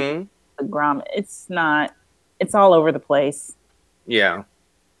 and then the grommet. It's not. It's all over the place. Yeah.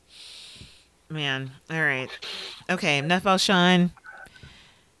 man. All right. Okay, enough about Sean.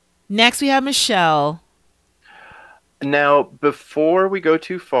 Next, we have Michelle. Now, before we go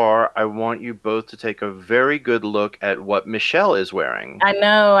too far, I want you both to take a very good look at what Michelle is wearing. I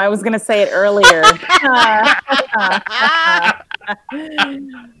know. I was going to say it earlier.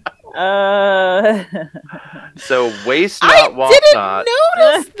 So waste not, want not. I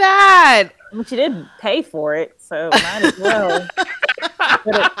didn't notice that. But you did pay for it, so might as well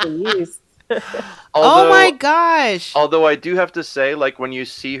put it to use. Oh my gosh. Although I do have to say, like, when you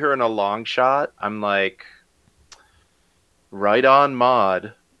see her in a long shot, I'm like, right on,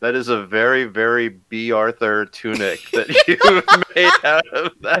 Maud. That is a very, very B. Arthur tunic that you've made out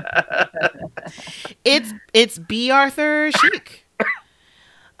of that. It's B. Arthur chic.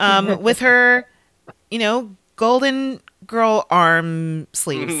 With her, golden girl arm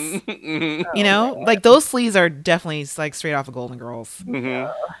sleeves. Like those sleeves are definitely like straight off of Golden Girls.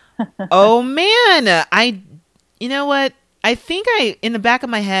 Mm-hmm. Oh man, you know what? I think in the back of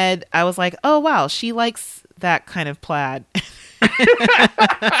my head, I was like, oh, wow, she likes that kind of plaid. But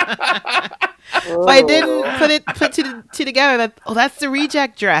I didn't put two together that, that's the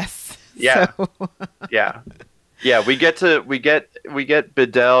reject dress. Yeah. So. Yeah, we get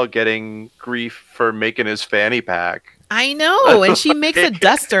Bedell getting grief for making his fanny pack. I know, and she makes a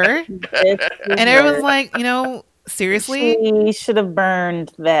duster. And everyone's like, seriously? She should have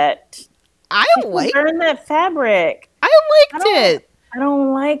burned that. Burn that fabric. I liked it. I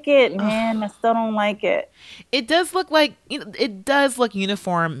don't like it, man. I still don't like it. It does look like it does look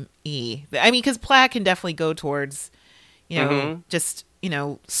uniform-y. I mean, because plaid can definitely go towards, just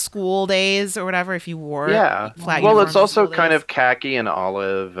school days or whatever. If you wore plaid. Well, it's also kind of khaki and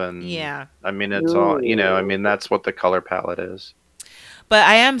olive, and I mean, it's all I mean, that's what the color palette is. But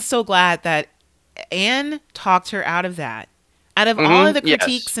I am so glad that Anne talked her out of that. Out of all of the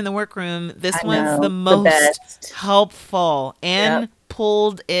critiques in the workroom, this one's the most helpful. Anne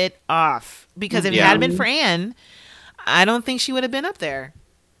pulled it off. Because if it hadn't been for Anne, I don't think she would have been up there.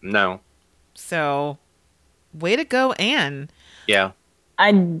 No. So, way to go, Anne. Yeah.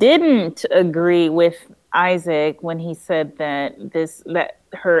 I didn't agree with Isaac when he said that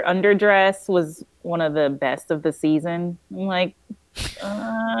her underdress was one of the best of the season. I'm like,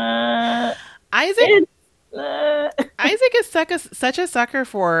 Isaac is such a sucker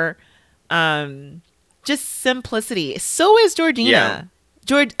for just simplicity. So is Georgina.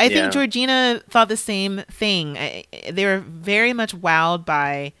 I think Georgina thought the same thing. They were very much wowed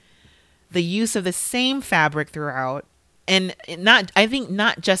by the use of the same fabric throughout. And I think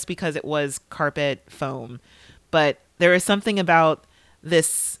not just because it was carpet foam, but there was something about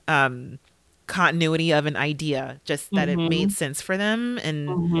this continuity of an idea, just that it made sense for them.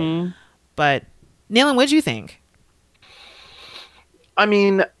 And but Nayland, what did you think? I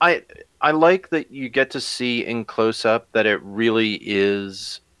mean, I like that you get to see in close up that it really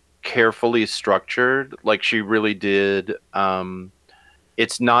is carefully structured, like she really did.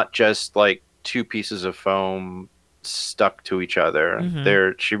 It's not just like two pieces of foam stuck to each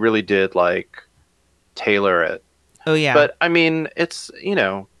other. She really did like tailor it. Oh yeah. But I mean, it's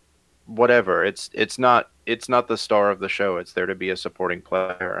whatever. It's not the star of the show. It's there to be a supporting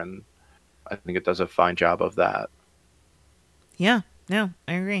player, and I think it does a fine job of that. Yeah. No,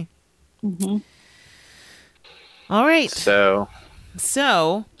 I agree. All right. So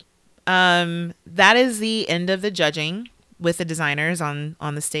that is the end of the judging with the designers on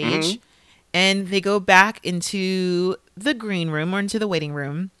the stage. And they go back into the green room or into the waiting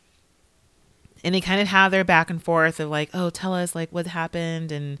room. And they kind of have their back and forth of like, oh, tell us like what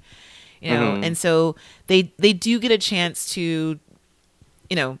happened. And, and so they do get a chance to,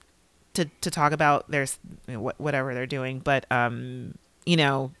 to talk about their, whatever they're doing. But,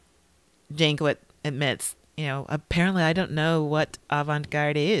 Janko admits, apparently I don't know what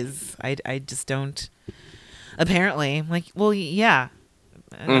avant-garde is. I just don't. Apparently. I'm like, well, yeah.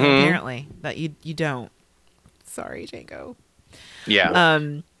 Apparently that you don't. Sorry, Janko. Yeah.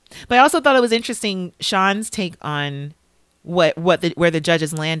 But I also thought it was interesting Sean's take on where the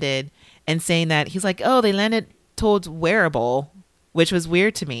judges landed, and saying that he's like, oh, they landed towards wearable, which was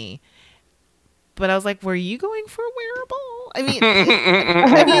weird to me. But I was like, were you going for wearable? I mean,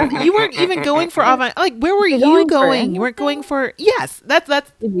 you weren't even going for avant. Like, where were you going? You weren't going for. Yes, that's.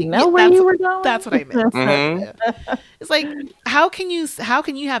 Did you know where you were going? That's what I meant. It's like, how can you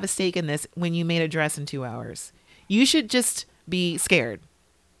have a stake in this when you made a dress in 2 hours? You should just be scared.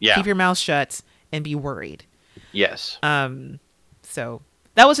 Yeah. Keep your mouth shut and be worried. Yes. So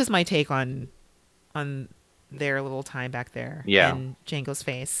that was just my take on their little time back there. Yeah. In Django's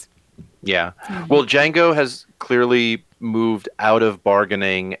face. Yeah. Well, Django has clearly moved out of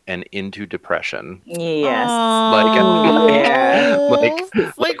bargaining and into depression. Yes.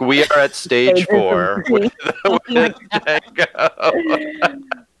 Like we are at stage 4 with Django.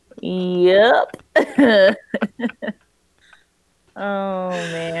 Yep. Oh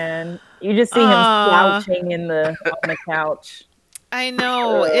man, you just see him slouching on the couch. I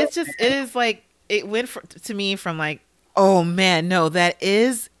know. It is like it went to me from like, oh man, no, that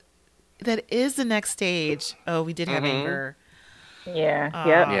is the next stage. Oh, we did have anger. Yeah.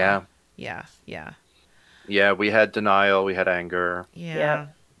 Yep. Yeah. Yeah, we had denial. We had anger. Yeah.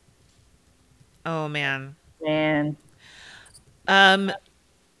 Yep. Oh man.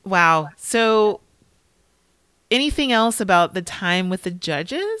 Wow. So, anything else about the time with the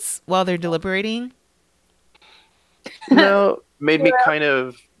judges while they're deliberating? No, made me kind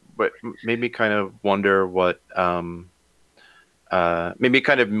of wonder what. Made me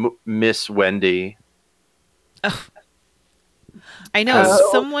kind of miss Wendy. Oh. I know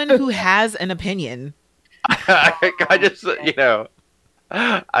someone who has an opinion. I just,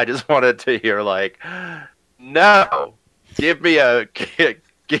 I just wanted to hear like, no, give me a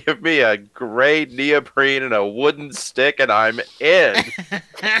gray neoprene and a wooden stick, and I'm in.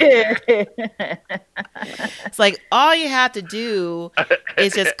 It's like all you have to do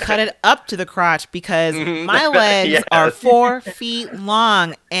is just cut it up to the crotch because my legs are 4 feet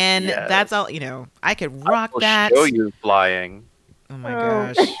long, and that's all. I could rock that. Show you flying. Oh my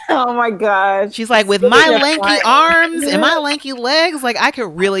gosh. Oh my gosh. She's like, with my lanky arms and my lanky legs, like I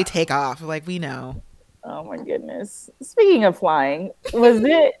could really take off. Like we know. Oh my goodness. Speaking of flying, was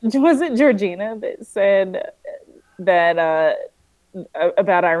it Georgina that said that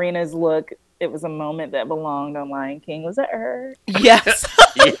about Irina's look? It was a moment that belonged on Lion King. Was that her? Yes.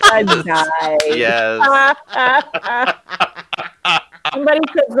 I died. Yes. Somebody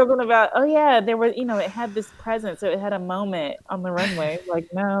said something about, oh yeah, there was, it had this presence, so it had a moment on the runway. Like,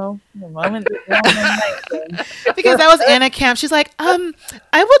 no, the moment. Because that was Anna Camp. She's like, I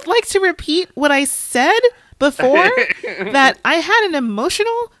would like to repeat what I said before, that I had an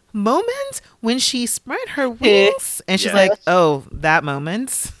emotional moment when she spread her wings, and she's like, oh, that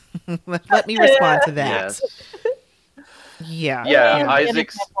moment. Let me respond to that. Yes. Yeah.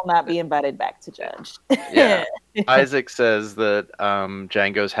 Isaac will not be invited back to judge. Yeah. Isaac says that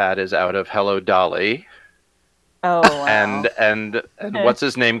Django's hat is out of Hello Dolly. Oh, wow. And what's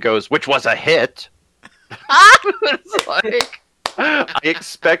his name goes, which was a hit. It's like I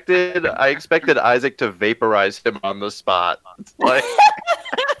expected Isaac to vaporize him on the spot. It's like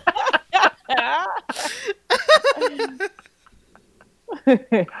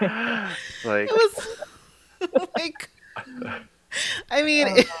like it was like, I mean,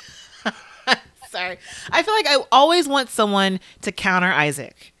 sorry. I feel like I always want someone to counter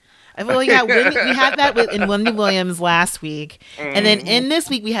Isaac. I feel like we had that in Wendy Williams last week, and then in this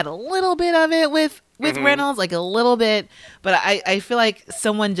week we had a little bit of it with Reynolds, like a little bit. But I feel like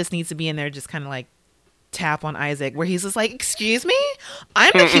someone just needs to be in there, just kind of like tap on Isaac, where he's just like, "Excuse me,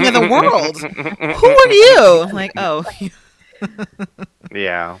 I'm the king of the world. Who are you?" I'm like, oh,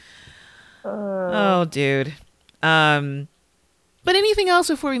 yeah. Oh, dude. But anything else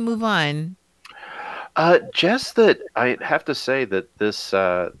before we move on? Just that I have to say that this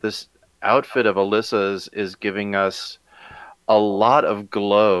outfit of Alyssa's is giving us a lot of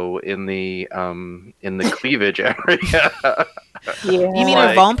glow in the cleavage area. Yeah. You mean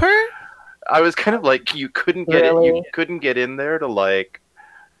her Vomper? I was kind of like, you couldn't get in there to like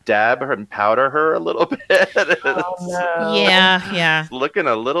dab her and powder her a little bit. Oh, no. Yeah. Looking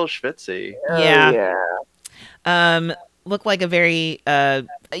a little schwitzy. Yeah. Look like a very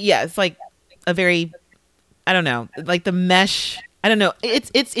it's like a very, I don't know, like the mesh. I don't know.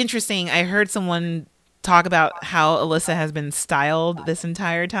 It's interesting. I heard someone talk about how Alyssa has been styled this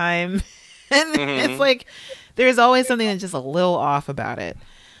entire time. And it's like there's always something that's just a little off about it.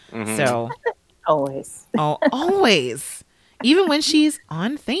 So always. Always. Even when she's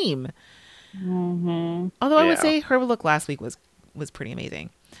on theme. Although I would say her look last week was pretty amazing.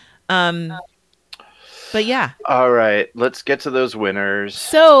 But yeah. All right, let's get to those winners.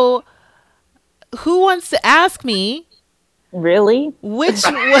 So, who wants to ask me? Really? Which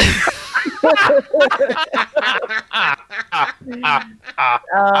was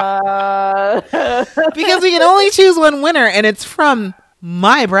because we can only choose one winner, and it's from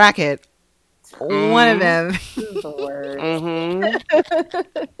my bracket. One of them.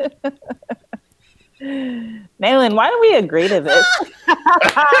 Malin, why don't we agree to this?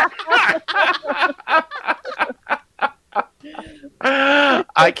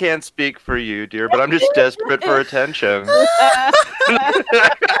 I can't speak for you, dear, but I'm just desperate for attention.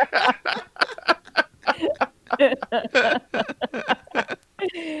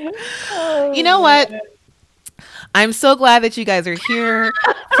 You know what? I'm so glad that you guys are here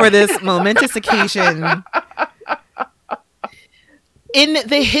for this momentous occasion. In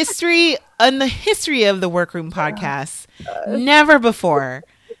the history of the Workroom podcast, never before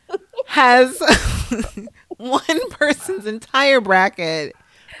has one person's entire bracket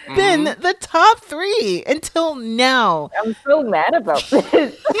been the top 3 until now. I'm so mad about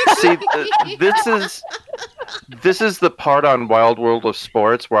this. See, this is the part on Wild World of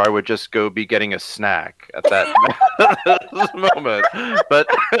Sports where I would just go be getting a snack at that moment.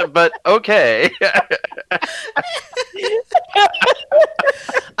 But okay.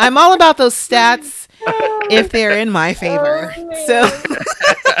 I'm all about those stats if they're in my favor. So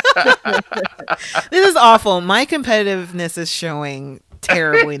this is awful. My competitiveness is showing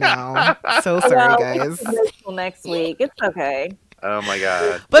terribly now. So sorry, guys. Next week. It's okay. Oh my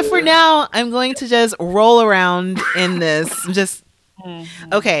god. But for now, I'm going to just roll around in this. Just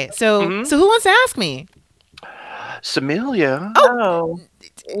okay. So who wants to ask me? Samilia. Oh.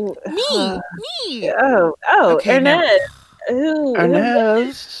 Me. Okay, never. Ernest. Who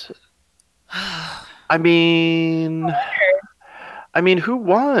Ernest. I mean, who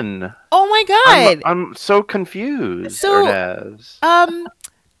won? Oh my god. I'm so confused, So, Ernest.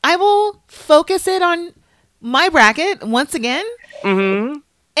 I will focus it on my bracket once again. Mm-hmm.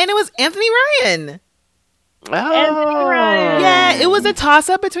 And it was Anthony Ryan. Anthony Ryan. Yeah, it was a toss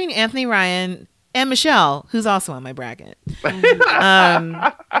up between Anthony Ryan and Michelle, who's also on my bracket. But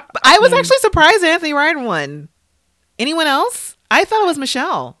I was actually surprised Anthony Ryan won. Anyone else? I thought it was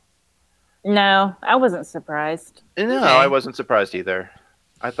Michelle. No, I wasn't surprised. No, Okay. I wasn't surprised either.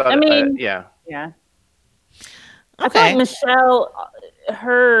 I thought, yeah. Yeah. I Okay. thought Michelle,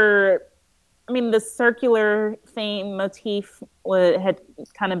 the circular theme motif had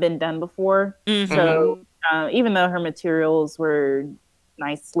kind of been done before. Mhm. So even though her materials were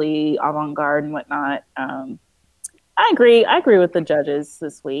nicely avant-garde and whatnot, I agree with the judges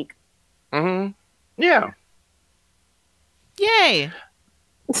this week. Mm-hmm. Yeah. Yay.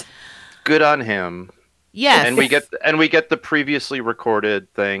 Good on him. Yes. And we get the previously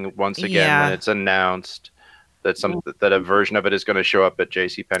recorded thing once again when it's announced that that a version of it is going to show up at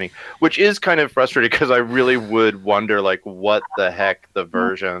JCPenney, which is kind of frustrating because I really would wonder like what the heck the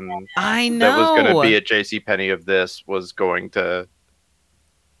version that was going to be at JCPenney of this was going to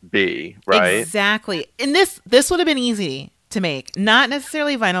be, right? Exactly. And this would have been easy to make. Not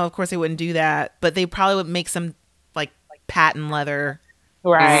necessarily vinyl, of course they wouldn't do that, but they probably would make some like patent leather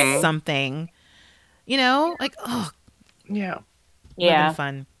Right. something. You know, like yeah. Yeah.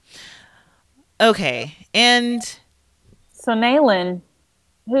 Fun. Okay. And so Nayland,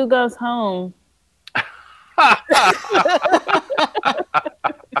 who goes home?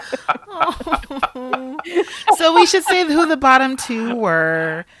 So we should say who the bottom two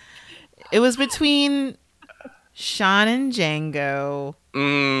were. It was between Sean and Django.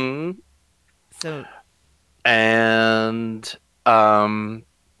 So and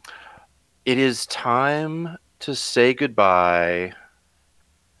it is time to say goodbye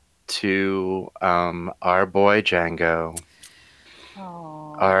to our boy Django.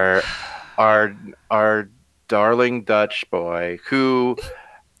 Aww. Our darling Dutch boy who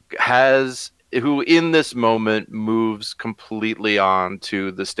in this moment moves completely on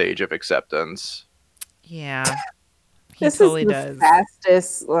to the stage of acceptance. Yeah. This totally is the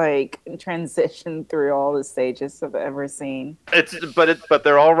fastest transition through all the stages I've ever seen. But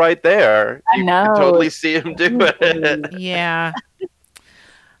they're all right there. I know. You can totally see him do it. Yeah.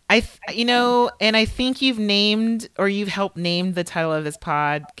 And I think you've helped name the title of this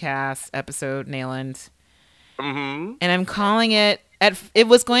podcast episode, Nayland. Mm-hmm. And I'm calling it. It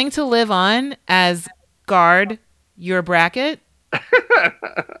was going to live on as Guard Your Bracket.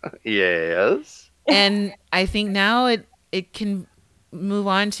 Yes. And I think now it can move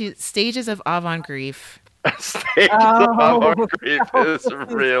on to Stages of Avant Grief. Stages of Avant Grief is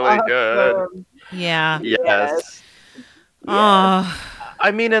really good. Yeah. Yes. Oh. I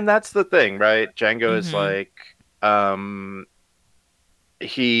mean, and that's the thing, right? Django is like,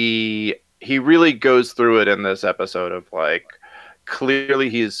 he really goes through it in this episode of like, clearly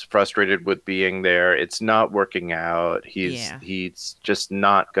he's frustrated with being there. It's not working out. He's just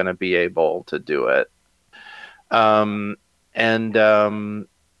not going to be able to do it.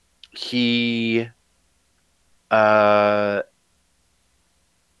 He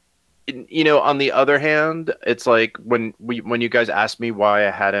on the other hand, it's like when you guys asked me why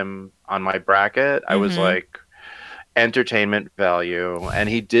I had him on my bracket, I was like, entertainment value, and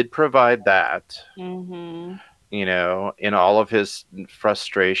he did provide that. Mm-hmm. In all of his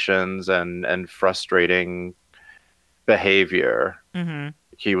frustrations and frustrating behavior,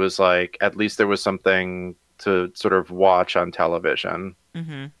 he was like, at least there was something to sort of watch on television.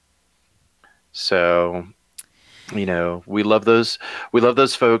 Mm-hmm. So, we love those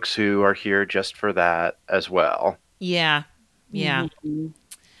folks who are here just for that as well. Yeah. Yeah.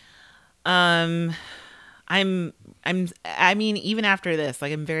 Mm-hmm. I mean, even after this,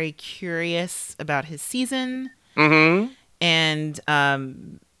 like, I'm very curious about his season. Mm-hmm. And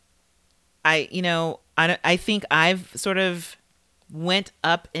I think I've sort of went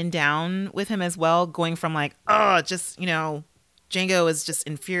up and down with him as well, going from like, Django is just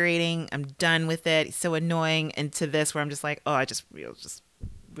infuriating, I'm done with it, he's so annoying, and to this where I'm just like, I just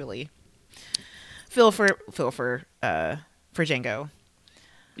really feel for Django.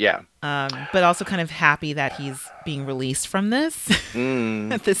 Yeah. But also kind of happy that he's being released from this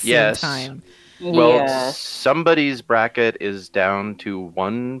at the same time. Well, somebody's bracket is down to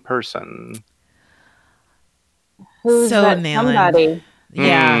one person. Who's that somebody?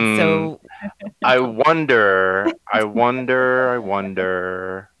 Yeah. So I wonder.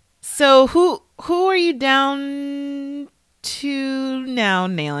 So who are you down to now,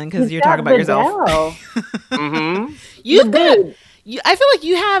 Nailing? Because He's you're talking got about yourself. Vidal. Mm-hmm. You've The got. dude. I feel like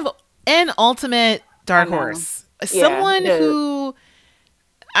you have an ultimate dark I know. horse. Yeah, Someone dude. who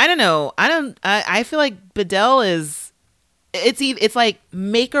I don't know. I feel like Bedell is. It's like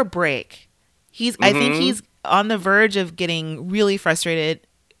make or break. I think Mm-hmm. he's on the verge of getting really frustrated.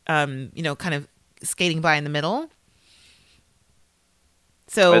 Kind of skating by in the middle.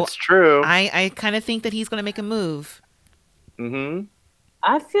 So It's true. I kind of think that he's going to make a move. Mm-hmm.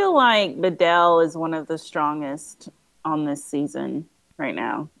 I feel like Vidal is one of the strongest on this season right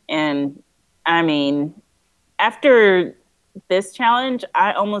now. And I mean, after this challenge,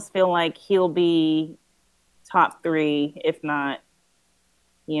 I almost feel like he'll be top 3, if not,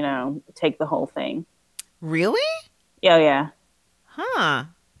 take the whole thing. Really? Yeah, yeah, Huh.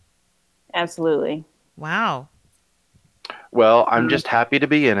 absolutely. Wow. Well, I'm just happy to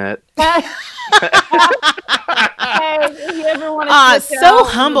be in it. Hey, if you ever want to So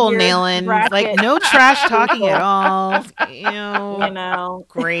humble, Nailing. Like no trash talking at all.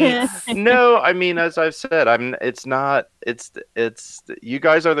 Great. No, I mean, as I've said, it's not. It's you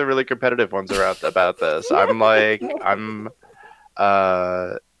guys are the really competitive ones around about this. Uh,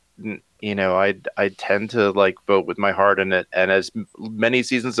 I tend to like vote with my heart in it, and as many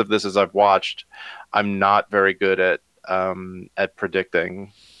seasons of this as I've watched, I'm not very good at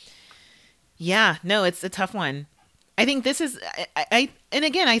predicting. Yeah, no, it's a tough one. I think this is and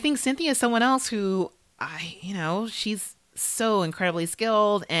again, I think Cynthia is someone else who she's so incredibly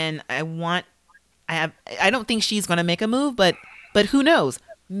skilled, and I don't think she's going to make a move, but who knows?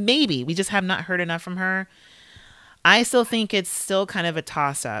 Maybe we just have not heard enough from her. I still think it's still kind of a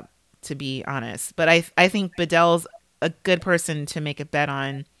toss up, to be honest. But I think Bedell's a good person to make a bet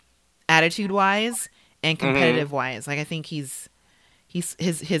on, attitude wise and competitive wise. Like I think his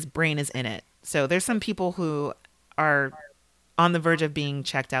brain is in it. So there's some people who are on the verge of being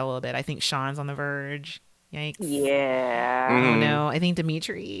checked out a little bit. I think Sean's on the verge. Yikes. Yeah. Oh no, I think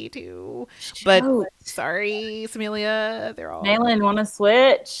Dimitri too. But sorry, Samelia, they're all. Nailing, want to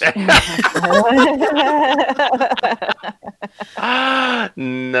switch?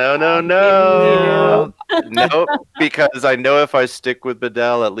 No. Nope, because I know if I stick with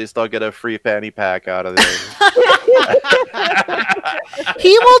Bedell, at least I'll get a free fanny pack out of this.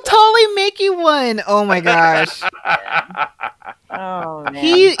 He will totally make you one. Oh my gosh. Oh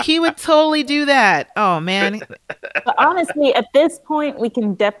man. He would totally do that. Oh man. But honestly, at this point, we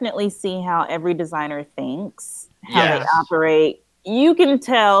can definitely see how every designer thinks, how they operate. You can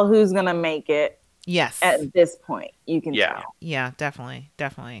tell who's gonna make it. Yes. At this point, you can tell. Yeah, definitely.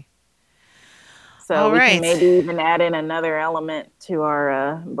 So all we right. can maybe even add in another element to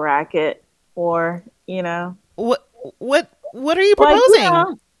our bracket, or What are you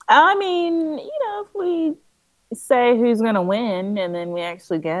proposing? I mean, if we say who's gonna win and then we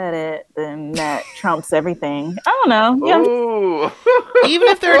actually get it, then that trumps everything. I don't know. Even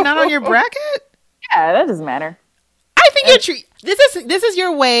if they're not on your bracket? Yeah, that doesn't matter. I think this is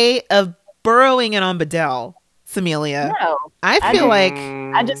your way of burrowing in on Bedell, Samelia. No, I feel like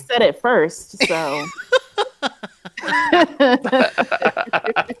I just said it first, so.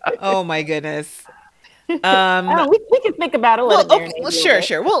 Oh my goodness. We can think about it.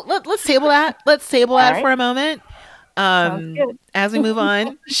 Sure. Well, let's table that. Let's table that for a moment. As we move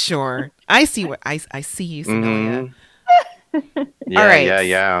on. Sure. I see you, Samelia. Yeah, all right.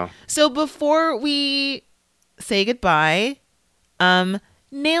 Yeah. So before we say goodbye,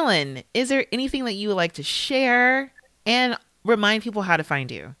 Nailen, is there anything that you would like to share and remind people how to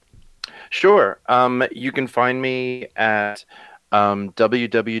find you? Sure. You can find me at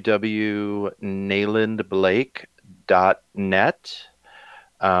www.naylandblake.net.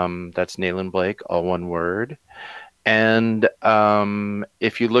 That's Nayland Blake, all one word. And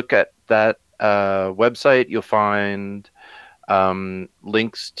if you look at that website, you'll find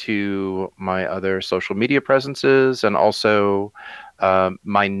links to my other social media presences, and also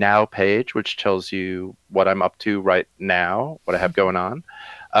my Now page, which tells you what I'm up to right now, what I have going on.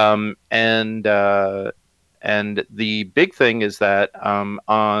 And the big thing is that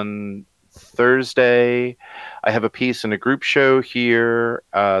on Thursday, I have a piece in a group show here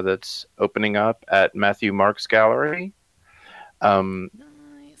that's opening up at Matthew Mark's Gallery. And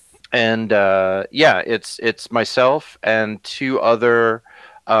it's myself and two other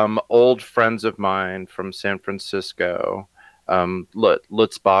old friends of mine from San Francisco,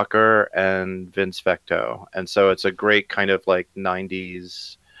 Lutz Bacher and Vince Vecto. And so it's a great kind of like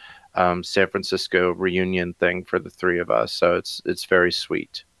 90s San Francisco reunion thing for the three of us. So it's very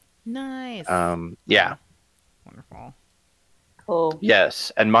sweet. Nice. Yeah. Wonderful. Cool.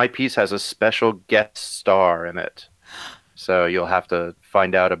 Yes, and my piece has a special guest star in it. So you'll have to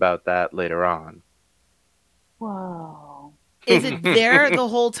find out about that later on. Whoa. Is it there the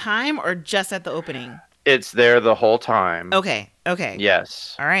whole time or just at the opening? It's there the whole time. Okay.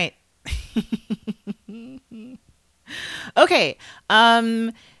 Yes. All right. Okay.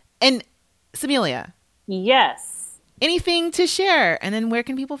 And Samelia, Yes. anything to share? And then where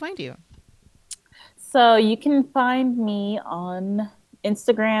can people find you? So you can find me on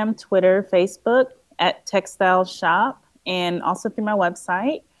Instagram, Twitter, Facebook at Textile Shop, and also through my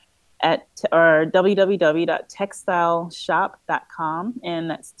website at www.textileshop.com, and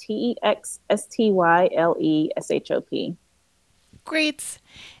that's TEXSTYLESHOP. Great.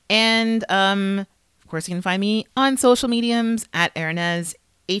 And of course, you can find me on social mediums at Ernez,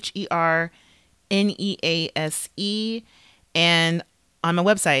 HERNEASE, and on my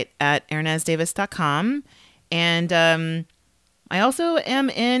website at ernezdavis.com. And I also am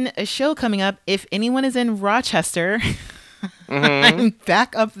in a show coming up. If anyone is in Rochester, I'm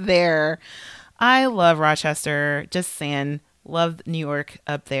back up there. I love Rochester. Just saying. Love New York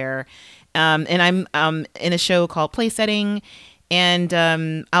up there. And I'm in a show called Place Setting. And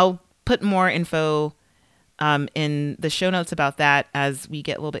I'll put more info in the show notes about that as we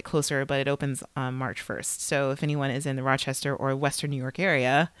get a little bit closer, but it opens on March 1st. So if anyone is in the Rochester or Western New York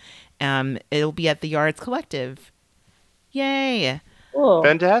area, it'll be at the Yards Collective. Yay. Cool.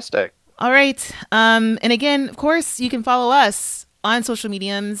 Fantastic. All right. And again, of course, you can follow us on social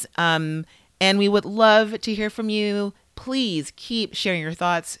mediums. And we would love to hear from you. Please keep sharing your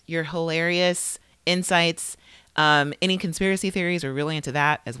thoughts, your hilarious insights, any conspiracy theories. We're really into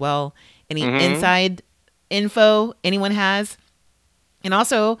that as well. Any inside info anyone has. And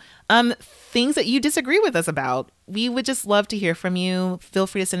also, things that you disagree with us about. We would just love to hear from you. Feel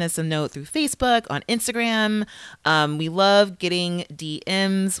free to send us a note through Facebook, on Instagram. We love getting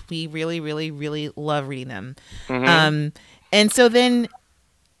DMs. We really, really, really love reading them. And so then...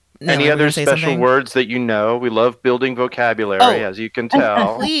 No, any other special words that you know? We love building vocabulary, as you can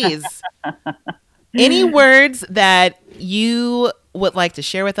tell. Please. Any words that you would like to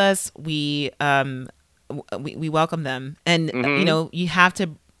share with us, we welcome them. And, you have to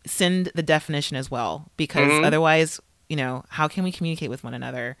send the definition as well, because otherwise, how can we communicate with one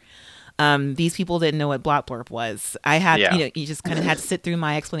another? These people didn't know what blop blurp was. I had, you just kind of had to sit through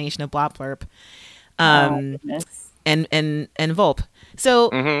my explanation of blop blurp and Volp.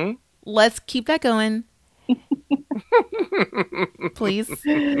 So let's keep that going. Please.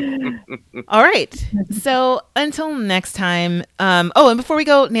 All right. So until next time. And before we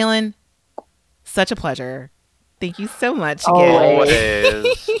go, Nayland, such a pleasure. Thank you so much again.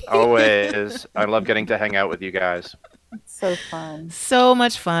 Always. I love getting to hang out with you guys. It's so fun. So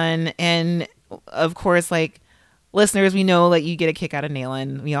much fun. And of course, listeners, we know that you get a kick out of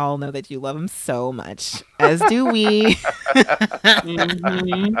Nayland. We all know that you love him so much, as do we.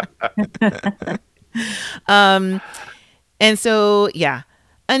 And so, yeah.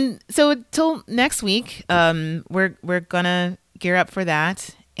 And so until next week, we're gonna gear up for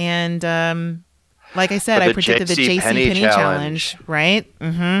that. And like I said, I predicted the JC Penney challenge, right?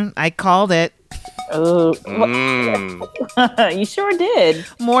 I called it. Oh, you sure did.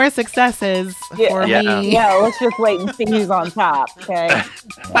 More successes for me. Yeah, let's just wait and see who's on top, okay?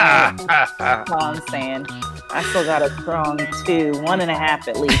 That's all I'm saying. I still got a strong 2, 1.5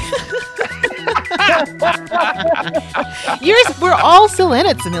 at least. We're all still in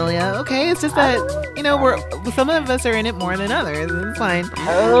it, Samelia. Okay, it's just that some of us are in it more than others. It's fine.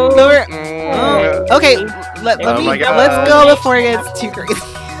 Okay. Let's go before it gets too crazy.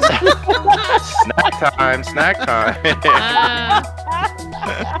 Snack time.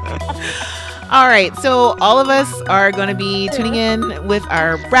 All right, so all of us are going to be tuning in with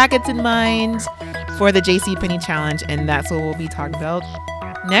our brackets in mind for the JC Penney challenge, and that's what we'll be talking about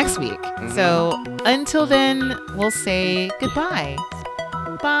next week. So until then, we'll say goodbye.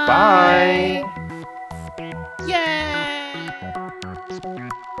 Bye. Yay.